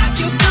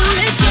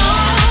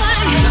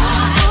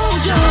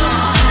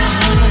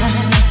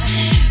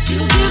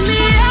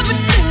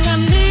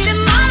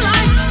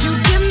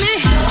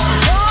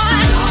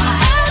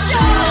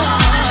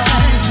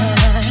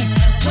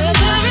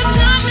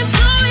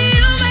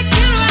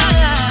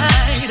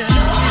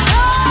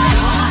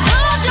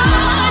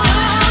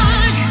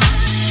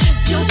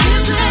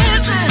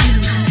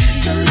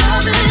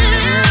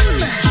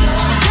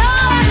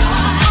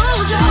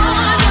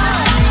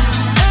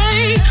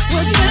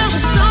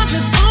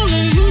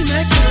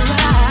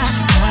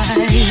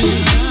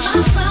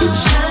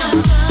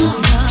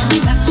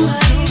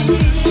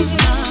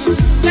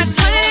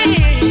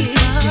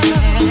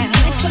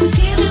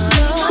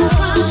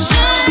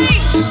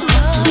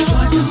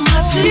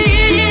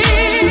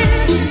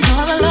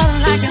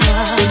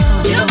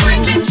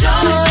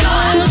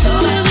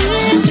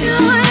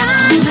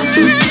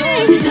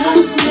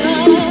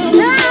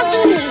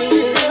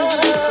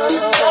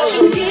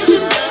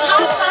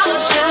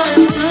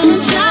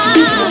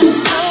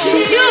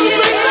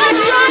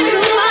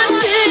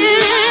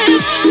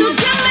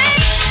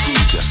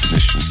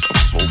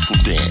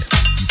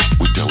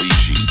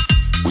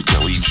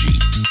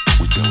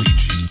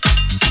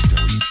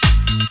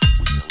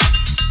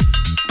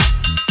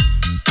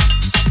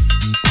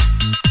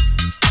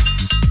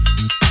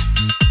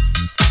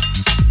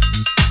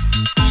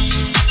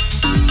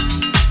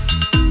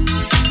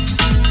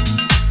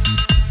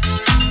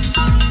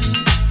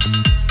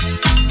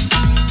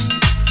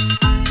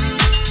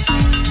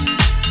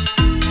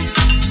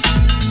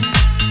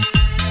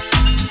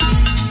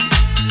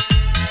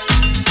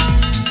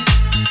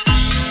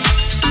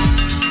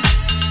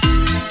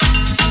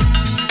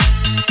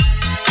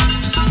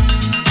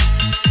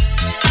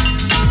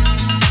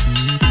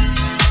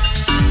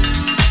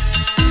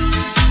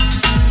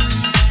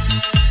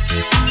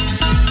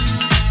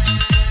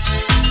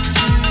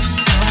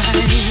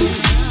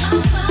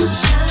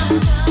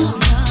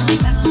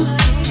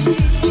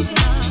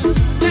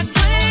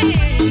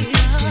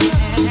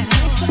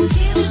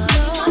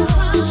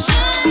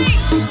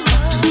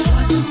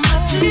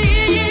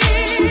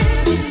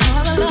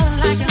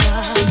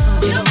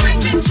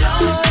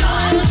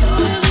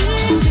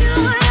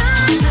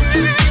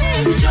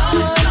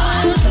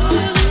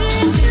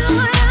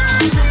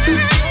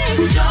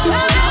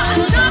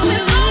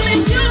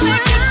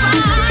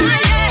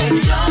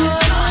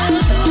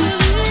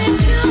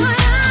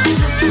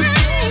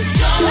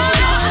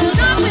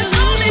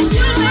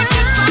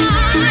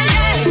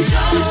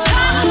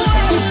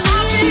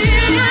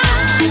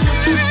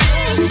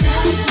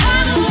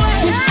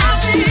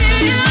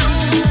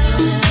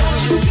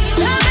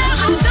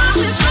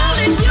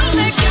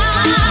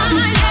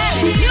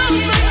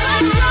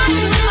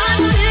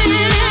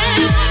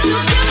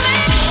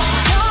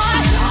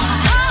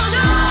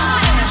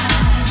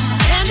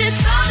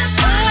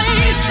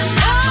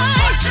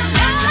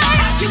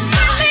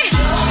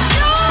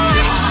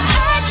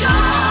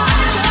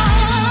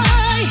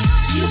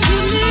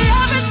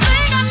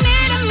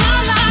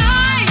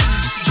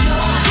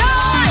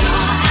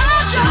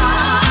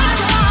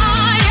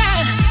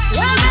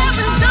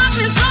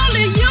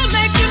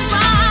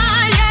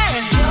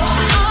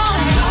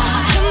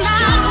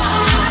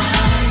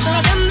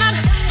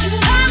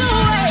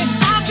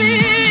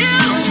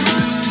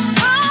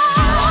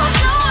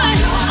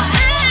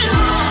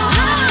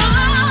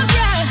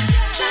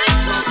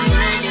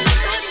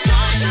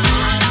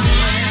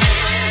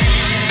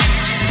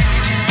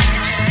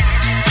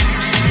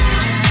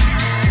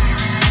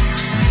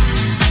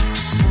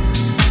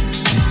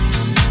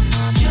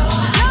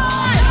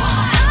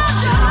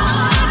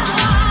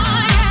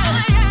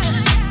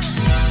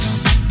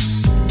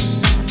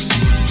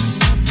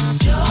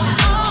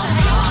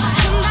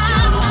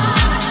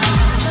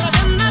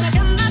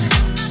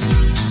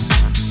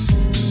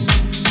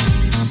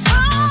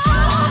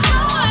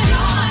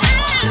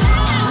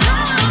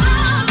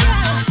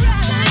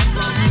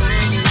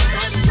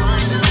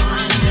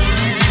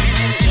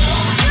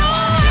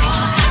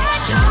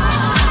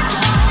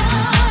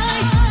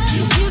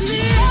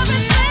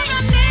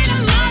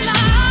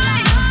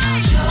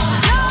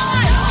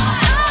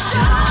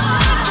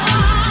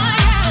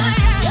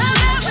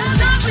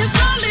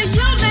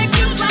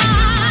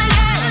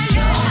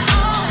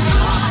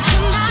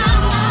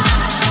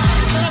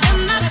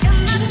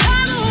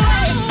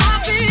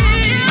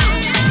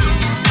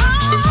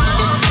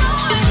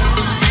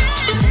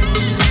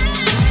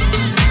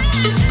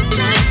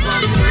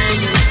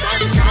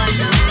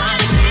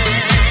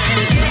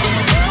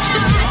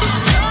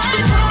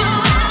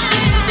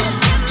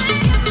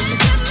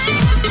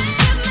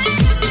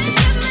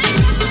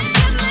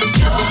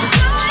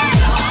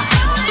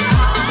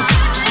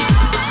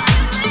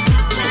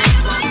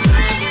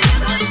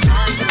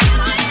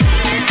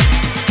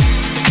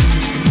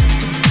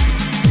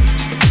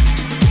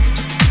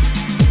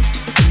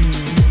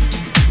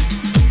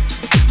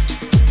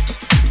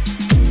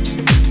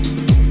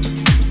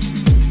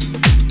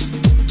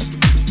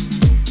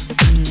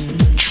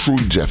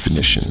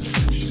 Definition.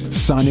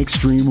 Sonic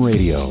Stream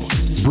Radio,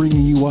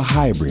 bringing you a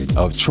hybrid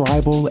of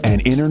tribal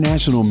and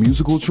international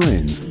musical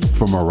trends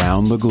from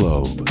around the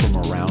globe.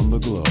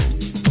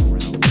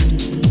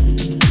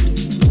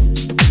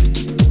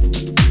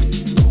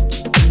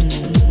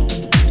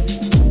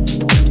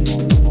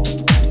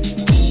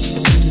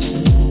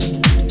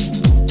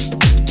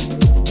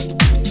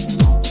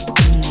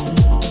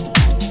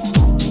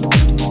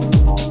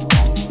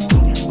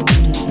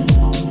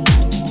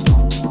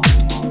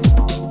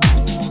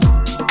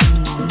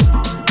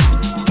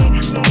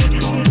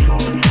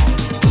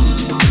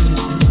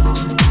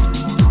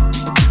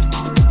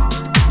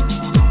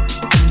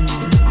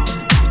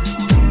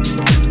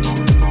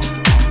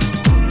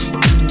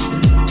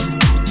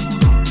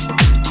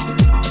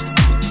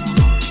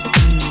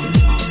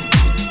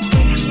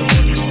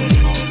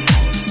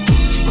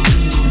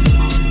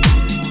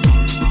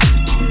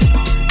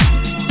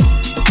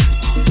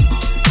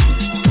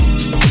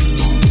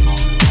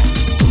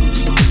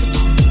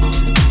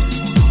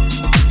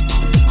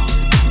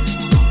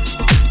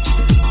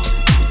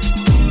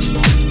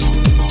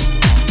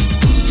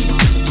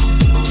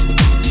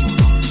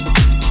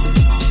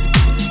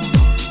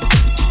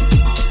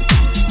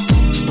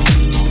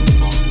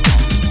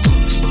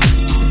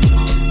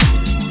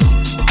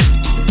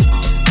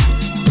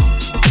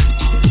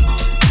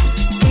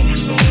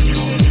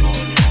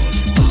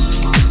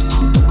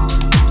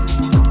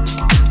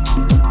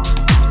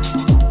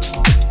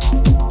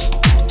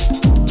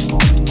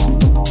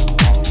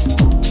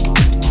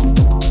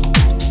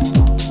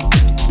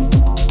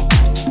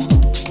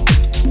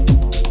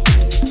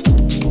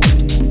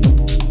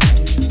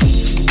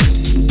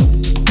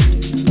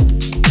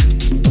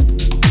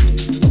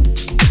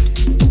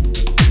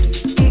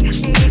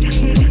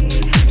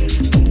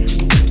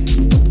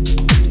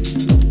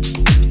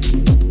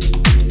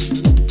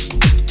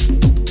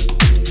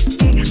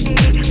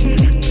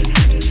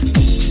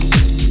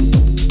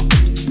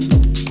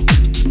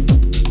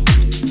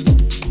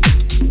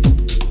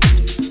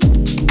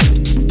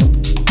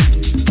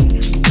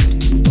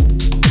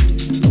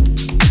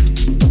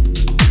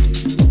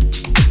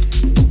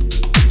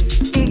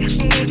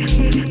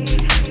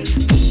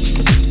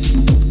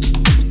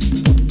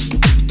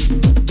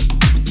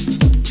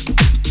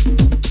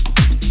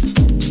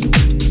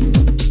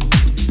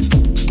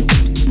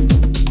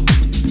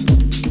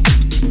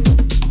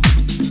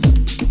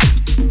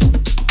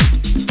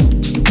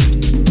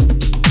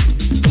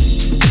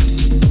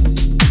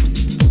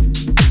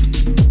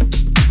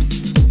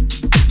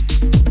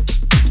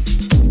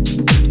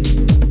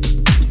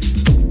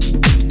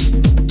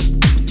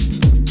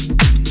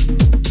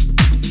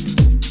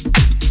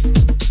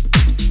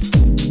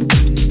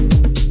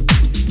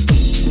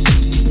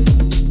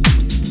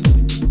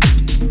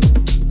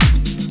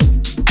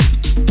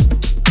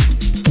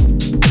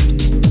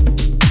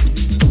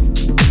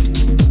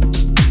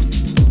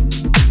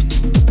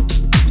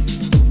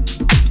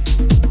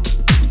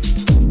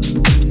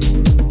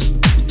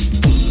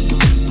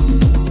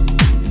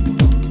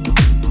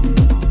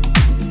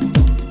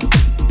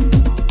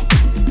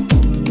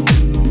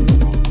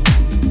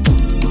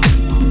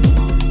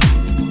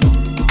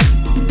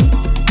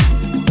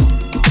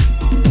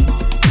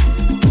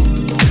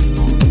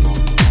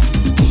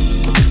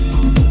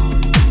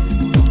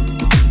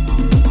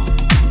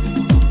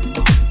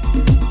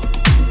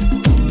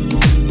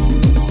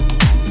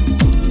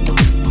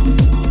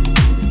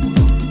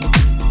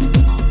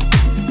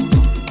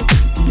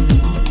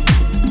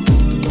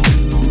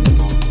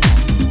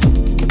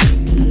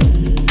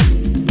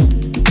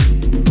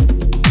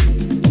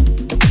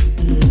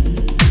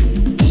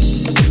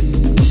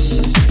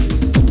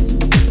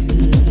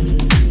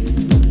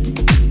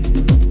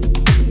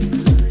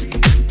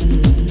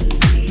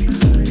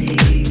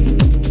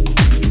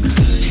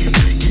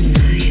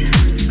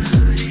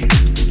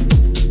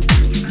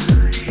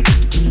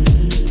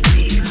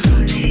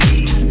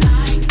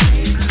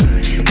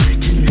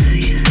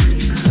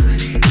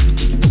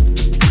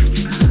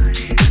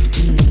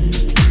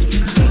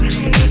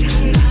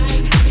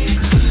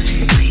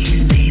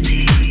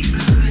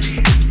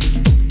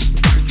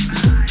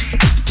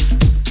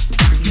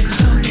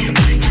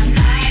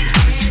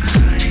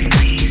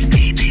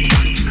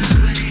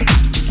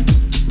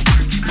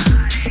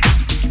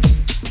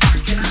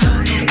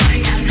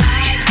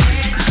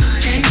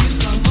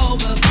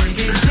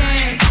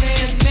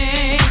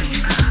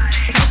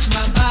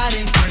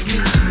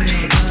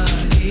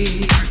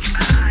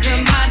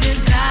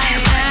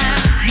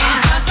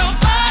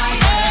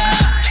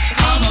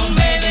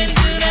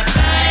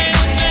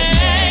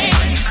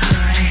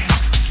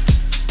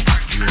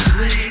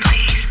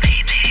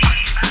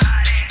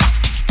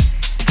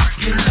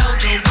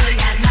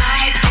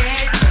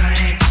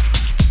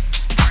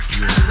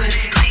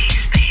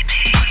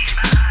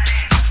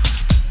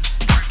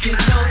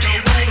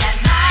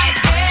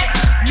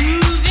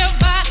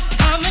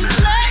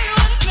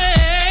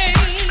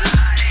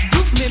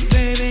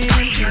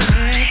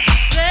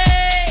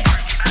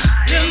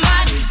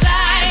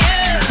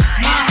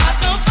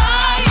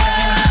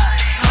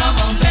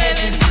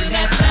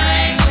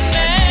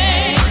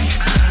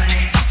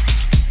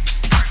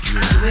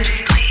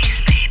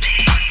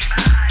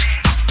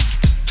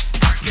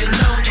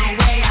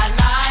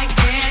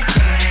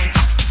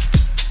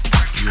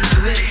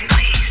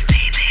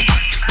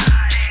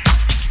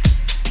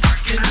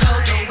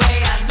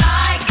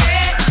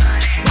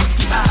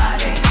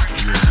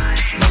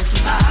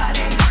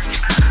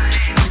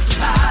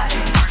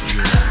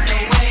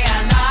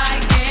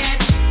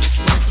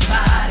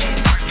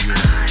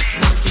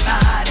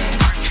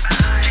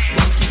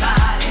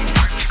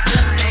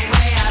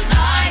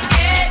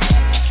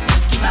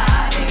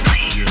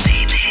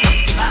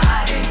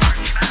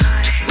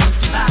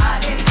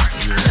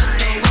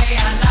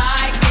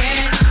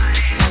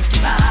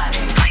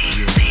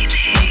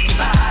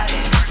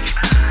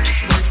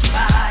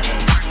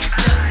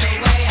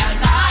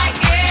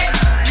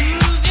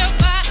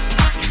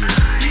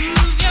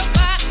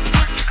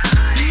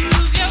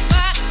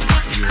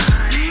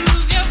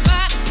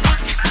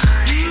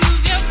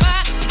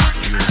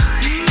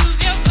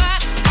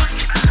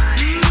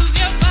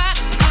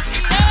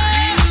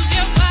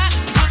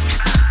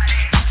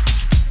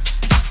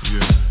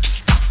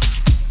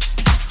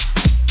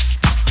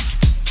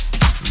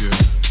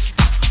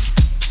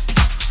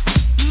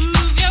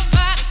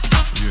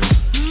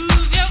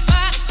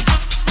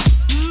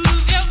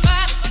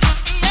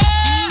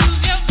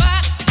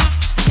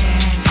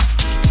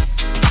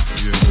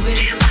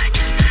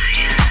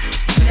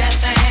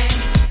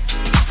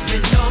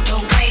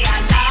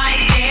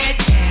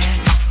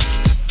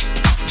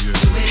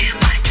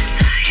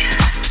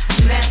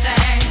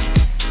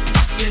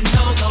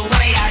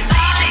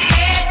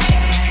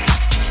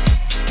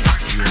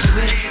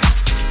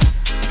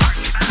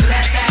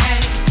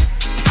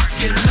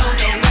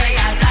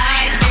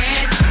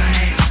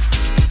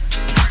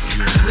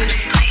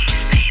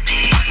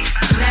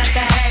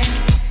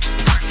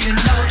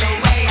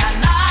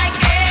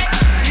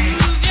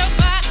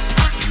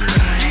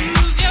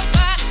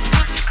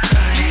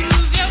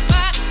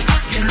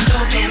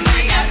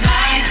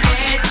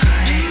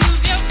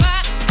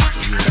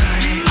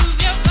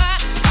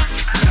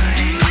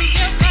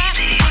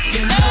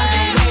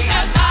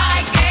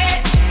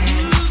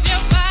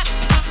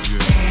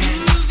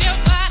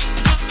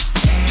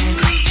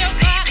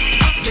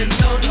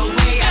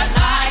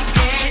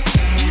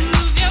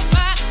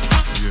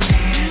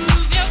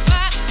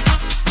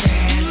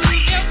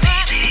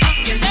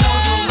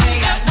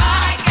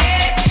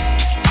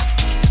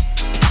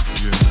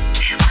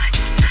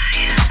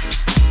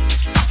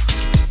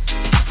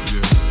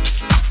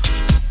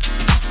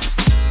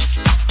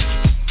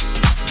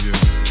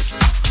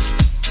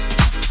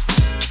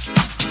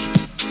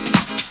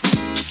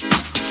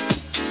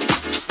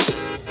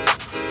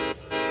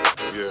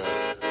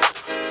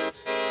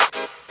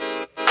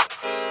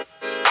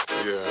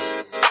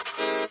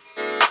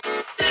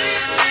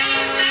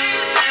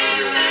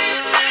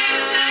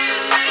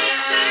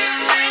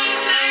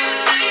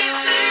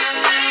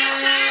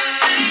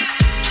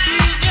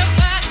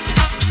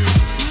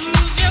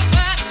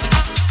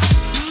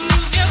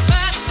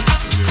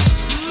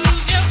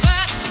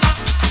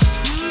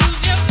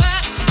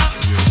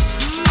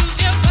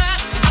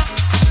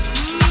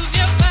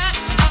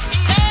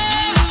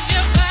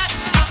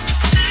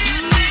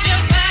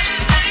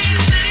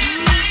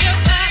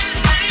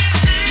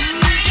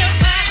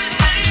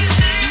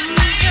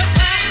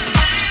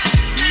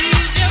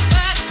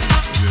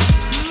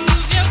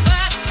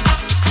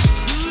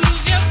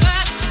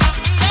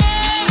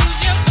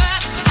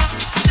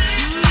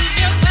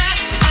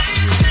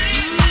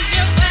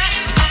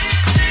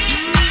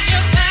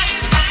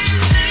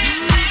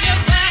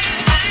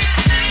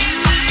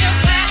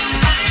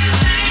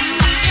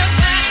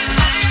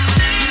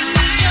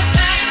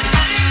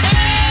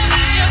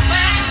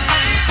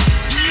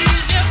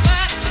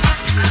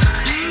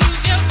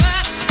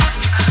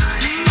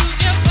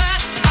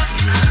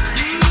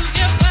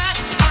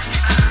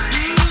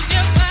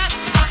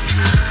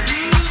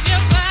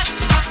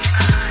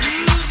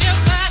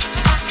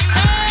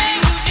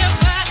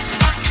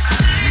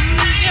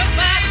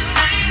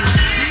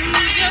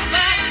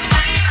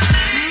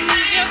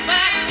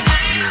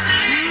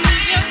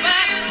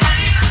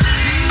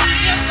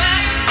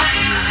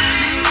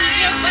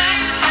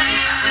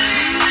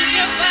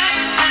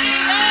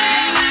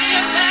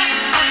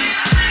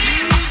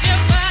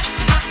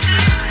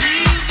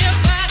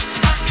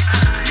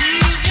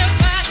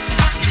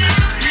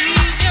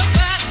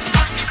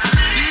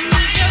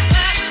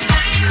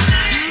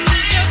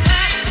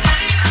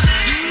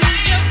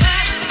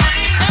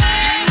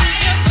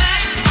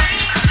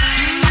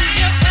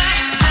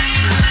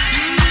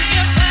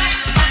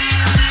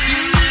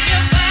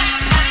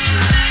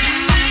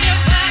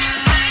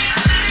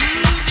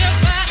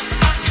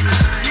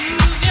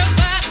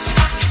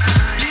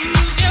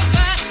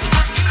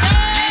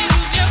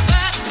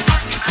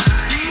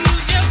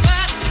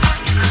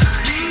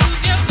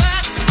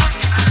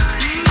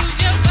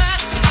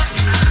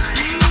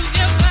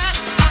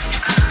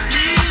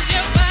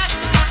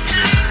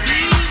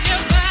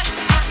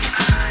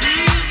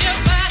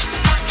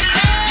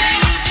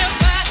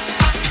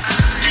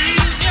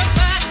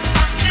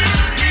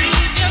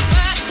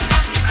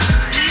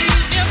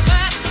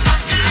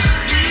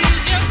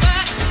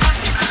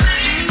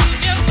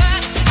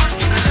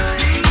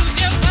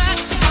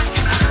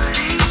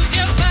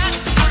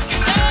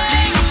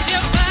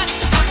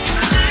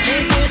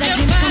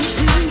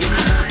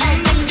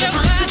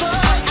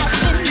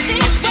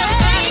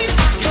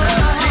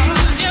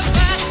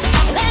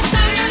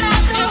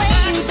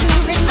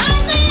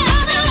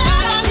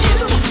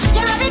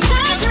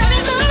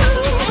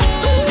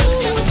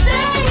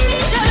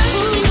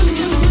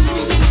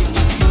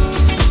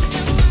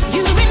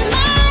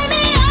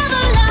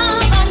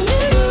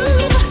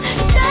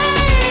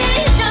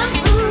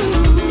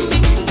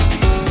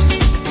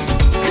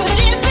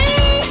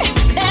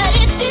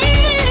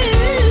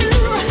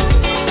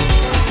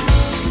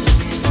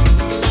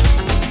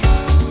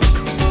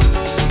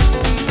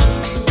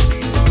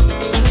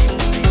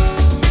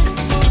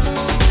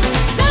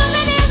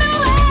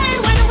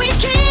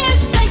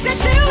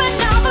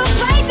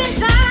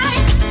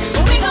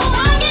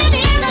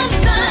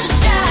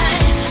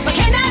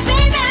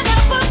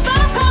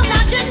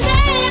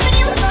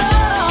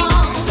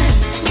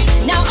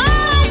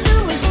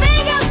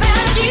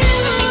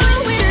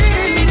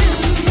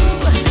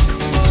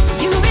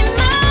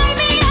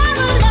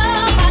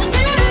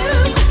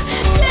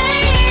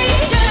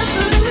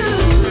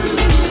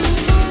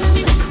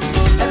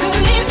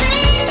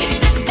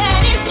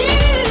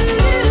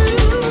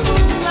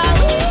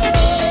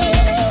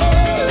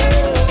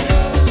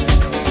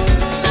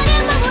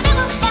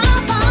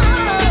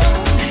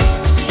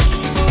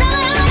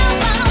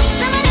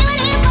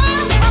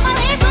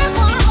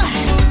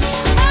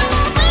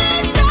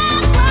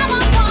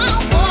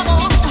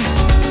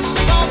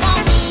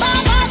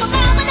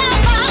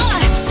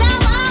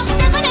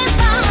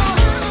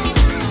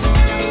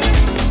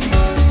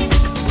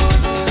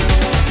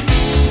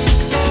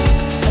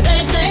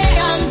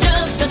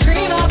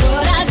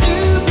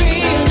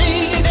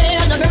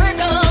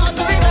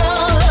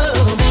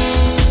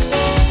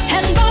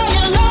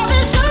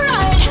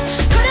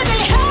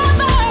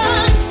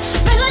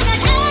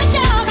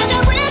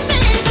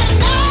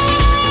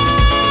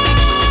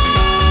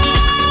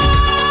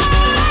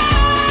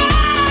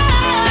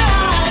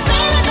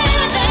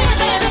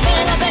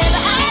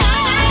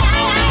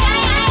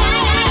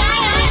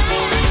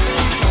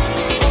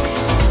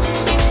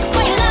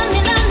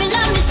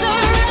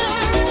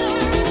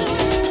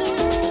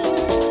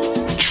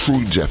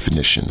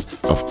 definition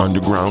of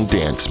underground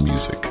dance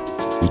music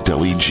with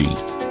Deli G.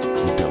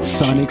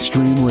 Sonic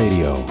Stream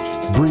Radio,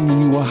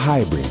 bringing you a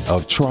hybrid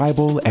of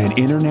tribal and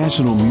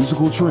international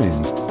musical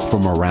trends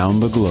from around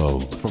the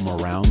globe.